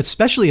very,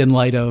 especially in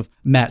light of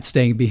Matt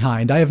staying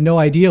behind. I have no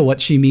idea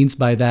what she means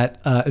by that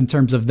in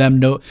terms of them.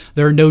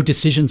 There are no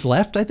decisions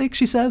left, I think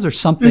she says, or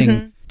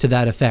something to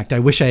that effect. I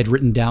wish I had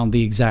written down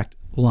the exact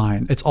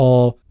line. It's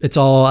all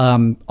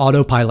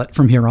autopilot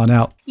from here on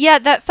out. Yeah,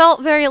 that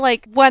felt very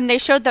like when they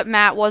showed that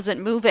Matt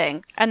wasn't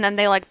moving and then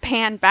they like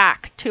panned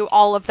back to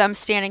all of them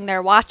standing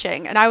there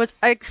watching. And I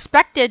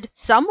expected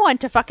someone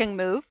to fucking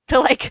move, to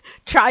like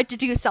try to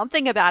do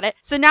something about it.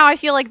 So now I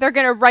feel like they're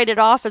going to write it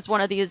off as one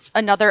of these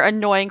another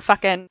annoying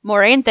fucking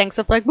Moiraine things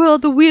of like, well,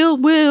 the wheel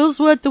wills,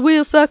 what the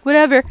wheel fuck,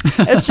 whatever.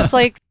 It's just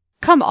like,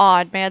 come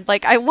on, man.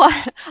 Like, I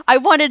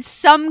wanted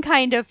some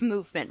kind of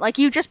movement. Like,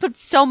 you just put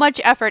so much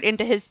effort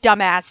into his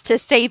dumbass to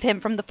save him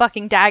from the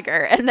fucking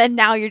dagger, and then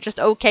now you're just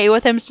okay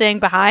with him staying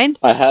behind?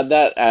 I had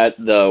that at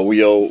the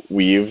wheel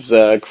weaves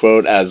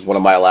quote as one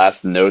of my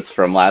last notes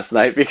from last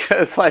night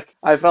because, like,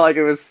 I felt like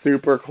it was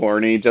super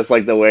corny, just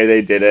like the way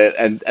they did it.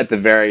 And at the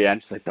very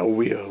end, she's like, the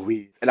wheel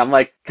weaves. And I'm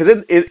like,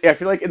 because I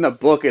feel like in the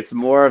book, it's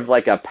more of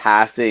like a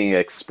passing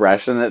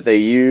expression that they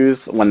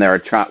use when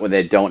when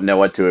they don't know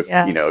what to,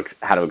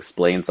 how to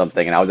explain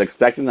something. And I was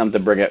expecting them to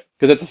bring it,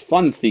 because it's a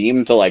fun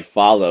theme to like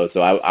follow.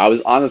 So I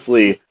was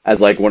honestly, as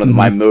like one of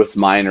my most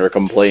minor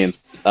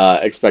complaints,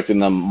 expecting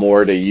them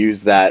more to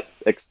use that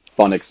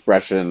fun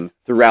expression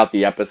throughout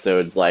the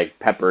episodes, like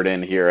peppered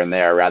in here and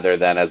there, rather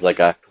than as like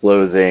a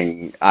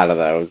closing, I don't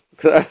know,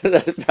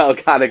 that felt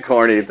kind of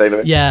corny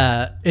thing.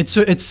 Yeah,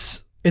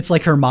 it's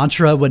like her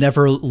mantra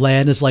whenever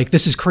Lan is like,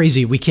 this is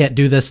crazy, we can't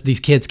do this, these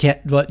kids can't,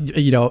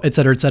 et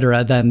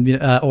cetera, then,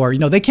 or,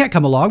 they can't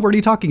come along, what are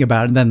you talking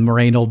about? And then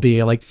Moiraine will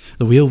be like,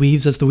 the wheel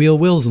weaves as the wheel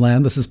wills,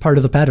 Lan, this is part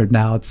of the pattern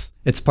now,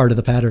 it's part of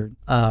the pattern.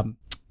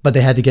 But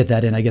they had to get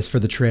that in, I guess, for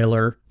the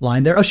trailer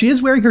line there. Oh, she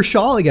is wearing her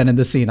shawl again in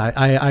the scene.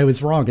 I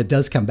was wrong. It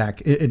does come back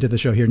into the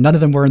show here. None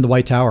of them were in the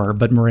White Tower,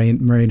 but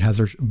Moiraine has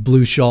her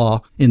blue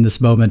shawl in this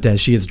moment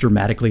as she is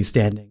dramatically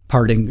standing,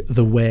 parting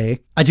the way.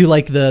 I do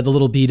like the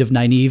little beat of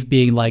Nynaeve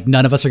being like,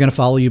 none of us are going to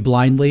follow you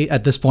blindly.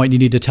 At this point, you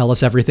need to tell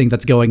us everything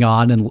that's going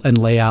on and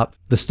lay out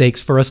the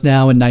stakes for us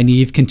now. And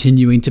Nynaeve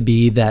continuing to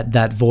be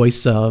that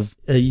voice of,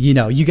 you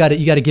got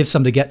to give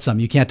some to get some.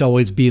 You can't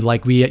always be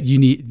like,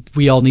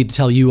 we all need to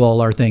tell you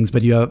all our things,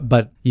 but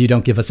you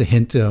don't give us a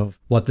hint of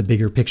what the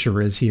bigger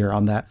picture is here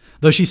on that.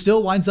 Though she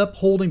still winds up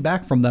holding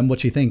back from them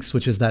what she thinks,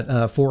 which is that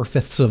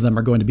 4/5 of them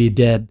are going to be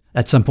dead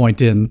at some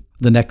point in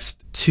the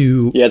next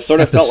 2 Yeah, it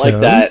sort of episodes.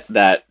 felt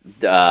like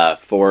that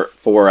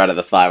 4 out of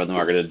the 5 of them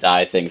are going to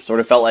die thing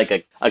sort of felt like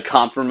a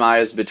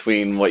compromise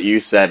between what you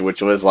said,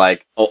 which was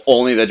like,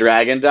 only the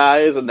dragon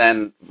dies, and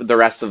then the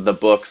rest of the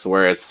books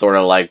where it's sort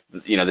of like,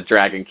 the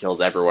dragon kills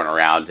everyone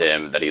around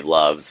him that he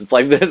loves. It's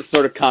like this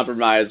sort of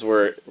compromise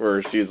where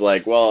she's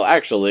like, well,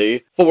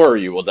 actually, 4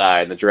 of you will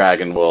die and the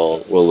dragon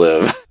will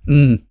live.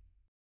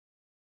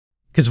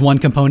 Because one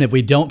component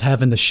we don't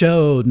have in the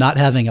show, not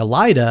having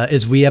Elaida,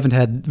 is we haven't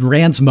had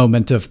Rand's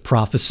moment of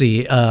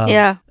prophecy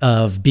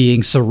of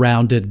being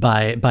surrounded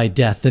by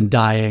death and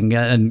dying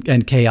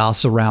and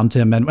chaos around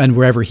him. And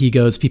wherever he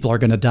goes, people are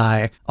going to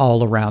die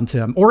all around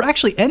him. Or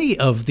actually any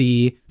of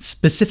the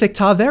specific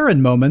Ta'veren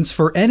moments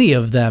for any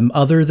of them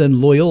other than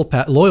Loyal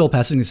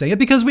passing and saying it.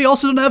 Because we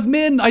also don't have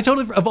Min.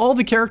 Of all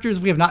the characters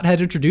we have not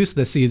had introduced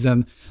this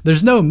season,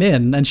 there's no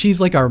Min. And she's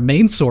like our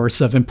main source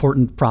of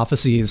important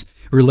prophecies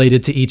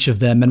related to each of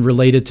them and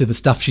related to the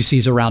stuff she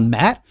sees around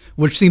Matt,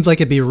 which seems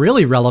like it'd be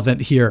really relevant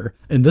here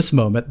in this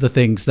moment, the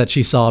things that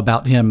she saw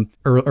about him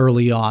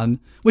early on.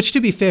 Which,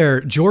 to be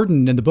fair,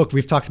 Jordan in the book,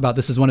 we've talked about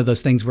this as one of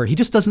those things where he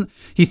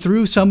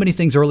threw so many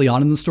things early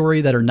on in the story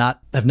that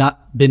have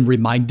not been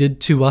reminded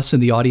to us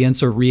in the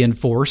audience or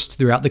reinforced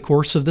throughout the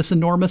course of this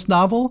enormous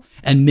novel.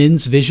 And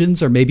Min's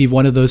visions are maybe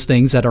one of those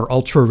things that are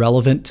ultra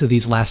relevant to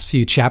these last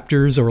few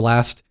chapters or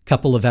last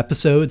couple of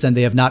episodes, and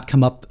they have not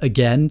come up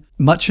again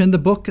much in the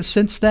book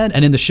since then.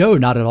 And in the show,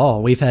 not at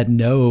all. We've had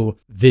no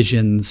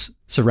visions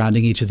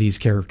surrounding each of these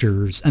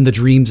characters, and the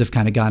dreams have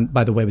kind of gone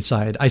by the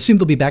wayside. I assume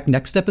they'll be back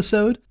next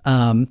episode.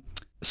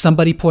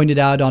 Somebody pointed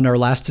out on our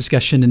last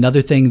discussion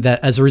another thing,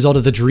 that as a result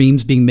of the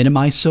dreams being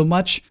minimized so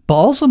much,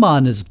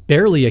 Ba'alzamon is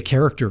barely a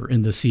character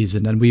in the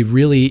season, and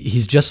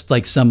he's just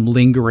like some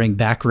lingering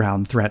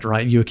background threat,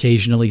 right? You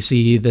occasionally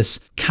see this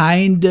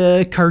kind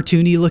of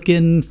cartoony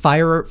looking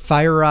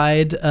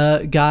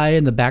fire-eyed guy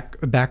in the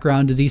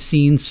background of these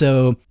scenes.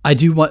 So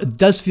it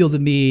does feel to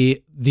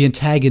me the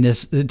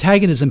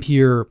antagonism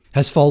here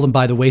has fallen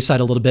by the wayside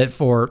a little bit,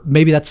 for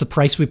maybe that's the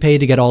price we pay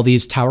to get all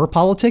these tower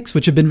politics,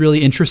 which have been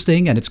really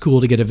interesting, and it's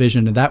cool to get a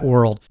vision in that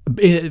world.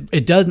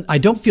 I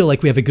don't feel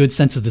like we have a good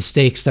sense of the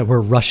stakes that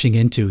we're rushing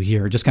into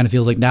here. It just kind of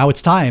feels like now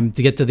it's time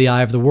to get to the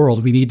eye of the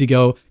world. We need to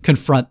go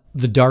confront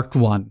the Dark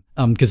One.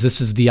 Because this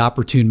is the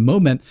opportune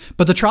moment.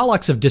 But the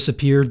Trollocs have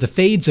disappeared. The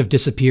Fades have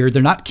disappeared.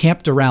 They're not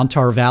camped around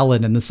Tar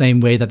Valon in the same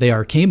way that they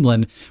are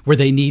Caemlyn, where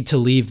they need to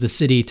leave the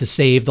city to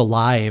save the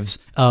lives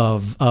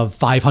of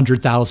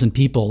 500,000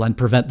 people and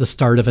prevent the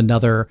start of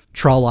another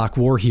Trolloc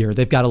war here.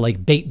 They've got to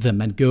like bait them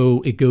and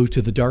go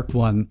to the Dark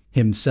One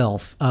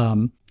himself.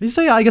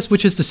 So yeah, I guess,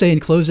 which is to say in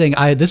closing,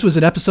 this was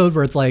an episode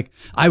where it's like,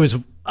 I was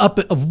up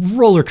a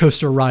roller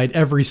coaster ride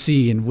every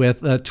scene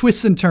with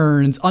twists and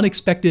turns,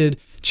 unexpected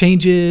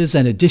changes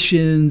and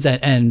additions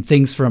and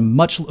things from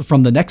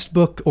the next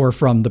book or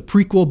from the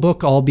prequel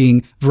book all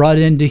being brought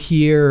into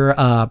here,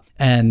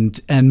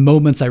 and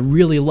moments I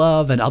really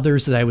love and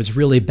others that I was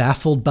really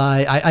baffled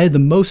by. I had the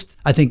most,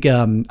 I think,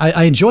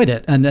 I enjoyed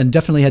it and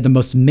definitely had the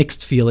most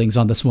mixed feelings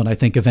on this one, I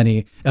think, of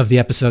any of the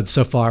episodes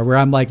so far, where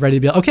I'm like ready to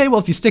be like, okay, well,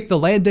 if you stick the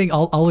landing,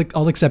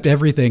 I'll accept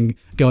everything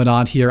going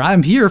on here.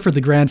 I'm here for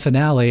the grand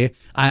finale.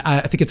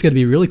 I think it's going to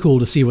be really cool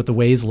to see what the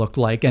ways look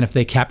like and if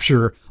they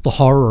capture the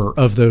horror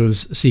of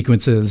those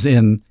sequences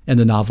in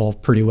the novel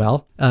pretty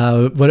well.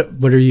 What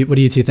do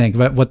you two think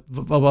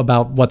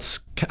about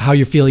how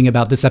you're feeling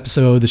about this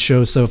episode, the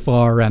show so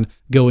far, and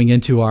going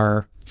into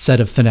our set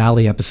of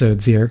finale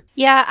episodes here?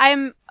 Yeah,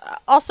 I'm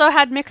also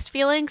had mixed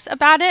feelings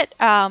about it.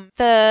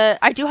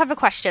 I do have a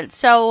question.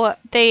 So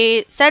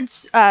they said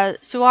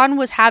Siuan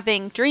was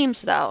having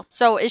dreams, though.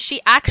 So is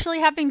she actually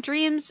having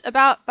dreams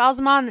about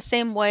Ba'alzamon the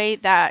same way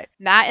that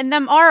Mat and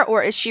them are,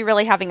 or is she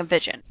really having a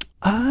vision?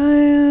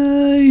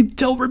 I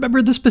don't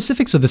remember the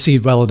specifics of the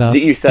scene well enough.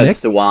 You said Nick?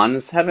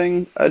 Siuan's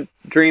having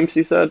dreams,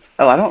 you said?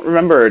 Oh, I don't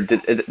remember.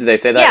 Did they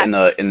say that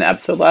in the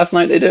episode last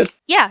night they did?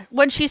 Yeah,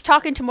 when she's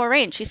talking to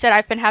Moiraine, she said,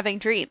 I've been having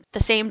dreams. The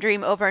same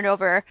dream over and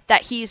over,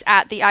 that he's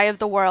at the eye of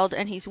the world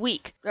and he's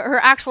weak. Her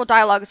actual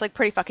dialogue is like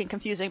pretty fucking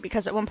confusing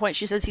because at one point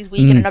she says he's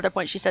weak and another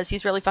point she says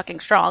he's really fucking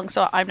strong,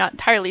 so I'm not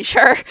entirely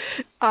sure.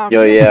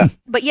 Yeah.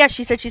 But yeah,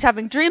 she said she's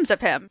having dreams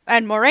of him.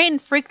 And Moiraine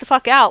freaked the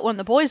fuck out when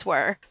the boys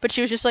were. But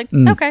she was just like,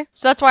 okay.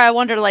 So that's why I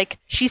wonder, like,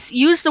 she's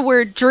used the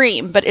word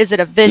dream, but is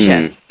it a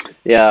vision?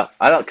 Yeah,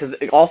 I don't, because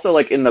also,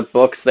 like, in the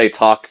books they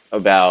talk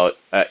about,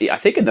 I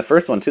think in the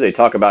first one too, they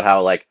talk about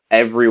how, like,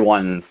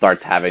 everyone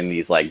starts having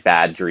these, like,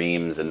 bad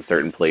dreams in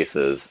certain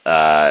places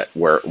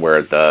where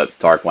the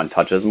Dark One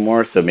touches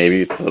more, so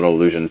maybe it's an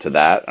allusion to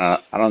that.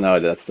 I don't know,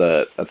 that's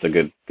a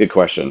good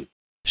question.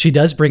 She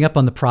does bring up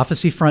on the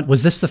prophecy front,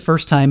 was this the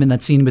first time in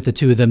that scene with the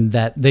two of them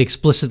that they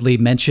explicitly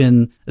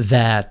mention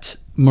that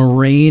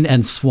Moiraine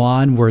and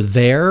Siuan were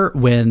there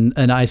when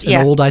an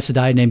old Aes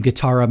Sedai named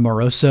Gitara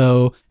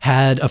Moroso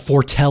had a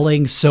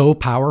foretelling so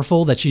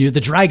powerful that she knew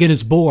the dragon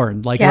is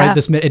born. Like right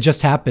this minute, it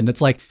just happened.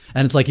 It's like,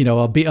 you know,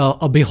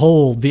 a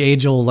behold the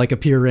angel like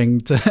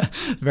appearing to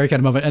the very kind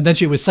of moment. And then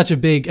she was such a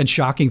big and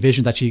shocking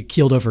vision that she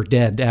keeled over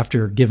dead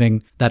after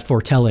giving that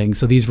foretelling.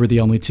 So these were the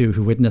only two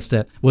who witnessed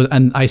it.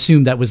 And I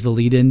assume that was the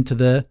lead into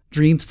the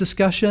dreams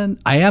discussion.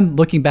 I am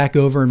looking back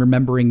over and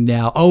remembering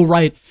now. Oh,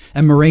 right.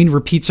 And Moiraine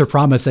repeats her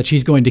promise that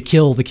she's going to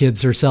kill the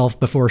kids herself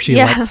before she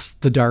lets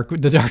the dark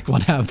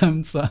one have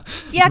them. So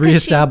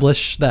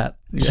reestablish that.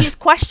 She's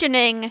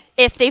questioning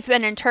if they've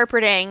been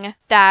interpreting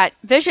that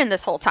vision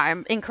this whole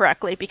time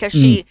incorrectly, because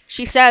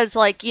she says,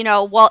 like, you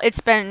know, well, it's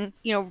been,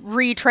 you know,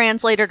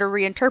 retranslated or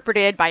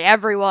reinterpreted by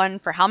everyone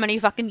for how many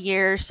fucking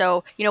years.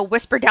 So, you know,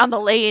 whisper down the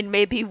lane,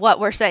 maybe what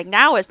we're saying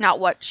now is not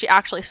what she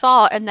actually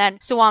saw. And then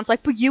Siuan's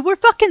like, but you were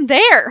fucking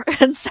there.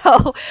 And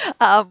so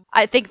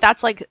I think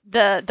that's like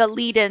the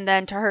lead in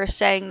then to her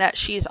saying that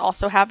she's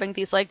also having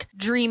these like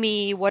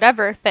dreamy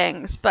whatever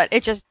things. But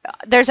it just,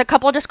 there's a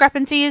couple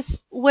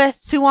discrepancies with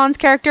Siuan's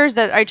characters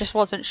that I just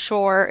wasn't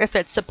sure if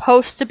it's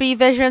supposed to be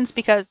visions,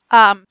 because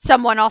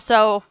someone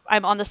also,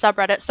 I'm on the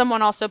subreddit,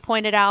 someone also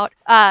pointed out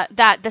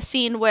that the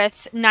scene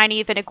with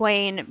Nynaeve and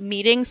Egwene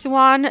meeting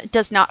Siuan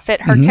does not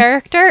fit her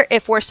character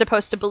if we're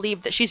supposed to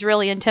believe that she's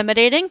really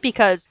intimidating,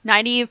 because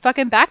Nynaeve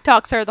fucking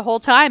backtalks her the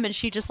whole time and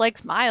she just like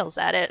smiles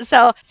at it.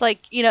 So it's like,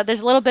 you know,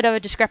 there's a little bit of a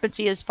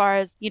discrepancy as far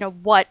as, you know,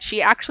 what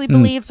she actually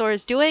believes or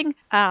is doing.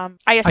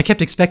 I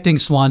kept expecting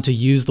Siuan to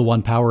use the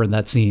one power in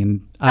that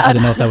scene. I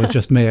don't know if that was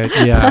just me.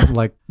 Yeah,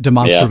 like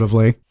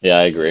demonstratively. Yeah,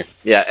 I agree.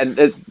 Yeah, and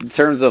in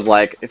terms of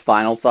like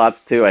final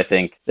thoughts too, I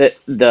think that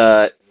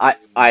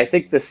I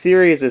think the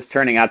series is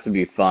turning out to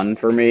be fun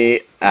for me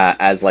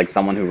as like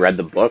someone who read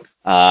the books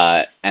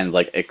and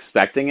like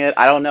expecting it.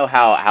 I don't know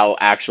how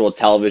actual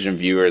television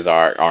viewers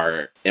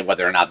are and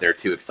whether or not they're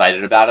too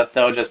excited about it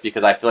though, just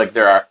because I feel like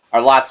there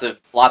are lots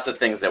of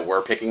things that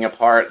we're picking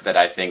apart that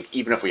I think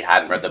even if we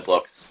hadn't read the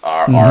books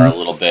are a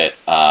little bit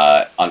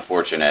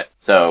unfortunate.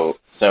 So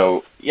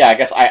yeah, I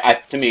guess I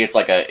to me it's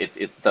like it's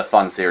a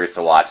fun series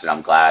to watch, and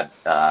I'm glad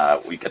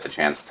we get the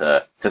chance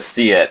to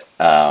see it.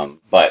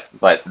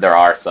 But there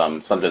are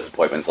some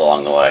disappointments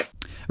along the way.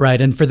 Right,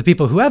 and for the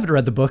people who haven't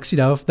read the books, you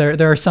know,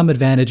 there are some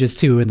advantages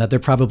too, in that they're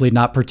probably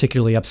not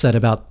particularly upset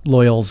about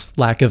Loial's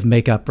lack of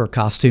makeup or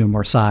costume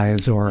or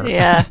size or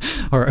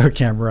or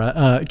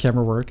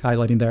camera work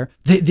highlighting there.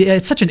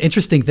 It's such an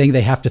interesting thing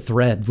they have to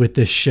thread with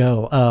this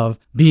show of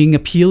being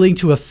appealing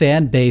to a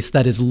fan base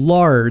that is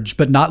large,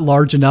 but not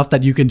large enough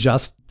that you can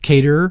just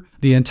cater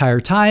the entire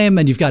time,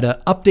 and you've got to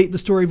update the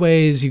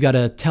storyways. You got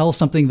to tell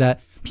something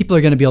that people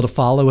are going to be able to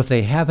follow if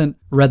they haven't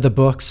read the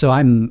books. So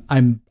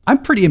I'm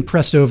I'm pretty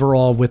impressed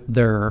overall with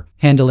their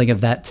handling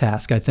of that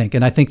task, I think.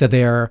 And I think that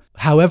they are,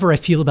 however I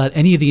feel about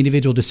any of the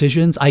individual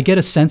decisions, I get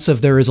a sense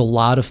of there is a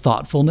lot of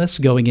thoughtfulness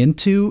going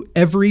into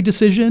every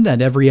decision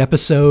and every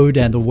episode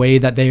and the way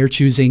that they are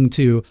choosing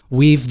to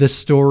weave this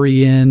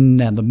story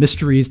in and the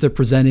mysteries they're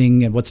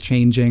presenting and what's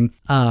changing.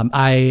 And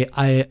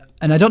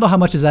I don't know how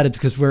much is that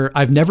because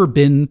I've never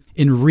been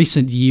in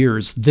recent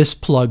years this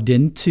plugged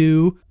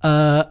into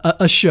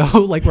a show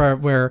like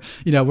where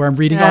I'm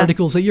reading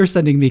articles that you're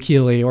sending me,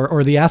 Keely,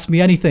 or the Ask Me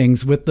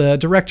Anythings with the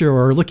director,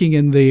 or looking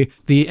in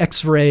the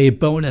X-Ray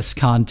bonus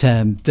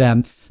content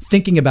and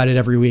thinking about it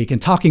every week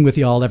and talking with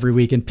y'all every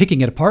week and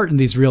picking it apart in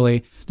these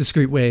really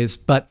discrete ways.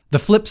 But the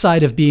flip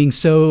side of being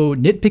so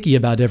nitpicky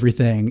about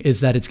everything is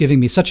that it's giving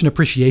me such an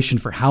appreciation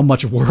for how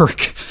much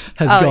work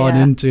has gone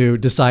into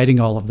deciding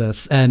all of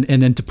this and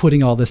into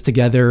putting all this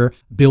together,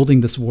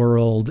 building this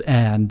world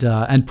and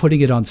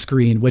putting it on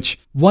screen, which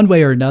one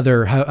way or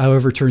another,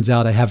 however it turns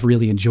out, I have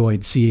really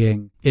enjoyed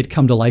seeing it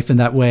come to life in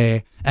that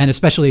way. And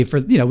especially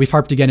for, we've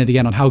harped again and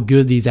again on how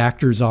good these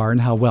actors are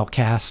and how well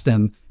cast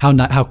and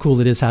how cool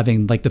it is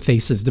having like the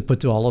faces to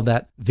put to all of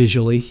that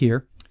visually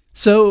here.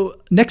 So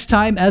next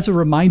time, as a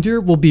reminder,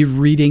 we'll be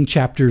reading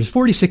chapters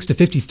 46 to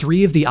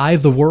 53 of The Eye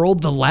of the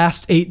World, the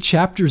last 8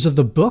 chapters of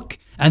the book.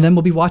 And then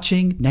we'll be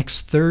watching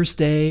next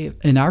Thursday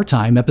in our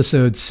time,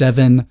 episode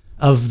 7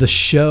 of the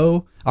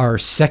show, our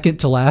second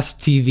to last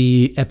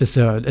TV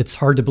episode. It's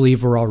hard to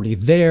believe we're already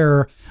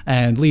there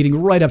and leading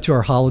right up to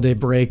our holiday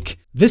break.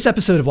 This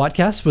episode of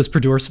Wattcast was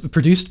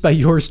produced by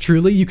yours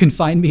truly. You can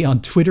find me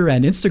on Twitter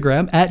and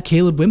Instagram at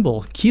Caleb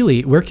Wimble.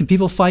 Keely, where can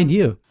people find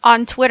you?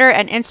 On Twitter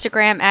and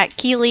Instagram at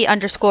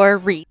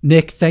Keely_Reed.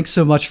 Nick, thanks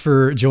so much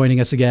for joining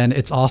us again.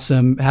 It's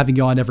awesome having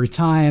you on every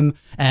time,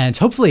 and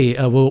hopefully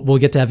we'll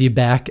get to have you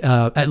back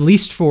at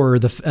least for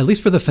the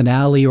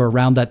finale or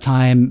around that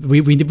time. We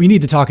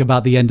need to talk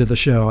about the end of the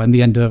show and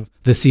the end of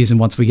the season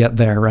once we get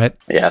there, right?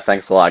 Yeah,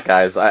 thanks a lot,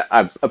 guys.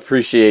 I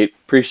appreciate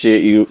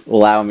you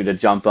allowing me to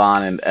jump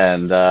on and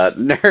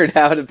nerd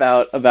out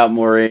about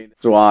Moiraine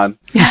Swan.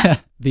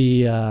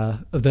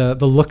 The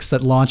looks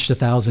that launched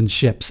 1,000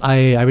 ships.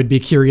 I would be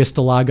curious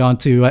to log on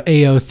to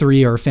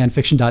AO3 or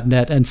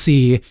fanfiction.net and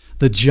see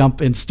the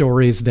jump in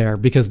stories there,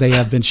 because they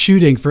have been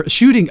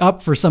shooting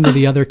up for some of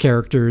the other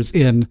characters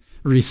in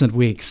recent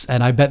weeks,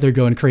 and I bet they're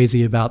going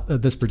crazy about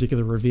this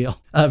particular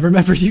reveal.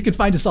 Remember, you can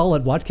find us all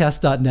at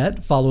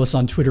Wattcast.net, follow us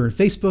on Twitter and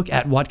Facebook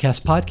at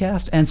Wattcast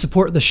Podcast, and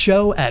support the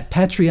show at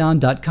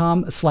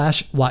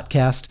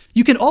patreon.com/Wattcast.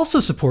 You can also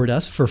support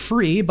us for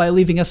free by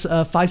leaving us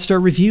a 5-star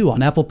review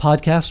on Apple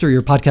Podcast or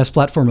your podcast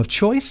platform of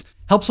choice.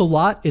 Helps a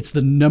lot. It's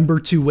the number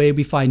 2 way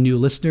we find new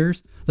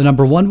listeners. The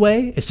number 1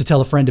 way is to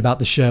tell a friend about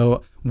the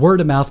show. Word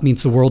of mouth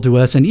means the world to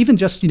us, and even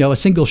just, a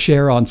single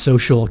share on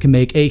social can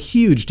make a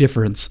huge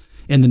difference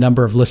in the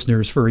number of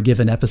listeners for a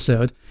given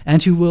episode,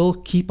 and who will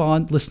keep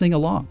on listening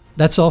along.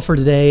 That's all for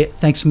today.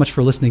 Thanks so much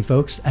for listening,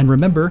 folks. And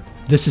remember,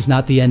 this is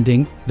not the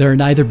ending. There are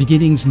neither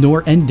beginnings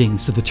nor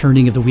endings to the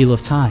turning of the Wheel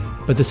of Time,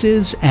 but this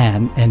is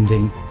an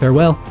ending.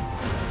 Farewell.